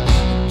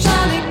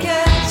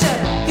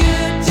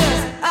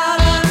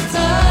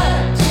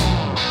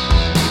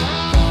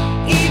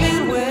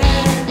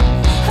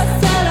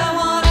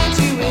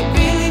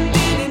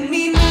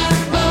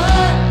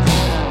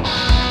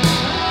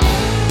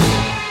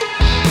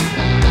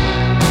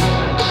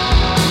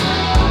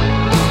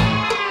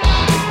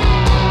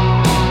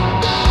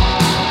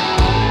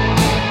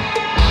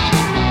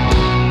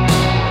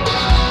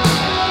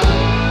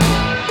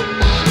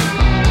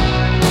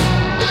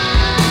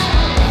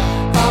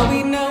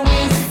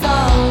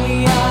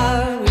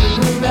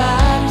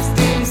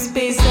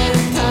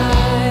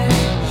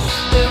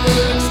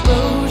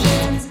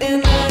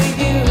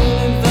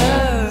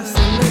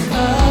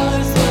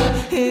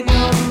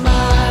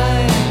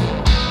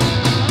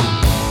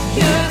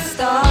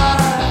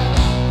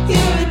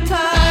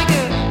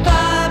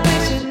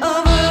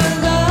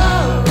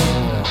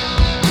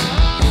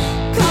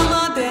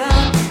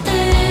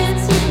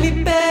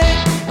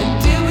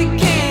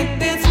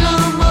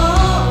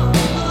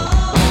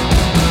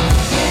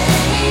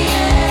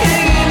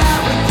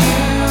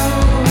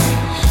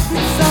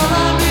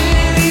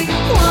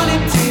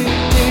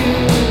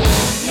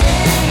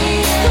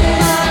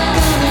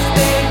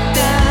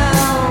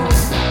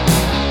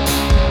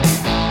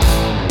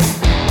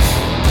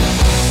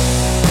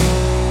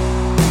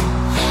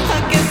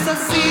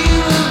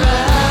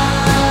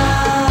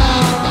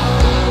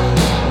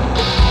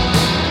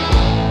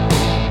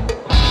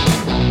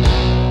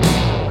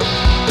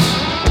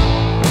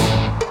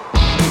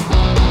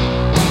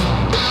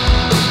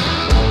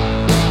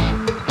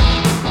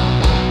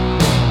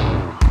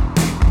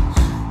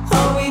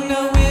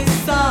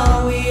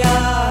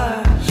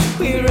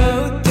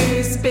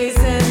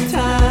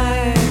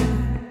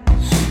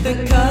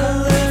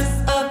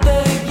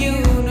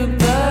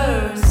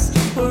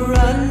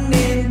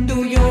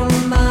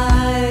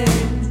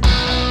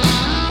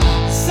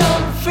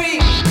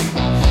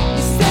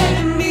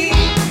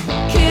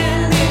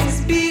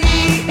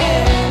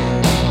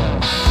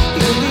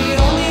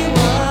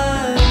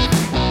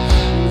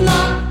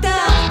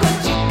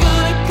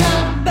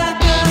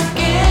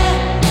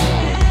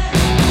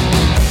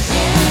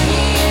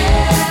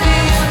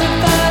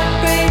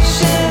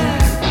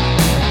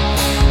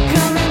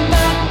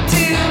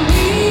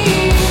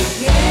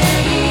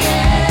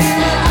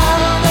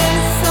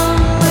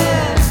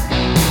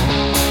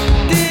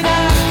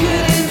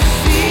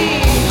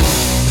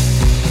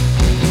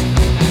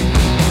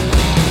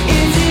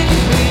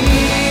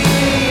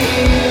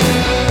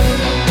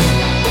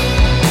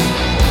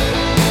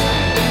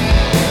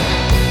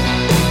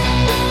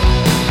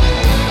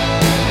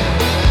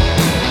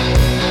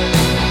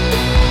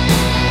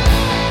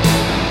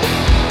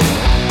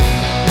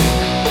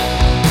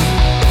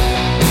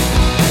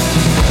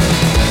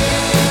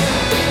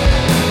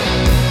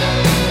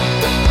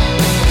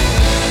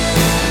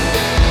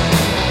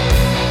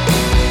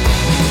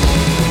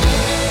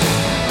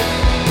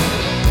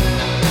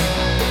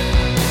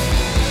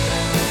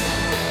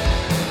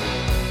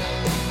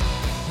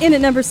In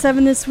at number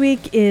 7 this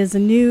week is a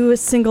new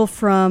single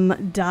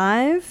from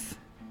Dive.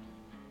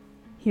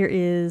 Here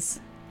is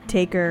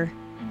Taker.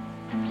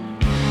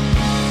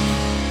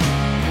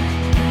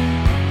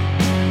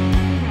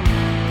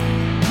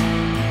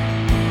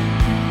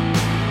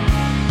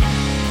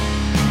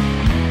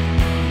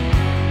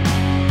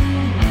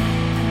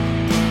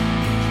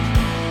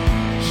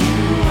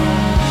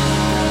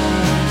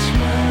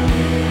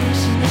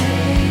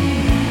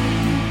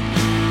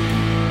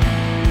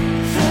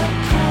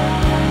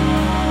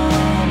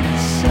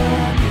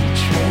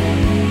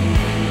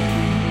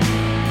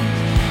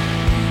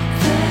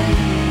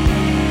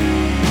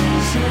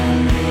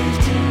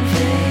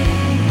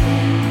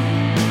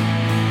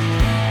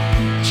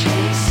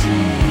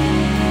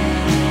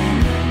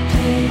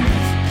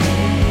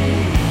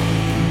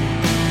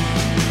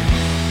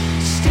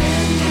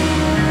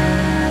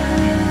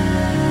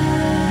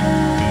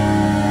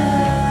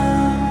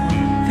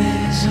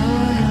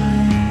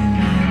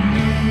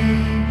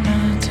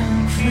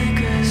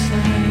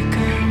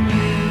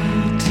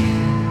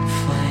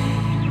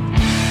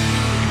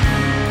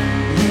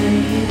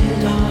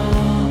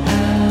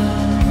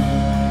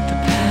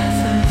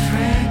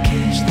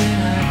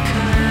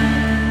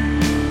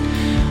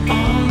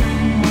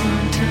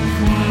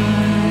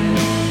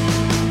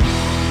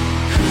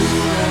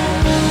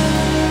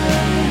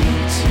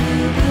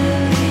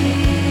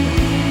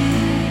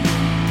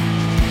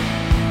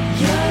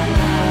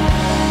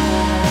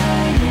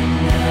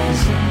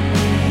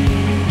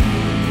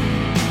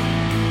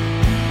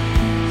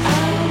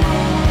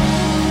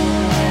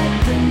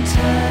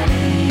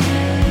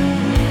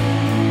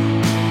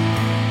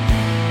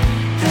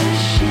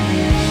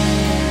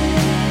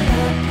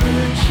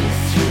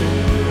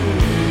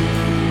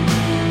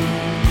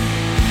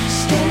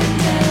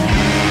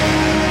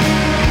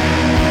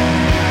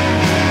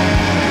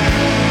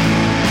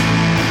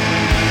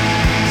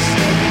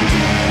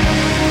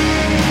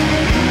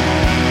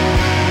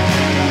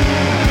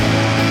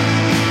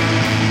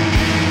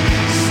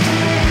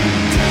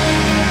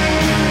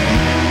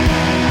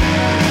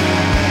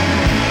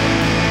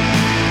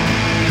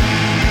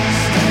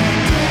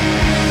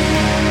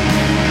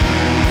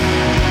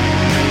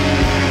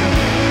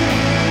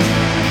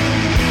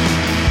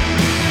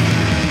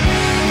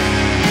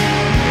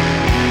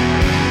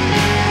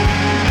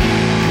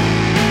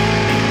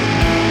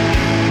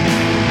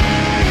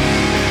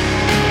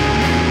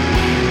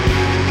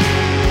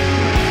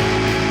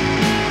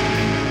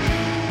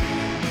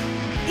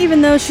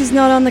 Even though she's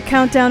not on the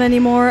countdown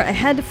anymore, I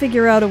had to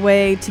figure out a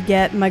way to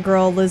get my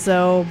girl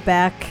Lizzo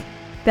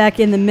back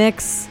in the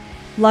mix.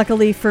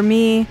 Luckily for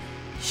me,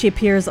 she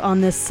appears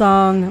on this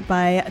song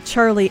by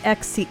Charlie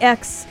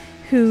XCX,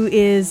 who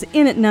is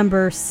in at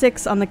number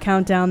 6 on the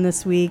countdown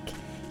this week.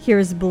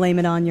 Here's Blame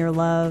It On Your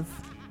Love.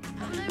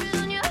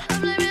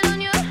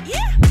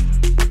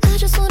 I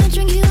just wanna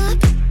drink you up,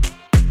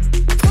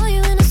 pour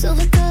you in a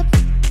silver cup.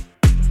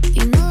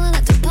 You know I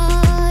like to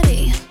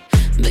party,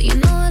 but you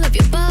know I love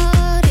your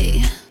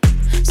body.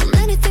 So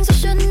many things I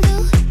shouldn't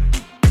do.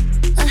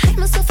 I hate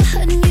myself for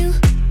hurting you.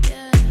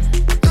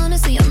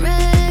 Honestly, I'm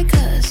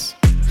reckless.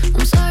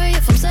 I'm sorry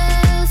if I'm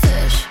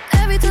selfish.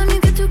 Every time you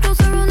get too close,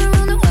 I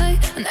run away.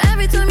 And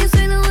every time you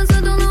say the words,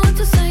 I don't know what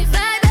to say.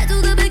 Back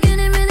to the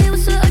beginning, really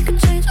was so I could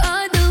change.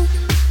 I do.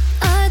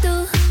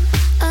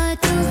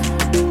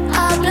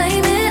 I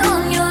blame it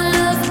on your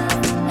love.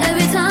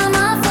 Every time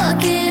I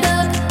fuck it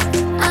up,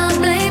 I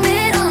blame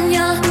it on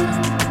your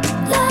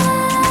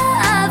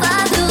love.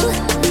 I do.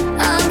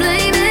 I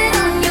blame it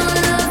on your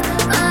love.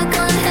 I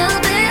can't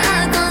help it,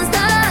 I can't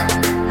stop.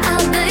 I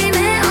blame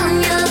it on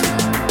your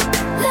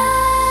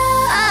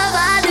love.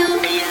 I do.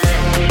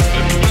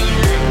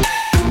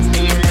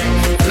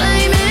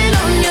 Blame it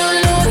on your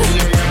love.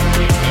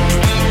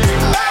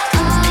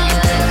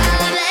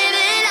 I blame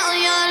it on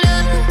your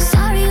love.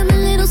 Sorry, I'm a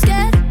little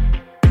scared,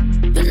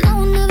 but no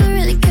one ever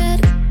really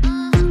cared.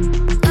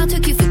 I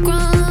took you for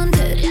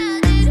granted,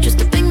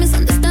 just a big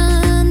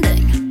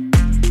misunderstanding.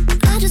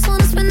 I just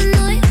wanna spend the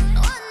night,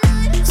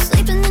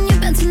 sleeping in your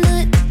bed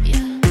tonight.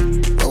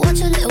 But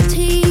watch a little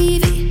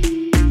TV.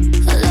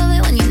 I love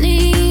it when you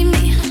need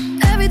me.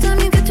 Every time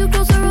you get too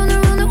close, I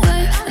run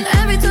away. And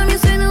every time you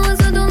say the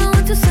words, I don't know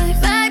what to say.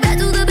 Back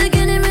to the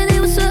beginning, really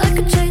was so I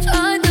could change.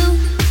 I do.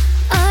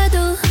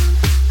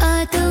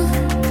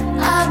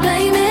 I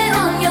blame it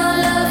on your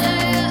love.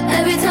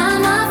 Every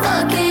time I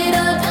fuck it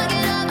up,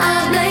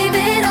 I blame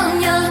it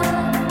on your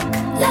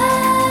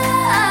love.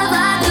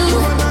 I do.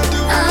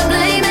 I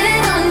blame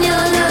it on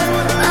your love.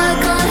 I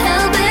can't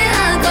help it,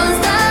 I can't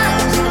stop.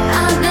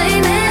 I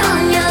blame it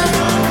on your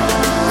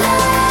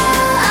love.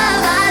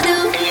 I do.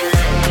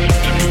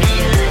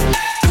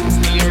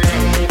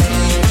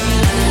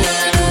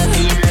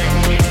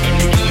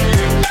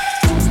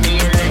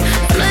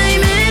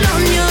 Blame it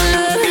on your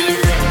love.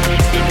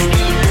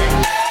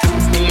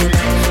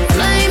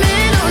 Blame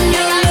it on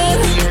your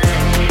love.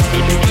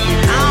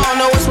 I don't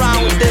know what's wrong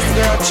with this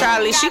girl,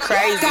 Charlie. She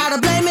crazy. Gotta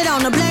blame it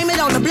on the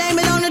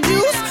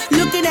juice.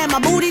 Looking at my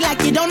booty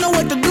like you don't know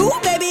what to do.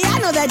 Baby, I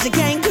know that you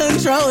can't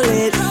control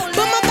it.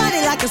 But my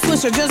body like a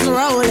switch or just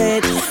roll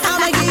it.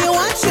 I'ma give you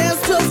one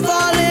chance to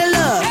fall in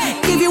love.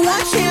 Give you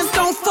one chance,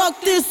 don't fuck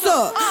this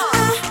up.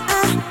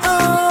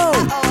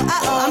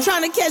 I'm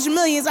trying to catch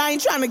millions, I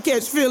ain't trying to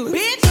catch feelings.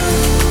 Bitch, I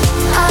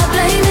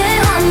blame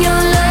it on your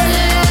love.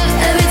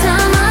 Every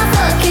time I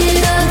fuck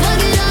it up,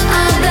 I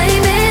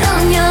blame it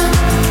on your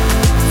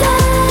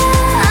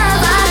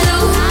love. I do.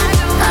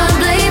 I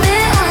blame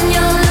it on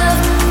your love.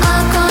 I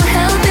can't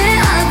help it,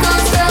 I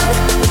can't stop.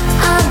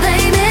 I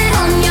blame it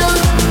on your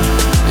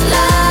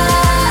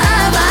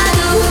love. I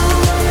do.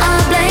 I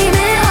blame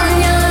it on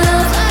your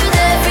love.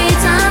 Every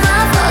time I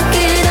fuck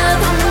it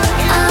up,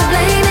 I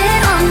blame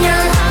it on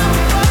your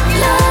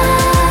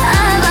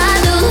love. I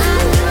do.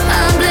 I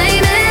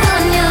blame it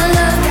on your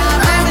love.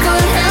 I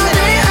can't help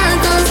it, I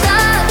can't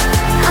stop.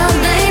 I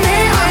blame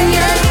it on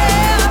your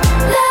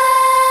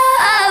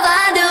love. I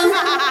do.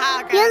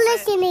 You're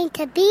listening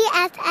to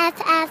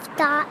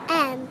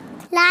BFFF.M,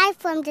 live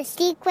from the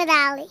Secret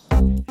Alley.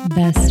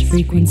 Best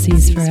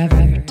frequencies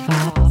forever.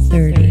 Top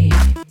 30.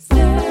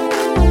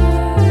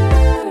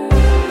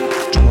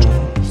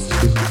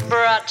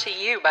 Brought to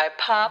you by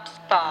Pop's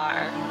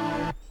Bar.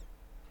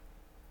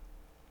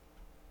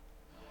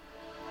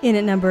 In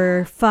at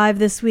number 5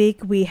 this week,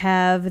 we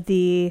have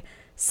the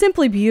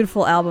simply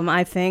beautiful album,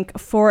 I think,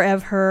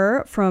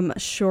 Forever from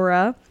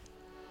Shura.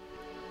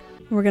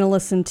 We're going to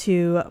listen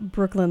to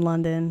Brooklyn,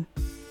 London.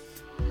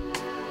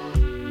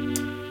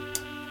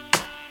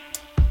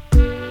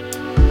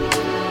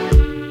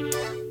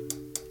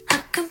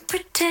 I can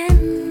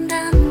pretend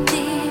I'm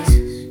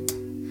Jesus,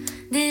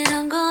 then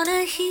I'm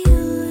gonna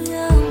heal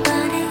your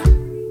body.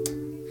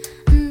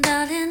 And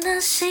darling, I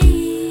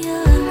see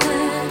your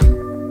word.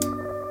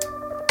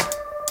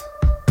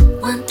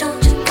 Why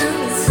don't you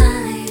come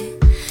inside?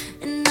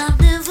 And I've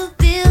never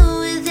been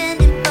with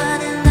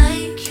anybody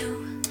like you.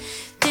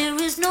 There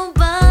is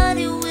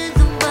nobody with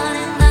a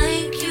body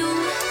like you.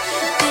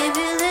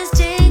 Baby, let's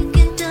take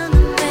it to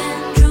the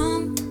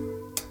bedroom.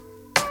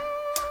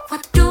 Why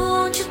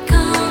don't you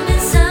come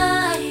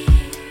inside?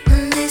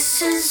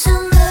 This is a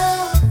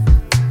love.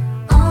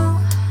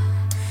 Oh,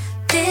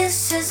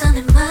 this is an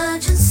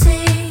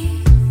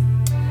emergency.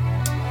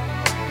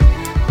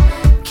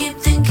 Keep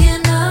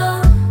thinking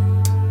of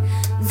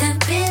that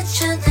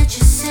picture that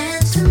you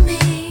sent to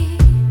me.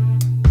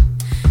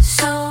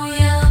 So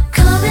you're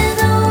coming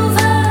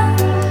over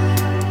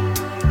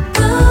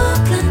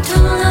Brooklyn to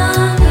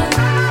London.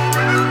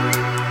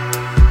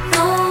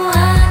 No, I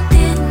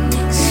didn't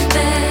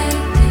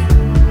expect it.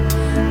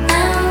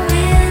 Now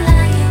we're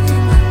lying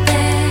in my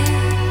bed.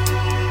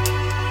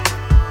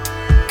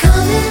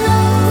 Coming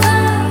over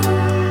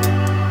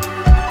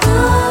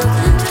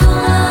Brooklyn to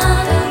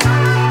London.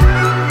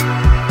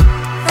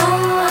 No,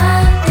 I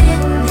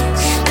didn't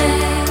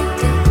expect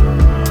it.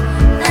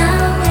 Now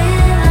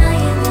we're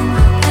lying in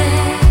my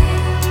bed.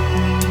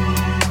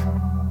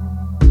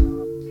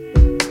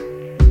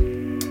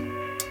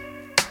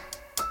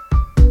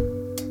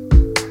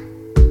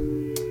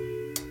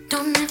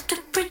 Don't have to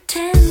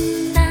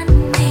pretend I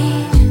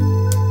need you.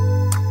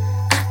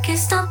 I can't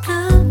stop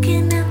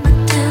looking at my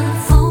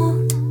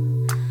telephone.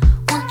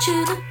 Want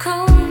you to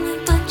call me,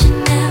 but you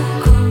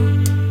never call.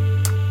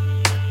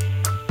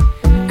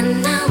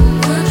 And now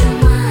I'm wondering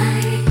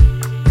why.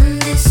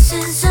 And this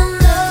is a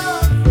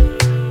love.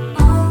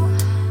 Oh,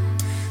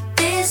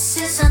 this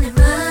is an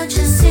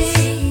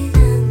emergency.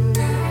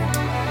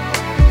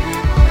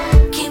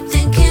 Keep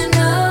thinking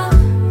of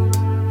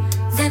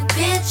that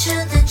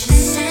picture that you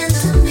sent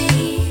to me.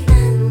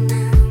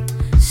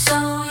 So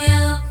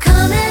you're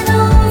coming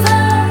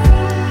over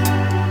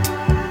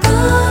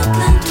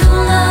Brooklyn to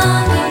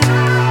London.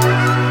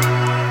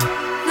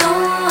 No,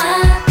 I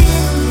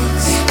didn't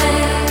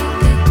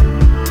expect it.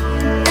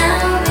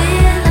 Now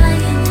we're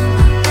lying in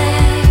my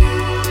bed.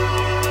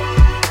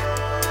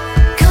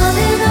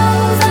 Coming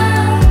over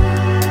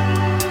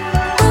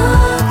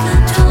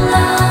Brooklyn to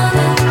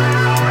London.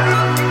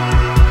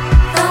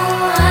 No,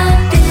 I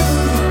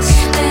didn't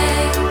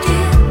expect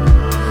it.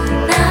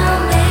 Now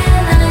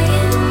we're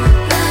lying,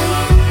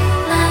 lying,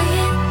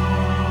 lying.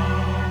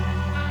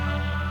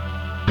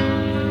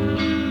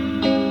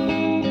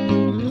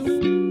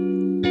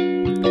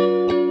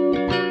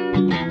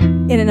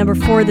 In at number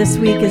 4 this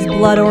week is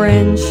Blood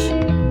Orange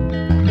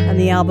and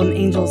the album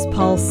Angel's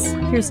Pulse.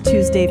 Here's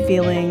Tuesday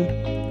Feeling,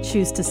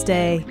 Choose to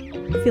Stay,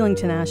 featuring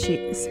Tanashi.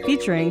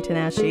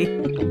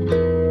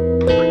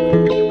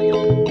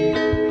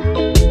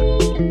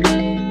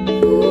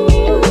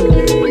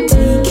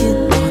 Take it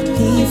or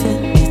leave it,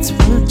 it's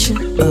what you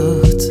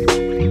owed.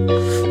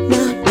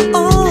 Not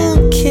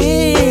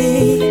okay.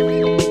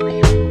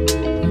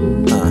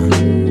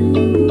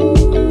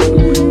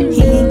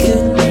 He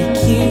could make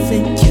you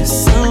think you're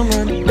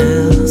someone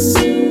else.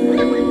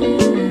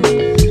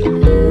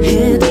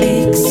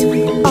 Headaches,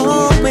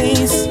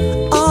 always,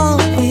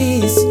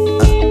 always.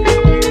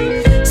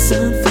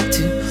 Something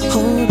to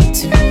hold on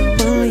to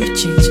while you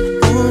change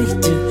all you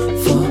do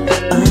for a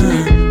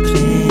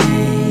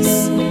place.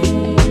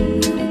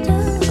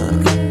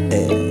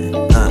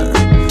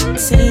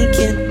 Take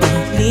it or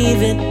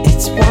leave it,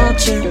 it's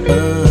what you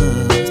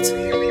owed.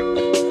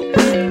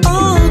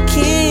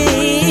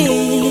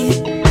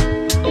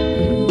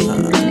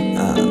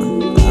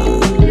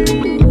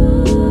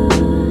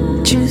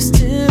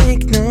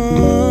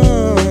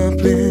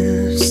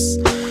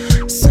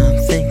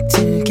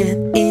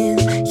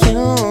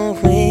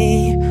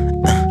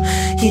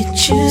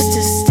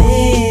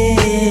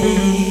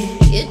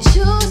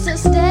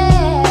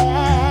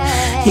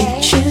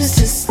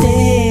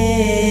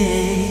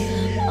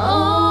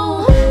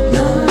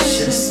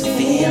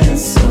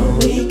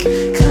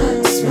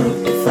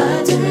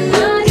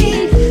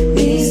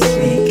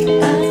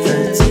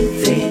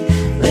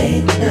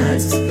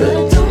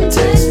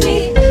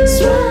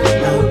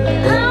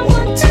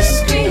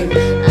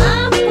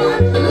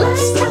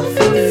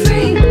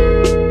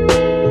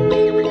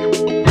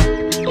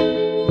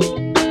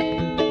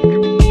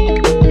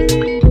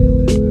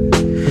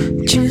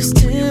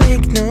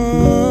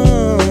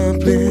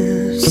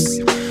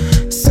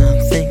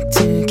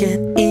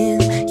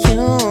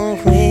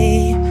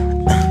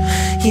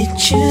 You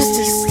choose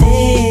to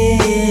stay.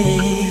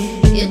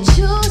 You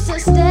choose to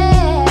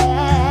stay.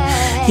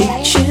 You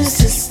choose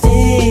to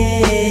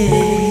stay.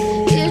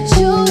 You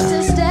choose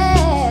to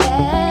stay.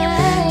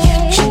 You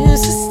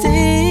choose to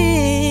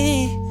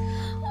stay.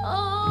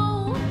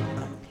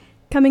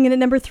 Coming in at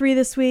number 3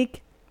 this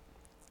week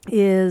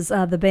is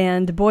the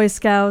band Boy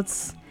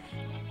Scouts.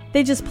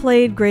 They just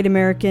played Great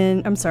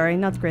American. I'm sorry,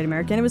 not the Great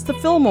American. It was the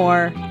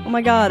Fillmore. Oh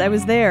my God, I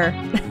was there.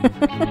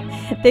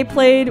 They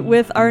played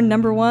with our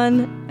number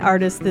 1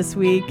 artist this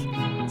week.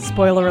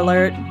 Spoiler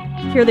alert.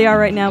 Here they are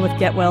right now with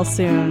Get Well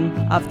Soon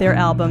off their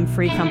album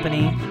Free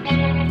Company.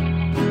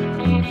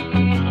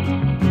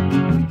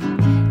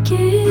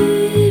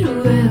 Get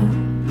well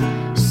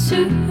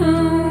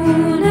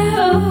soon.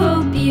 I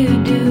hope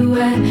you do.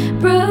 I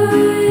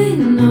brought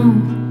no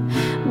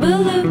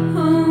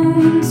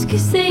balloons,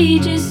 'cause they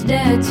just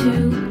died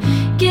to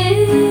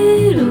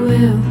get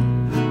well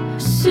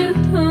soon.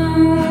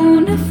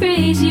 A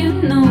phrase you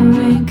know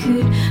and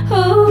could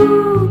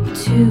hope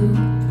to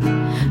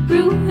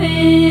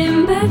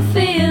ruin by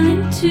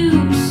failing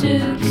to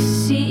succeed.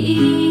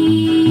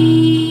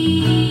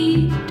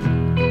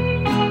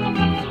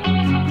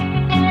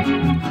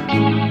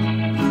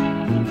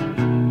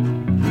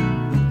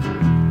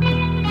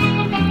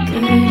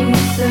 Good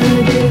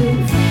thought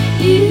of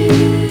you.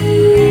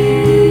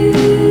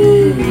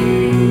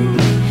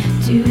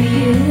 Do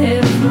you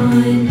have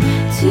one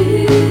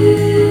too?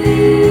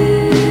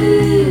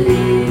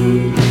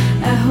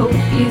 I hope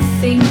you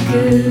think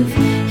of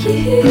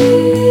you.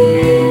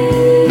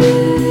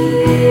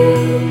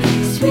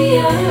 'Cause we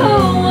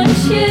all want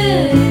you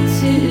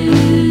to.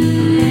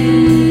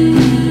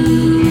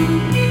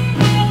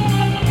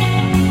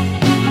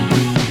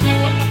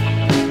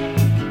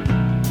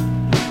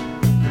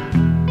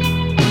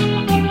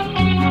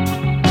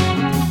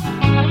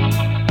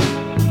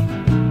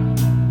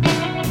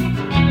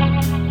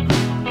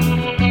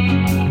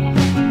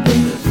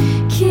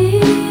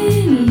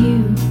 Can you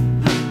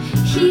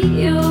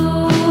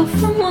heal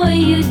from what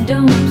you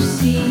don't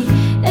see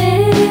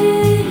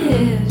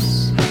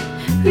as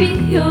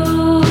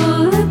real?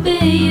 I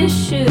bet you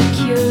shook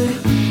your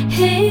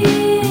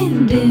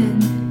hand in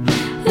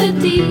a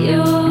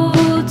deal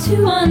to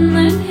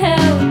unlearn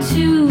how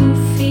to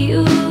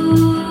feel.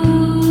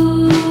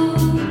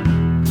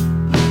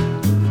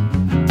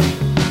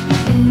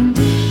 And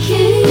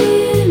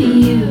can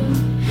you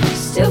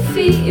still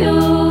feel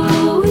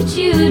what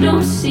you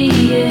don't see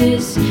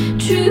as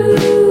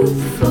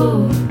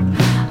truthful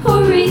or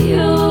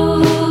real?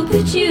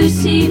 But you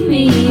see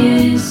me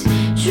as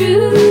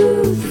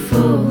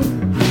truthful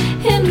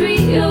and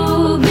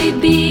real.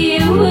 Baby,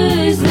 I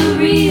was the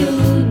real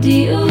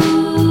deal.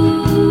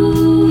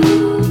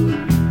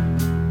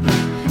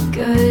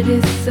 Got a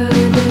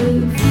thought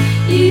of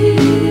you.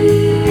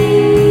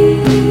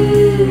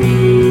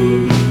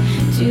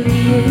 Do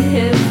you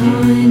have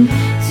one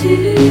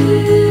too?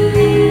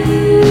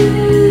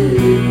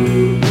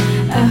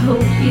 I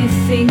hope you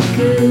think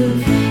of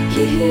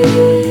you.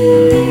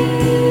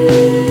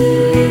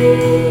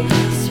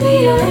 'Cause we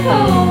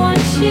all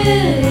want you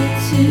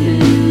to.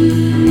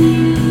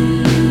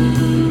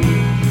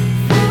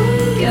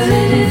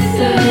 Got a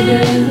thought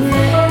of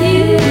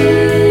you.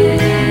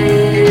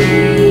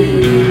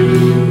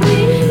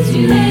 Do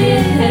you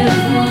have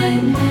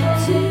one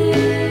too?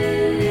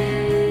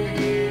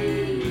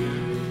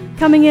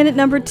 Coming in at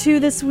number 2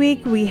 this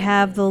week, we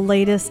have the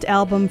latest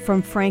album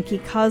from Frankie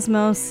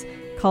Cosmos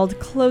called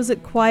Close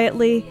It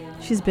Quietly.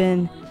 She's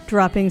been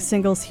dropping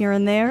singles here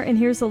and there, and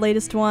here's the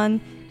latest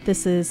one.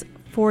 This is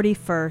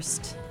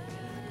 41st.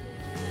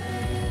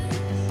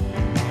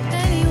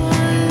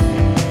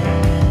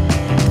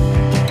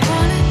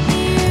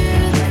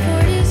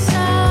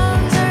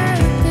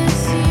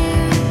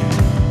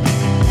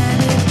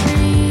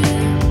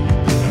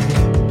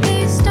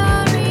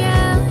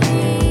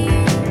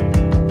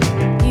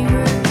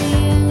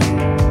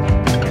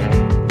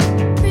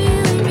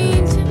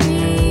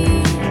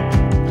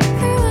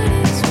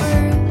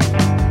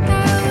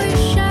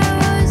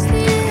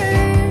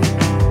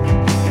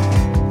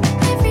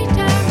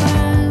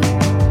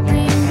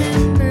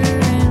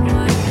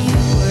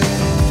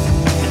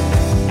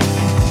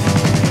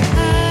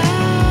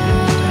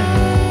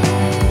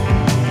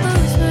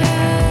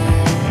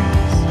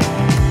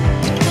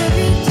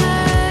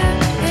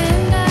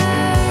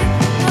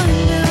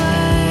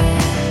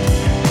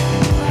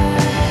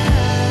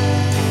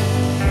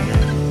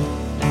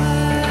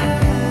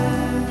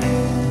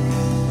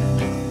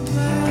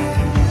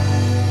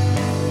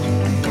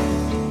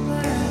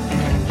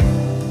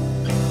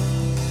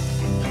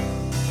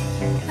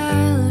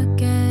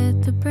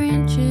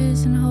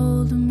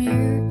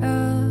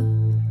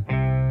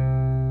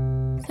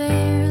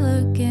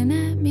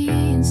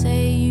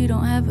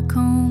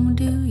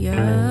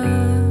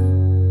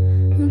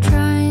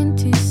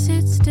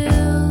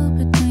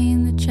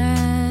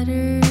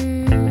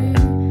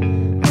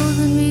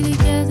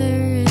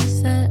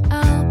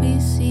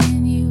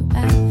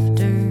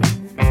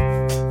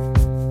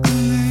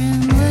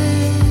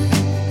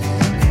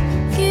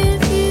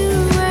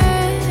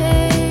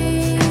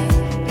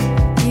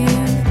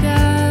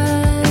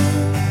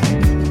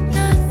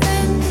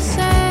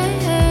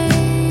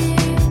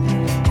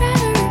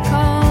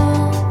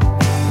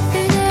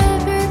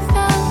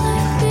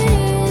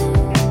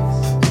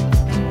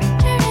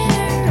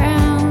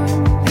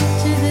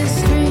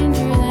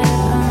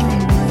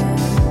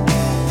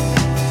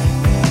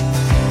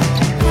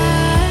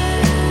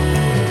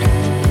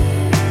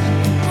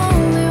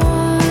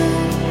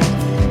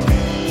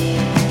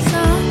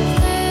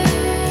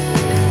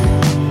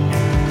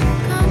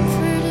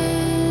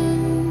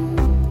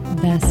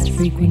 Best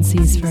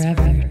Frequencies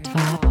Forever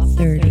Top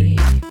 30.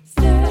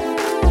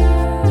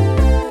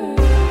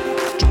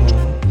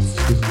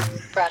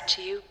 Brought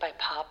to you by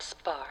Pop's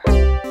Bar.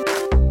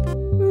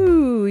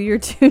 Ooh, you're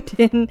tuned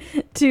in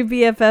to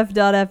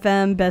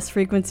BFF.FM, Best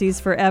Frequencies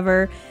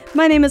Forever.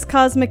 My name is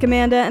Cosmic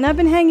Amanda, and I've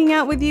been hanging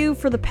out with you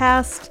for the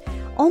past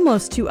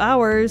almost 2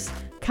 hours,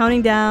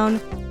 counting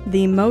down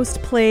the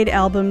most played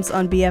albums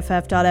on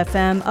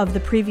BFF.FM of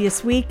the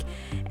previous week.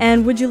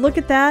 And would you look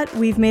at that?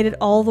 We've made it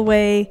all the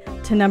way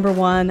to number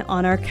 1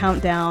 on our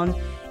countdown.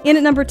 In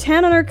at number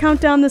 10 on our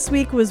countdown this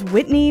week was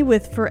Whitney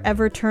with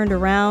Forever Turned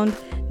Around.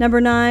 Number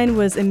 9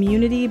 was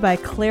Immunity by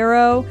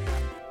Clairo.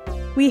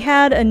 We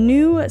had a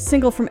new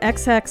single from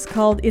XX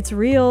called It's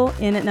Real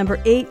in at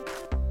number 8.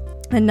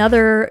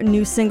 Another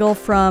new single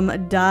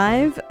from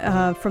Dive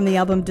from the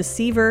album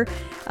Deceiver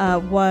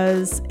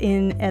was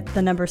in at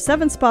the number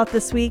 7 spot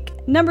this week.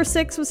 Number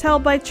 6 was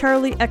held by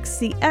Charlie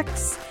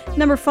XCX.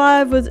 Number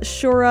 5 was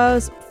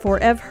Shura's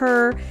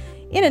Forever.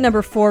 In at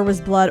number 4 was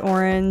Blood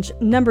Orange.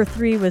 Number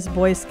 3 was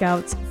Boy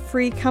Scouts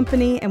Free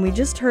Company. And we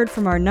just heard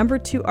from our number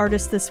 2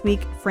 artist this week,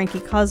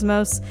 Frankie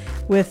Cosmos,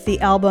 with the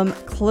album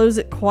Close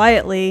It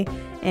Quietly.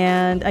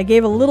 And I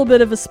gave a little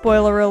bit of a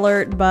spoiler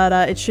alert, but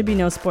it should be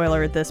no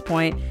spoiler at this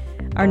point.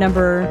 Our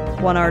number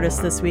 1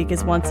 artist this week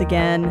is once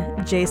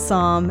again Jay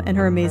Som and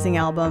her amazing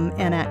album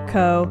Anat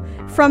Co.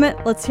 From it,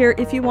 let's hear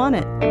If You Want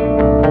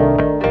It.